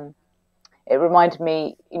it reminded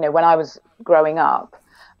me, when I was growing up,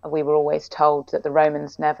 we were always told that the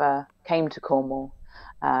Romans never came to Cornwall,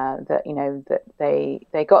 that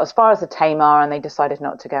they got as far as the Tamar and they decided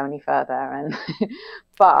not to go any further. And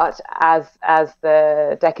but as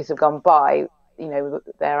the decades have gone by,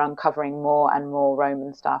 they're uncovering more and more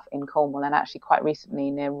Roman stuff in Cornwall, and actually quite recently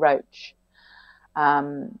near Roach.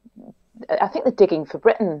 I think the Digging for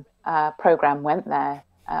Britain program went there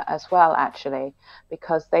as well, actually,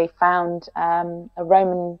 because they found a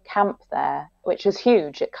Roman camp there, which is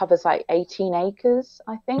huge. It covers like 18 acres,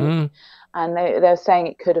 I think. And they're saying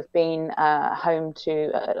it could have been home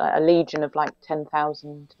to a legion of like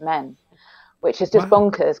 10,000 men, which is just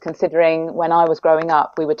bonkers, considering when I was growing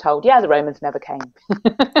up, we were told, the Romans never came.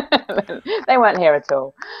 They weren't here at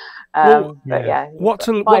all. But yeah, what's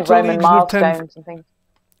a Roman legion of 10,000 and things?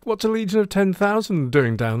 What's a legion of 10,000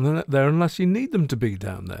 doing down there unless you need them to be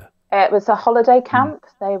down there? It was a holiday camp.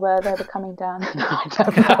 They were coming down. No, I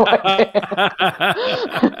don't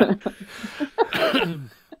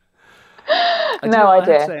know. No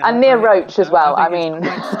idea. And near Roach as well. I mean,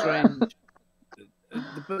 strange.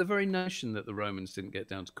 The very notion that the Romans didn't get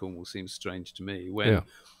down to Cornwall seems strange to me. When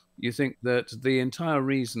you think that the entire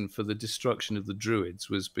reason for the destruction of the Druids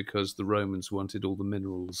was because the Romans wanted all the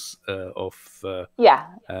minerals off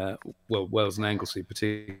Wales and Anglesey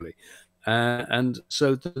particularly. And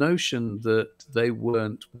so the notion that they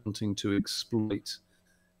weren't wanting to exploit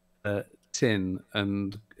tin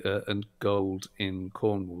and gold in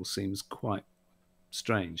Cornwall seems quite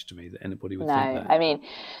strange to me, that anybody would think that. I mean,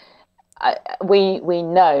 we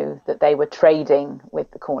know that they were trading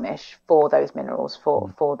with the Cornish for those minerals,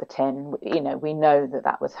 for the tin. We know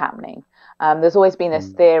that was happening. There's always been this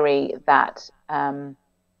theory that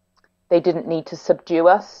they didn't need to subdue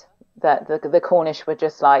us, that the Cornish were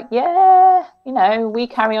just like, we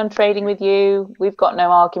carry on trading with you. We've got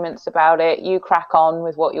no arguments about it. You crack on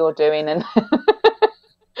with what you're doing, and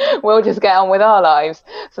we'll just get on with our lives.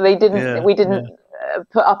 So we didn't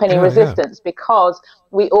put up any resistance because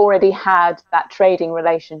we already had that trading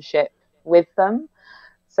relationship with them.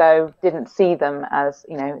 So didn't see them as,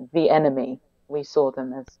 the enemy. We saw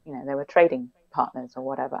them as, they were trading partners or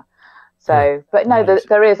whatever. So, but no,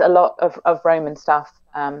 there is a lot of Roman stuff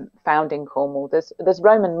found in Cornwall. There's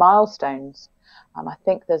Roman milestones I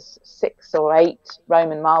think there's 6 or 8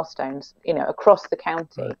 Roman milestones, across the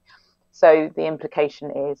county. Right. So the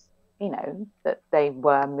implication is, that they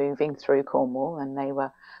were moving through Cornwall and they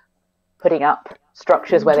were putting up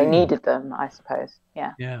structures where they needed them, I suppose.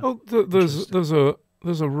 Yeah. Yeah. Oh, there's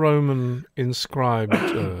a Roman inscribed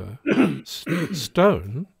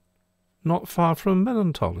stone not far from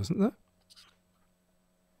Menontal, isn't there?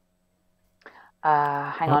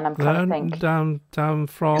 Hang on, I'm trying to think. Down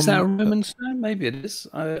from. Is that a Roman stone? Maybe it is.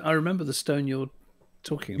 I remember the stone you're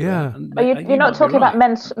talking about. Yeah. And You're not talking about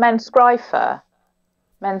Menskryfer?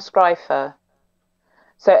 Menskryfer.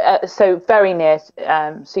 So very near.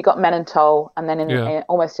 So you got Menontal, and then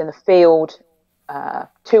almost in the field,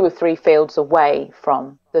 2 or 3 fields away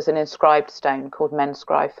from, there's an inscribed stone called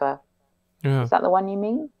Menskryfer. Yeah. Is that the one you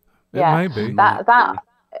mean? It may be.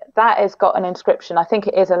 That has got an inscription. I think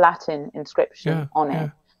it is a Latin inscription on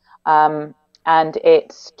it. And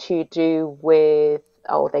it's to do with,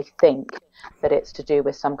 they think that it's to do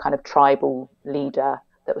with some kind of tribal leader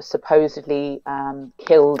that was supposedly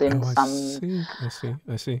killed in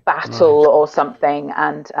I see. battle or something,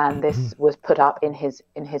 and this was put up in his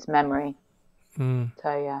memory. Mm.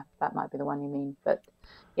 So yeah, that might be the one you mean. But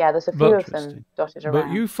yeah, there's a few of them dotted around.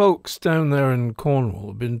 But you folks down there in Cornwall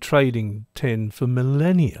have been trading tin for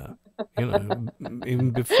millennia,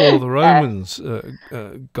 even before the Romans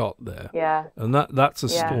got there. Yeah. And that's a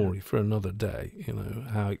story for another day,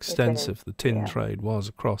 how extensive the tin trade was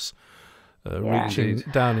across, reaching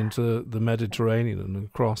down into the Mediterranean and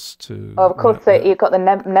across to... Well, of course, you've got the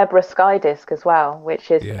Nebra Sky Disc as well, which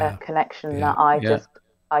is a connection that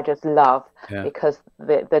I just love, because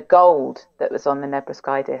the gold that was on the Nebra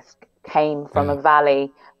Sky Disc came from a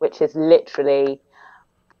valley which is literally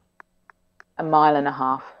a mile and a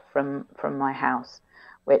half from my house,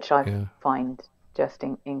 which I find just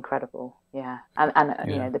incredible. Yeah,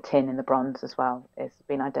 and the tin and the bronze as well has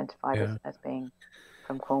been identified as being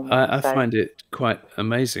from Cornwall. I find it quite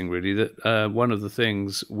amazing, really, that one of the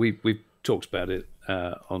things we've talked about it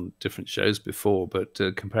on different shows before, but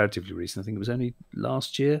comparatively recent, I think it was only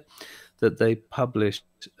last year, that they published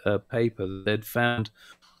a paper that they'd found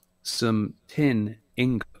some tin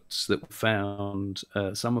ingots that were found,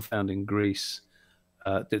 some were found in Greece,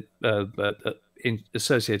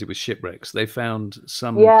 associated with shipwrecks. They found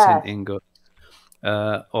some tin ingots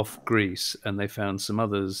off Greece, and they found some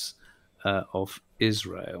others off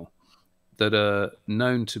Israel that are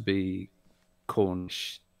known to be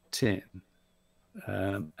Cornish tin.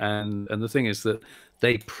 And the thing is that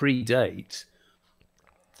they predate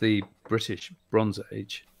the British Bronze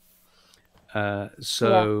Age.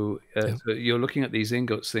 So you're looking at these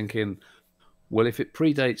ingots thinking, well, if it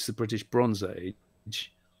predates the British Bronze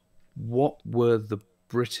Age, what were the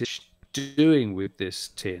British doing with this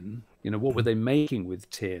tin? What were they making with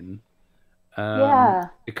tin?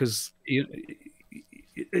 Because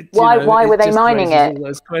why were they mining it? All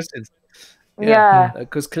those questions.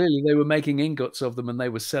 Because clearly they were making ingots of them and they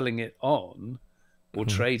were selling it on or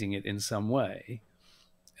trading it in some way.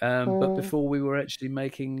 But before we were actually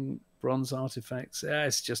making bronze artifacts,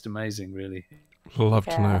 it's just amazing, really. Love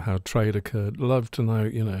to know how trade occurred. Love to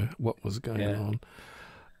know, what was going on.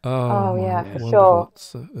 For sure.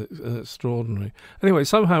 It's extraordinary. Anyway,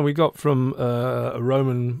 somehow we got from a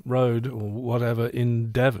Roman road or whatever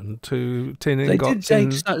in Devon to tin ingots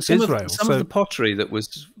in Israel. Some of the pottery that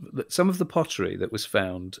was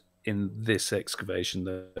found in this excavation,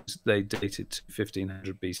 they dated to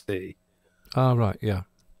 1500 BC. Ah, right, yeah.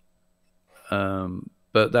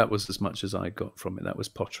 But that was as much as I got from it. That was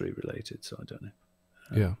pottery related, so I don't know.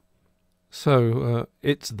 Yeah. So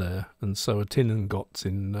it's there, and so are tin ingots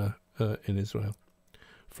in Israel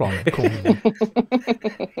from Cornwall.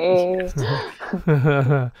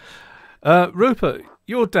 Rupert,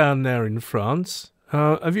 you're down there in France.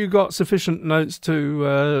 Have you got sufficient notes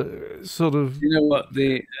to sort of? You know what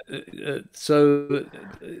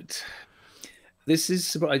this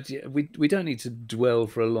is we don't need to dwell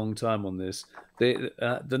for a long time on this.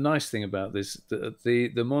 The nice thing about this,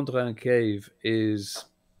 the Mondrian cave is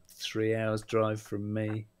 3 hours drive from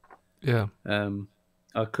me. Yeah.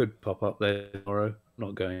 I could pop up there tomorrow. I'm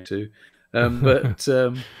not going to.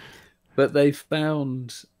 But they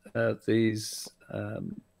found these.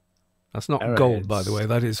 That's not arrowheads. Gold, by the way.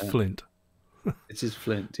 That is flint. It is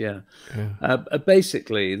flint. Yeah.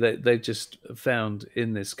 Basically, they just found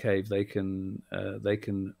in this cave they can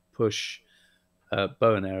push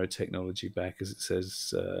bow and arrow technology back, as it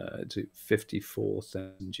says, to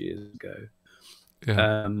 54,000 years ago.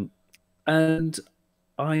 Yeah. And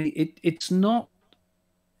it's not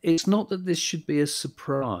that this should be a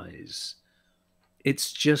surprise.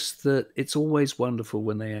 it's just that it's always wonderful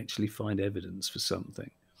when they actually find evidence for something,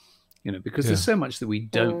 you know, because there's so much that we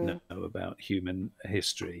don't know about human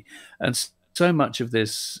history. And so much of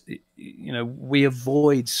this, you know, we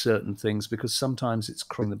avoid certain things because sometimes it's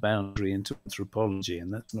crossing the boundary into anthropology,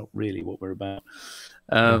 and that's not really what we're about.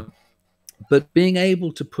 But being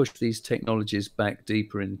able to push these technologies back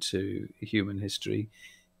deeper into human history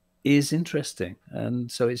is interesting.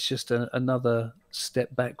 And so it's just another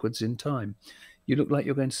step backwards in time. You look like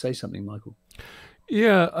you're going to say something, Michael.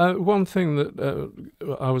 Yeah, one thing that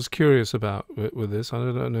I was curious about with this, I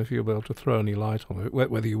don't know if you'll be able to throw any light on it,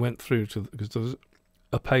 whether you went through to, because there's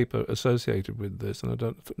a paper associated with this, and I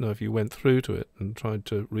don't know if you went through to it and tried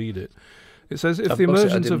to read it. It says, if the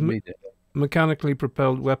emergence of mechanically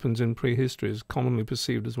propelled weapons in prehistory is commonly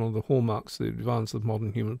perceived as one of the hallmarks of the advance of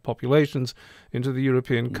modern human populations into the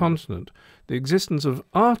European continent, the existence of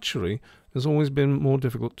archery has always been more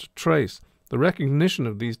difficult to trace. The recognition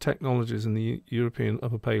of these technologies in the European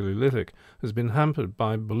Upper Paleolithic has been hampered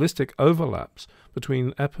by ballistic overlaps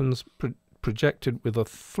between weapons projected with a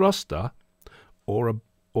thruster or a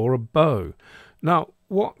bow. Now,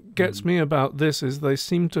 what gets me about this is they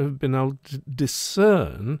seem to have been able to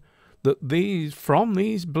discern that from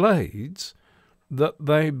these blades, that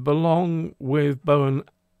they belong with bow and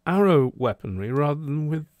arrow weaponry rather than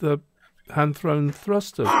with the hand-thrown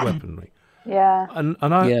thruster weaponry. Yeah. And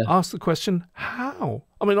I asked the question, how?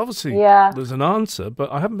 I mean, obviously there's an answer,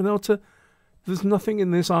 but I haven't been able to... There's nothing in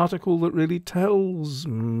this article that really tells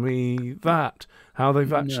me that, how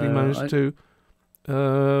they've actually managed to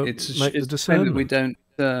make the discernment. We don't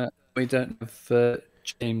have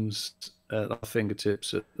James at our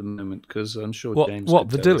fingertips at the moment, because I'm sure James... What,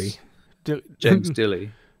 the Dilly? James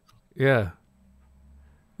Dilly. Yeah.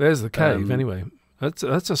 There's the cave, anyway. That's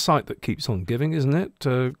a site that keeps on giving, isn't it,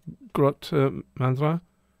 Grot Mandra?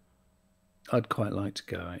 I'd quite like to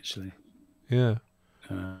go, actually. Yeah.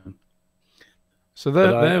 So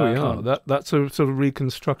there we are. That's a sort of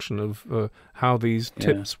reconstruction of how these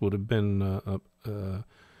tips would have been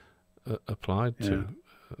applied to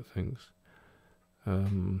things.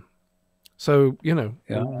 So, you know,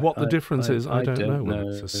 what the difference is, I don't know. Whether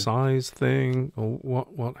it's a size thing or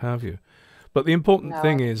what have you. But the important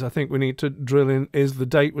thing is, I think we need to drill in, is the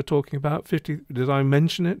date we're talking about. 50, did I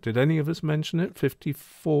mention it? Did any of us mention it?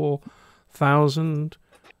 54,000?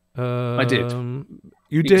 I did.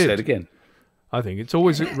 You did? Say it again. I think it's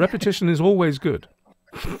always, repetition is always good.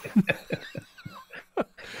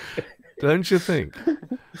 Don't you think?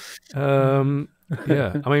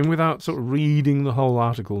 Yeah, I mean, without sort of reading the whole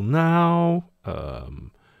article now, I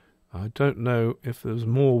don't know if there's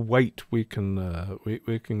more weight we can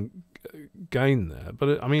we can gain there.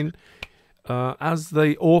 But I mean, as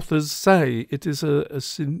the authors say, it is a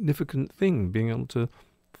significant thing being able to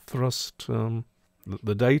thrust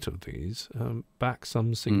the date of these back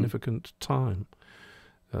some significant time.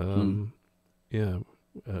 Yeah,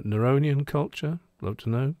 Neronian culture. Love to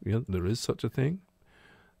know. Yeah, there is such a thing,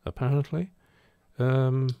 apparently.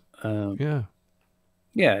 Yeah.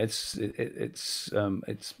 Yeah, it's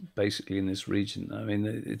basically in this region. I mean,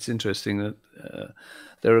 it's interesting that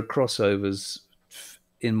there are crossovers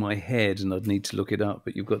in my head, and I'd need to look it up.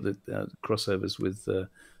 But you've got the crossovers with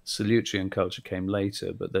Solutrean culture came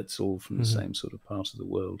later, but that's all from the same sort of part of the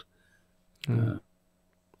world.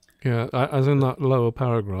 Yeah, as in that lower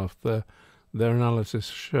paragraph, their analysis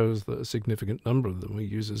shows that a significant number of them were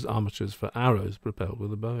used as armatures for arrows propelled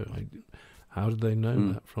with a bow. How did they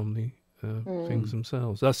know that from the things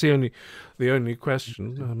themselves? That's the only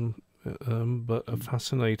question, but a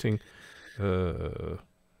fascinating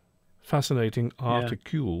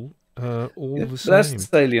articule. All the same. That's the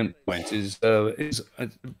salient point. Is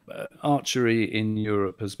archery in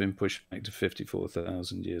Europe has been pushed back to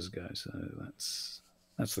 54,000 years ago. So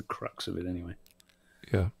that's the crux of it, anyway.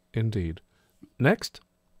 Yeah, indeed. Next,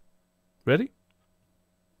 ready?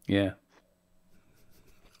 Yeah.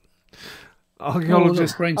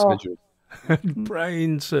 Archaeologists, brain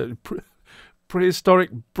surgery. Prehistoric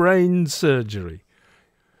brain surgery.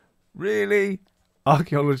 Really?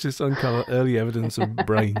 Archaeologists uncover early evidence of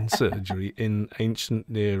brain surgery in ancient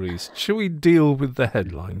Near East. Shall we deal with the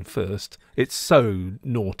headline first? It's so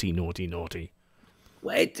naughty, naughty, naughty.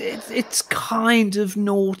 Well, it's kind of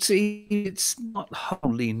naughty. It's not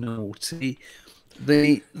wholly naughty.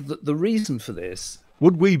 The reason for this...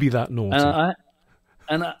 Would we be that naughty?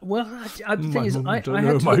 The thing is, I had to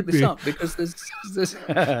look this up because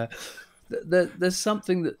there's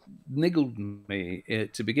something that niggled me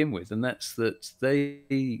to begin with, and that's that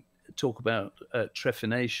they talk about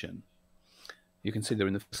trephination. You can see there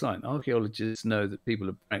in the first line. Archaeologists know that people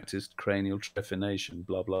have practiced cranial trephination,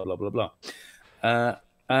 blah, blah, blah, blah, blah.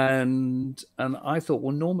 And I thought,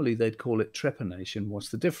 well, normally they'd call it trepanation. What's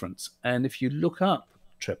the difference? And if you look up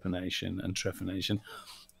trepanation and trepanation,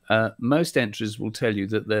 most entries will tell you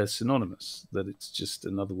that they're synonymous, that it's just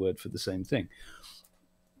another word for the same thing.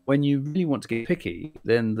 When you really want to get picky,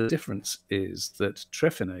 then the difference is that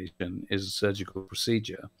trepanation is a surgical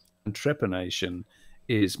procedure, and trepanation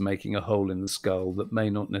is making a hole in the skull that may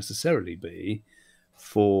not necessarily be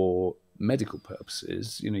for medical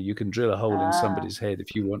purposes. You know, you can drill a hole in somebody's head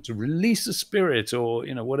if you want to release a spirit or,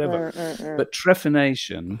 you know, whatever. But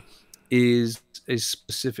trepanation is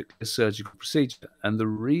specifically a surgical procedure. And the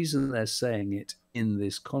reason they're saying it in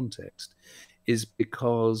this context is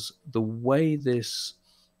because the way this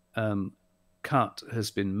cut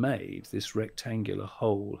has been made, this rectangular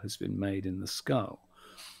hole has been made in the skull,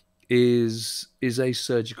 is a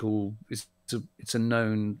surgical, it's a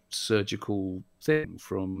known surgical thing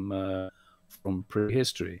from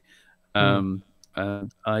prehistory. And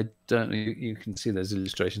I don't. You can see there's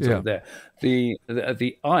illustrations of it there.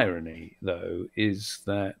 The irony, though, is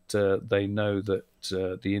that they know that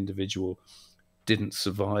the individual didn't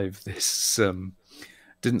survive this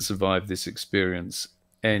experience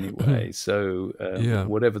anyway. So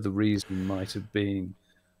whatever the reason might have been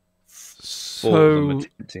for them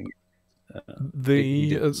attempting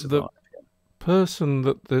the person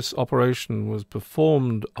that this operation was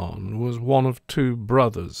performed on was one of two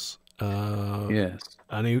brothers. Yes,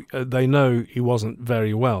 and they know he wasn't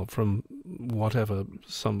very well from whatever,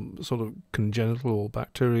 some sort of congenital or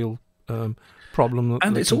bacterial problem that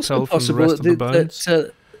and they it's can also tell from the possible rest of the bones.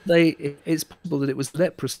 It's possible that it was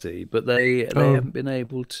leprosy, but they haven't been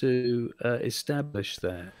able to establish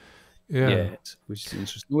that yet, which is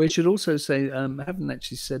interesting. We should also say, haven't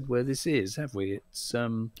actually said where this is, have we? It's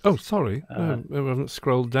oh, sorry, no, we haven't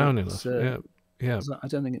scrolled down enough. Yeah. I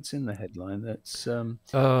don't think it's in the headline. That's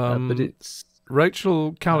but it's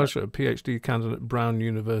Rachel Kalischer, PhD candidate at Brown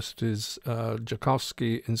University's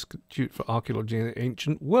Joukowsky Institute for Archaeology in the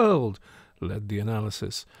Ancient World, led the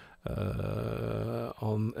analysis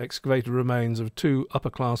on excavated remains of two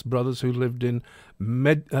upper-class brothers who lived in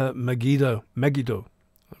Megiddo.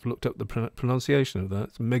 I've looked up the pronunciation of that.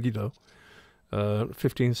 It's Megiddo.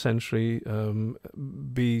 15th century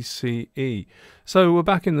BCE. So we're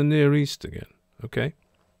back in the Near East again. Okay,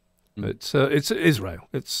 it's Israel.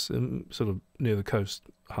 It's sort of near the coast,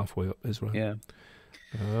 halfway up Israel. Yeah.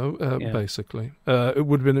 Basically, it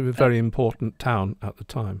would have been a very important town at the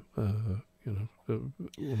time. One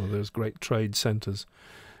of those great trade centres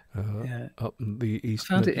up in the east.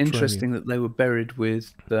 I found it interesting that they were buried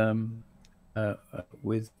with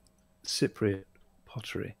Cypriot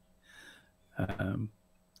pottery.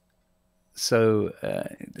 So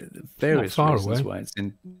various reasons why it's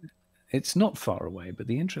in. It's not far away, but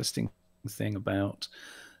the interesting thing about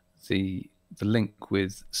the link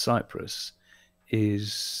with Cyprus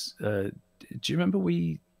is, do you remember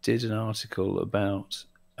we did an article about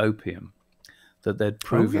opium, that they'd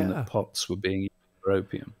proven that pots were being used for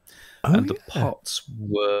opium, and the pots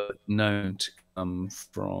were known to come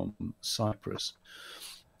from Cyprus,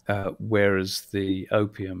 whereas the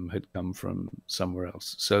opium had come from somewhere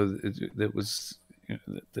else. So there was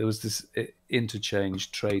this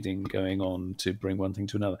interchange trading going on to bring one thing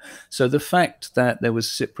to another. So the fact that there was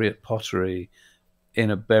Cypriot pottery in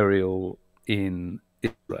a burial in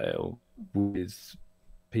Israel with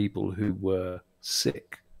people who were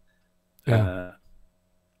sick, I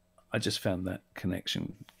just found that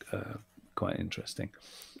connection quite interesting.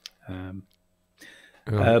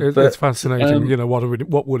 It's fascinating,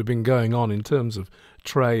 what would have been going on in terms of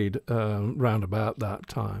trade round about that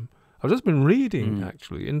time. I've just been reading,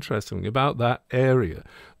 actually, interestingly, about that area,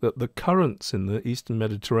 that the currents in the Eastern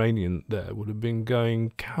Mediterranean there would have been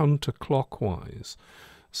going counterclockwise.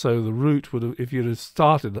 So the route would have, if you'd have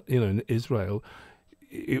started, in Israel,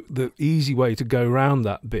 the easy way to go around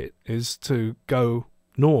that bit is to go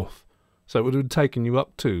north. So it would have taken you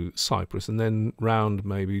up to Cyprus and then round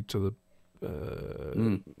maybe to the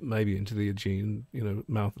maybe into the Aegean,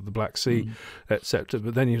 mouth of the Black Sea, etc.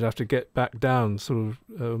 But then you'd have to get back down, sort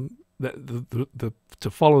of to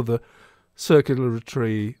follow the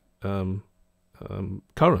circulatory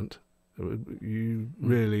current. You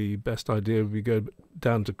really best idea would be go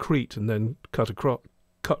down to Crete and then cut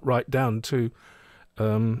right down to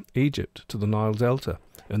Egypt, to the Nile Delta,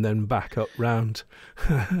 and then back up round.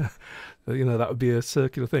 That would be a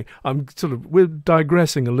circular thing. We're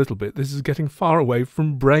digressing a little bit. This is getting far away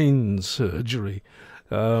from brain surgery.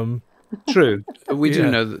 True. We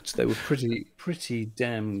do know that they were pretty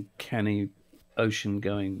damn canny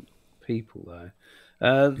ocean-going people,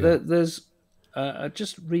 though. There's I'll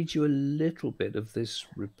just read you a little bit of this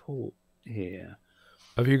report here.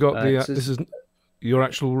 Have you got the? This is your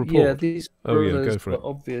actual report. Yeah, these brothers go for were it.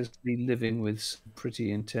 obviously living with some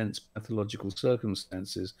pretty intense pathological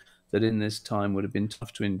circumstances that in this time would have been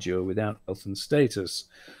tough to endure without health and status.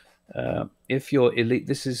 If you're elite,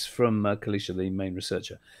 this is from Kalisha, the main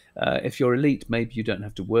researcher. If you're elite, maybe you don't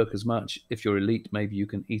have to work as much. If you're elite, maybe you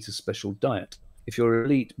can eat a special diet. If you're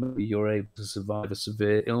elite, maybe you're able to survive a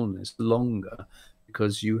severe illness longer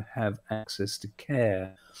because you have access to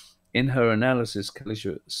care. In her analysis,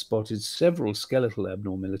 Kalisha spotted several skeletal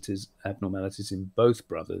abnormalities in both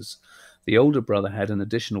brothers. The older brother had an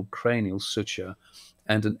additional cranial suture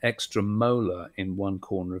and an extra molar in one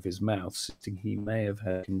corner of his mouth, suggesting he may have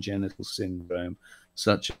had congenital syndrome,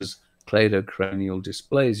 such as cleidocranial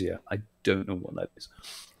dysplasia. I don't know what that is.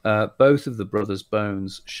 Both of the brothers'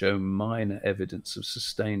 bones show minor evidence of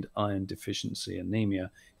sustained iron deficiency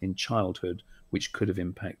anemia in childhood, which could have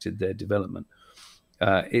impacted their development.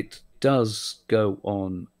 It does go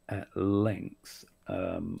on at length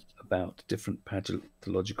about different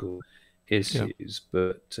pathological issues,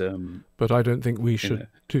 but I don't think we should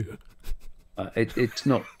do it. It's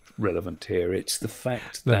not relevant here. It's the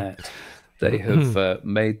fact that they have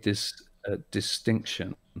made this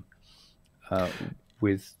distinction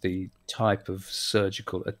with the type of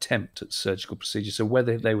attempt at surgical procedure. So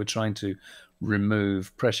whether they were trying to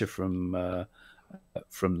remove pressure from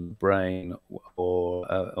the brain,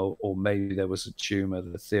 or maybe there was a tumor.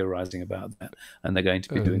 They're theorizing about that, and they're going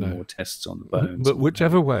to be doing more tests on the bones. But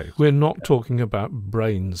whichever way, we're not talking about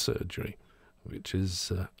brain surgery, which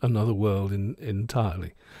is another world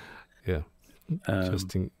entirely. Yeah,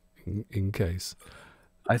 just in case.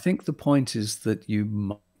 I think the point is that you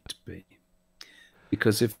might be,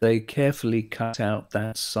 because if they carefully cut out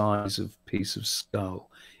that size of piece of skull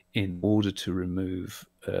in order to remove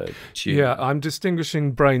tumor. Yeah, I'm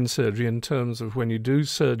distinguishing brain surgery in terms of when you do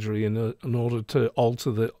surgery in order to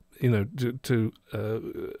alter the, to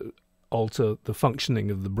alter the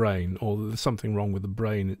functioning of the brain, or there's something wrong with the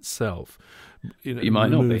brain itself. You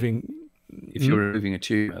might not be. If you're removing a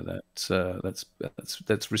tumor,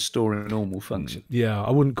 that's restoring normal function. Yeah,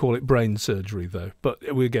 I wouldn't call it brain surgery though. But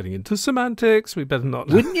we're getting into semantics. We better not.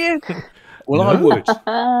 Wouldn't you? Well, I would.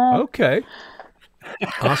 Okay.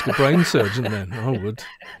 Ask a brain surgeon then. I would.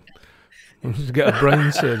 Get a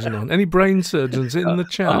brain surgeon on. Any brain surgeons in the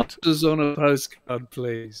chat? Answers on a postcard,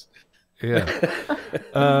 please. Yeah.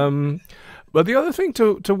 But the other thing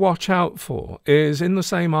to watch out for is, in the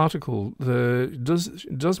same article,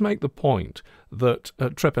 does make the point that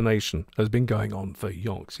trepanation has been going on for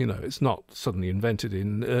yonks. It's not suddenly invented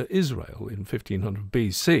in Israel in 1500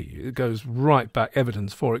 BC. It goes right back.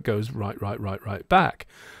 Evidence for it goes right back.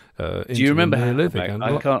 Do you remember how back?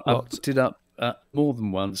 I looked it up more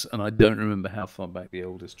than once, and I don't remember how far back the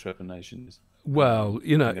oldest trepanation is. Well,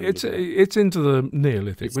 it's into the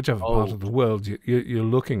Neolithic, whichever part of the world you're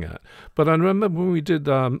looking at. But I remember when we did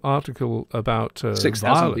article about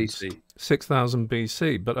 6,000 BC. 6,000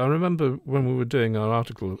 BC. But I remember when we were doing our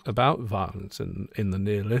article about violence in the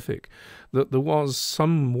Neolithic, that there was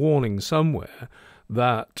some warning somewhere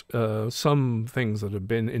that some things that have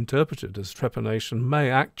been interpreted as trepanation may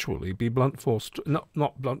actually be blunt force,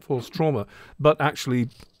 not blunt force trauma, but actually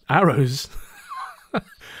arrows,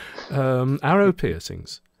 arrow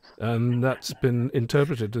piercings. And that's been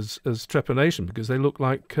interpreted as trepanation because they look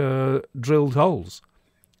like drilled holes.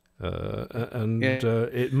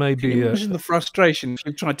 It may be... Can you imagine the frustration if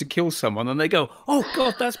you've tried to kill someone and they go, "Oh,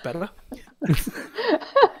 God, that's better."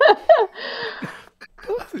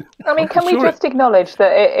 I mean, can we just acknowledge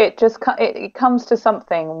that it comes to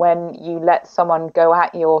something when you let someone go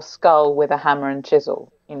at your skull with a hammer and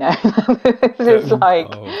chisel, It's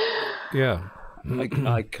like... Yeah.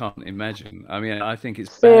 I can't imagine. I mean, I think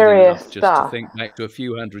it's serious bad enough just to think back to a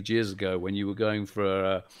few hundred years ago when you were going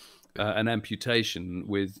for an amputation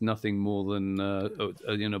with nothing more than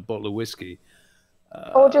a bottle of whiskey.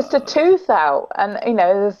 Or just a tooth out, and,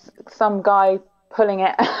 there's some guy pulling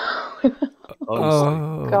it out.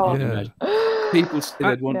 God. Yeah. People say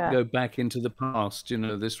they'd want to go back into the past,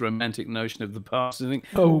 this romantic notion of the past. I think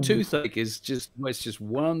toothache is just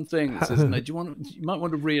one thing that says, no, you might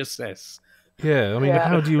want to reassess. Yeah, I mean,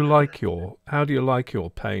 how do you like your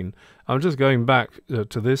pain? I'm just going back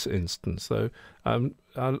to this instance, though. I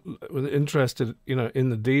was interested, in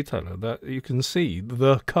the detailer that you can see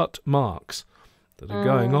the cut marks that are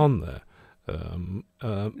going on there.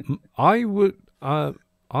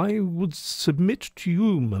 I would submit to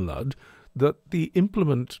you, my lad, that the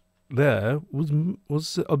implement there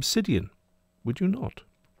was obsidian. Would you not?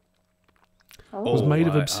 It was made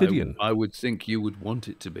of obsidian. I would think you would want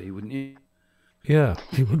it to be, wouldn't you? Yeah,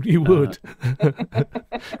 you would.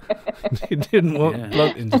 You didn't want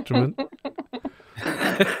blunt instrument.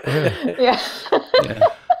 Yeah. Yeah.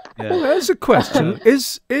 Well, there's a question: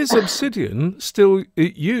 Is obsidian still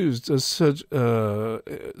used as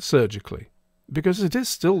surgically? Because it is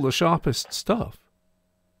still the sharpest stuff.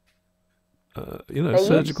 They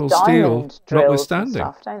surgical use steel diamond drills notwithstanding.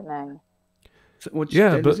 and stuff, don't they? So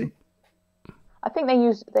but I think they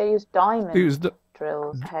use diamond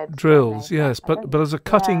drills, heads. drills. Yes, but as a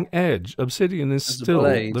cutting edge, obsidian is still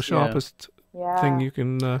the sharpest thing you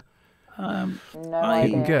can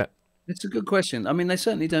get. It's a good question. I mean, they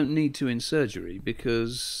certainly don't need to in surgery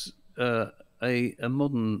because a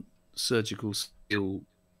modern surgical steel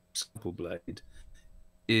scalpel blade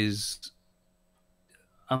is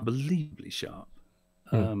unbelievably sharp.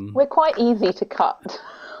 We're quite easy to cut,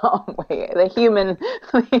 aren't we? The human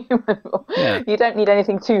you don't need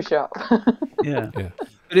anything too sharp. Yeah. But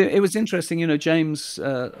it was interesting, James,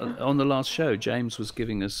 on the last show, James was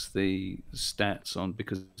giving us the stats on,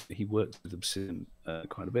 because he worked with obsidian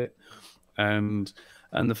quite a bit, and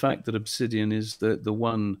the fact that obsidian is the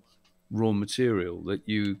one raw material that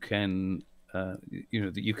you can, that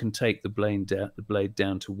you can take the blade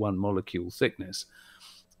down to 1 molecule thickness,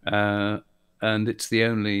 and it's the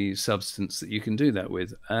only substance that you can do that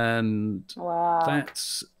with, and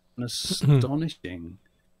that's astonishing.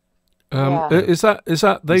 Is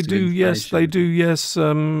that they do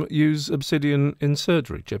use obsidian in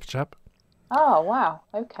surgery, Chip Chap? Oh wow,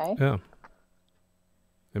 okay. Yeah,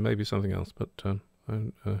 it may be something else, but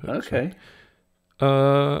okay.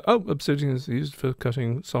 Obsidian is used for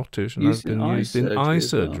cutting soft tissue and has been used in eye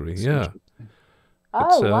surgery. Yeah.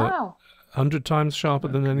 Oh wow. 100 times sharper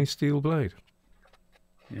than any steel blade.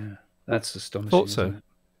 Yeah, that's astonishing. Thought so.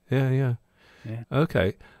 Isn't it? Yeah.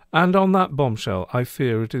 Okay. And on that bombshell, I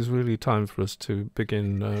fear it is really time for us to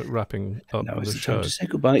begin wrapping up the show. Time to say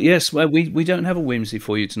goodbye. Yes, well, we don't have a whimsy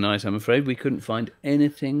for you tonight, I'm afraid. We couldn't find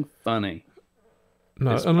anything funny.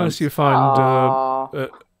 No, unless you find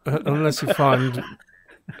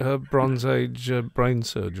Bronze Age brain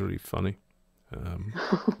surgery funny. It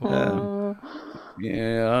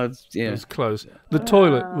was close. The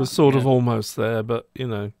toilet was sort of almost there, but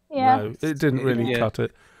no, it didn't really cut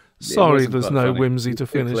it. Sorry, there's no whimsy to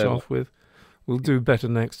finish off with. We'll do better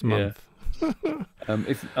next month.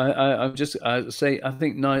 If I say, I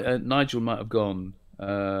think Nigel might have gone.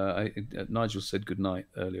 Nigel said good night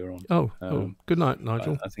earlier on. Oh, good night,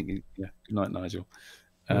 Nigel. I think good night, Nigel.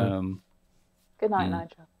 Good night,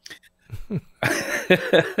 Nigel.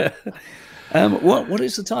 What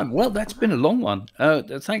is the time? Well, that's been a long one.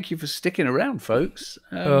 Thank you for sticking around, folks.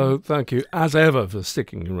 Thank you, as ever, for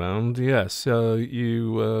sticking around. Yes,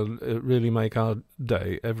 you really make our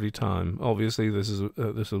day every time. Obviously, this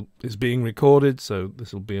is being recorded, so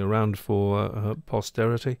this will be around for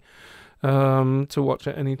posterity to watch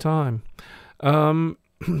at any time.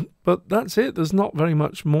 But that's it. There's not very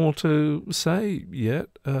much more to say yet.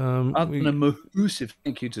 Other than a massive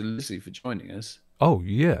thank you to Lizzie for joining us. Oh,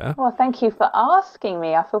 yeah. Well, thank you for asking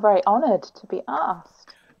me. I feel very honoured to be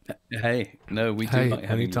asked. Hey, no, we do like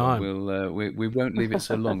having anytime. We won't leave it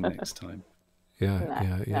so long next time. No.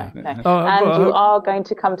 And you are going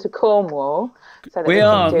to come to Cornwall. So that we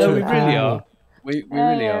are. can No, we really are. We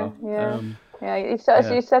really are. Yeah, you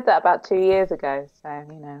said that about 2 years ago, so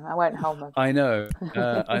I won't hold my. I know,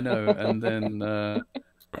 and then,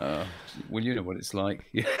 well, you know what it's like.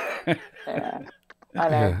 I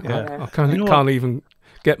know. I can't even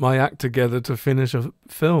get my act together to finish a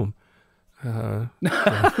film. Yeah,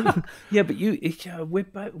 but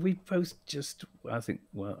we both just, I think,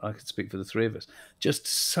 well, I could speak for the three of us, just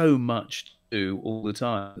so much to do all the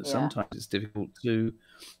time that sometimes it's difficult to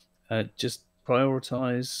just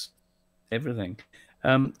prioritise everything.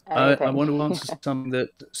 I want to answer something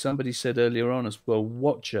that somebody said earlier on as well.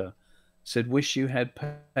 Watcher said, wish you had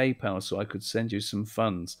PayPal so I could send you some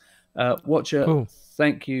funds. Watcher, cool.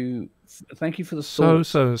 Thank you for the thought.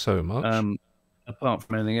 So much. Apart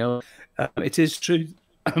from anything else, it is true.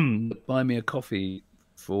 Buy Me a Coffee,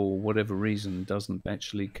 for whatever reason, doesn't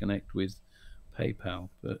actually connect with PayPal.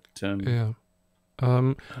 But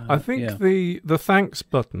I think the thanks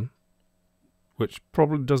button, which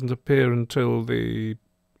probably doesn't appear until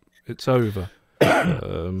it's over,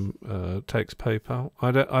 takes PayPal.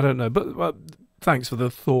 I don't know, but thanks for the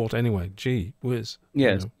thought anyway. Gee whiz.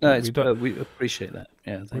 Yes, we appreciate that.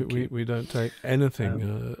 Yeah, thank you. We don't take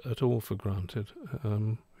anything at all for granted.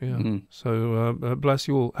 So bless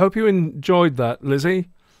you all. Hope you enjoyed that, Lizzie.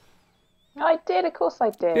 I did, of course I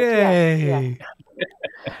did. Yay!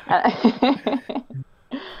 Yeah.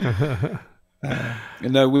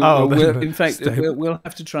 No, in fact, stable. we'll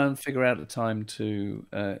have to try and figure out a time to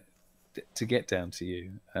get down to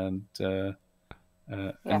you and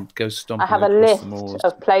go stomping. I have a across list the moors.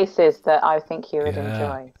 of places that I think you would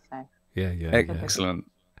enjoy. So. Yeah.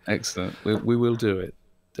 Excellent. We will do it,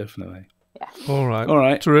 definitely. Yeah. All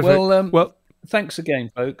right. Terrific. Well, thanks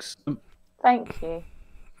again, folks. Thank you.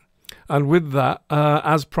 And with that,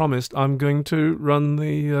 as promised, I'm going to run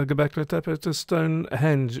the Göbekli Tepe to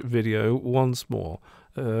Stonehenge video once more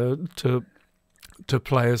to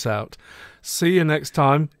play us out. See you next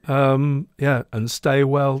time. And stay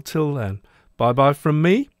well till then. Bye-bye from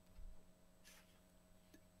me.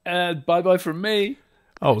 Bye-bye from me.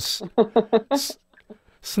 Oh,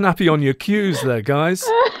 snappy on your cues there, guys.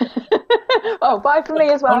 Oh, bye from me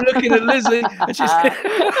as well. I'm looking at Lizzie. And she's...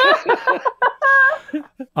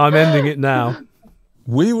 I'm ending it now.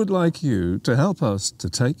 We would like you to help us to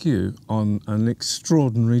take you on an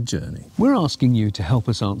extraordinary journey. We're asking you to help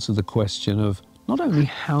us answer the question of not only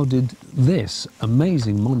how did this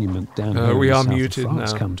amazing monument down here in the south of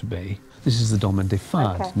France come to be. This is the Domaine des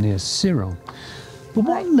Fades near Cyril. But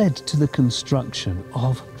what led to the construction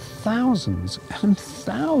of thousands and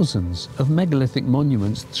thousands of megalithic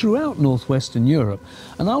monuments throughout northwestern Europe,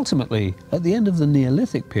 and ultimately, at the end of the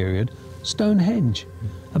Neolithic period, Stonehenge,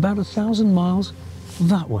 about 1,000 miles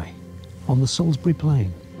that way, on the Salisbury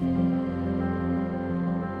Plain?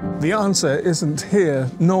 The answer isn't here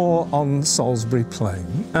nor on Salisbury Plain,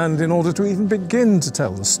 and in order to even begin to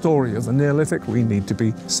tell the story of the Neolithic, we need to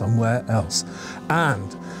be somewhere else,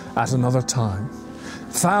 and at another time.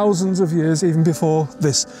 Thousands of years even before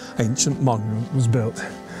this ancient monument was built.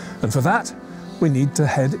 And for that, we need to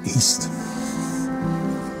head east.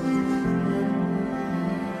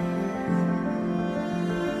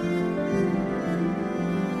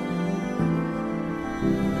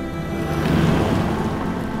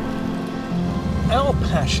 Our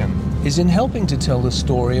passion is in helping to tell the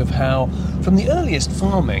story of how, from the earliest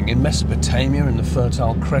farming in Mesopotamia and the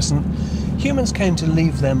Fertile Crescent, humans came to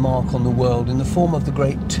leave their mark on the world in the form of the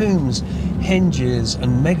great tombs, henges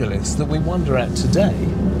and megaliths that we wonder at today.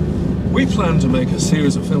 We plan to make a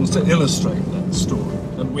series of films to illustrate that story,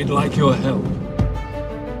 and we'd like your help.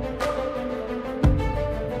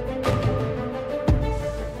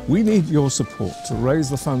 We need your support to raise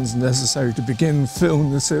the funds necessary to begin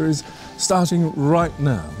filming the series, starting right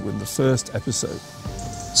now with the first episode.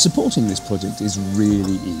 Supporting this project is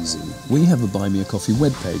really easy. We have a Buy Me a Coffee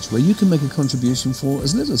webpage where you can make a contribution for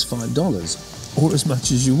as little as $5 or as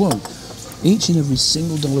much as you want. Each and every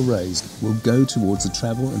single dollar raised will go towards the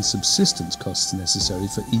travel and subsistence costs necessary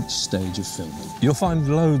for each stage of filming. You'll find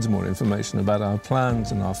loads more information about our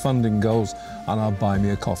plans and our funding goals on our Buy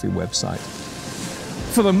Me a Coffee website.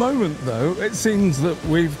 For the moment, though, it seems that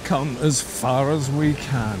we've come as far as we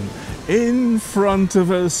can. In front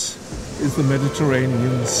of us is the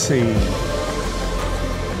Mediterranean Sea.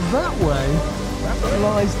 That way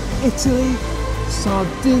lies Italy,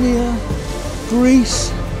 Sardinia,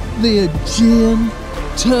 Greece, the Aegean,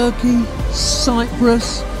 Turkey,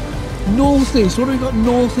 Cyprus, northeast. What have we got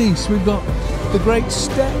northeast? We've got the Great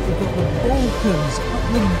Steppe, we've got the Balkans, up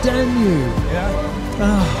the Danube.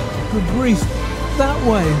 Ah, good grief. That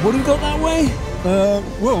way. What have we got that way?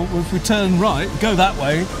 Well, if we turn right, go that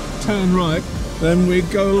way, turn right, then we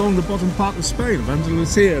go along the bottom part of Spain, of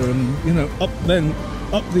Andalusia, and, you know, up the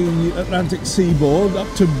Atlantic seaboard,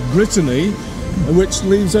 up to Brittany, which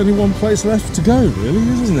leaves only one place left to go, really,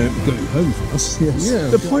 isn't it? Going home for us, yes. Yeah,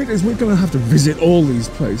 the point is we're going to have to visit all these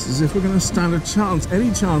places if we're going to stand a chance,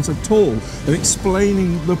 any chance at all, of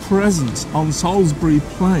explaining the presence on Salisbury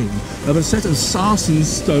Plain of a set of sarsen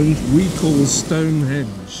stones we call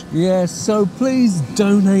Stonehenge. Yes, so please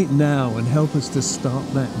donate now and help us to start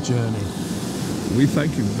that journey. We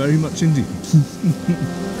thank you very much indeed.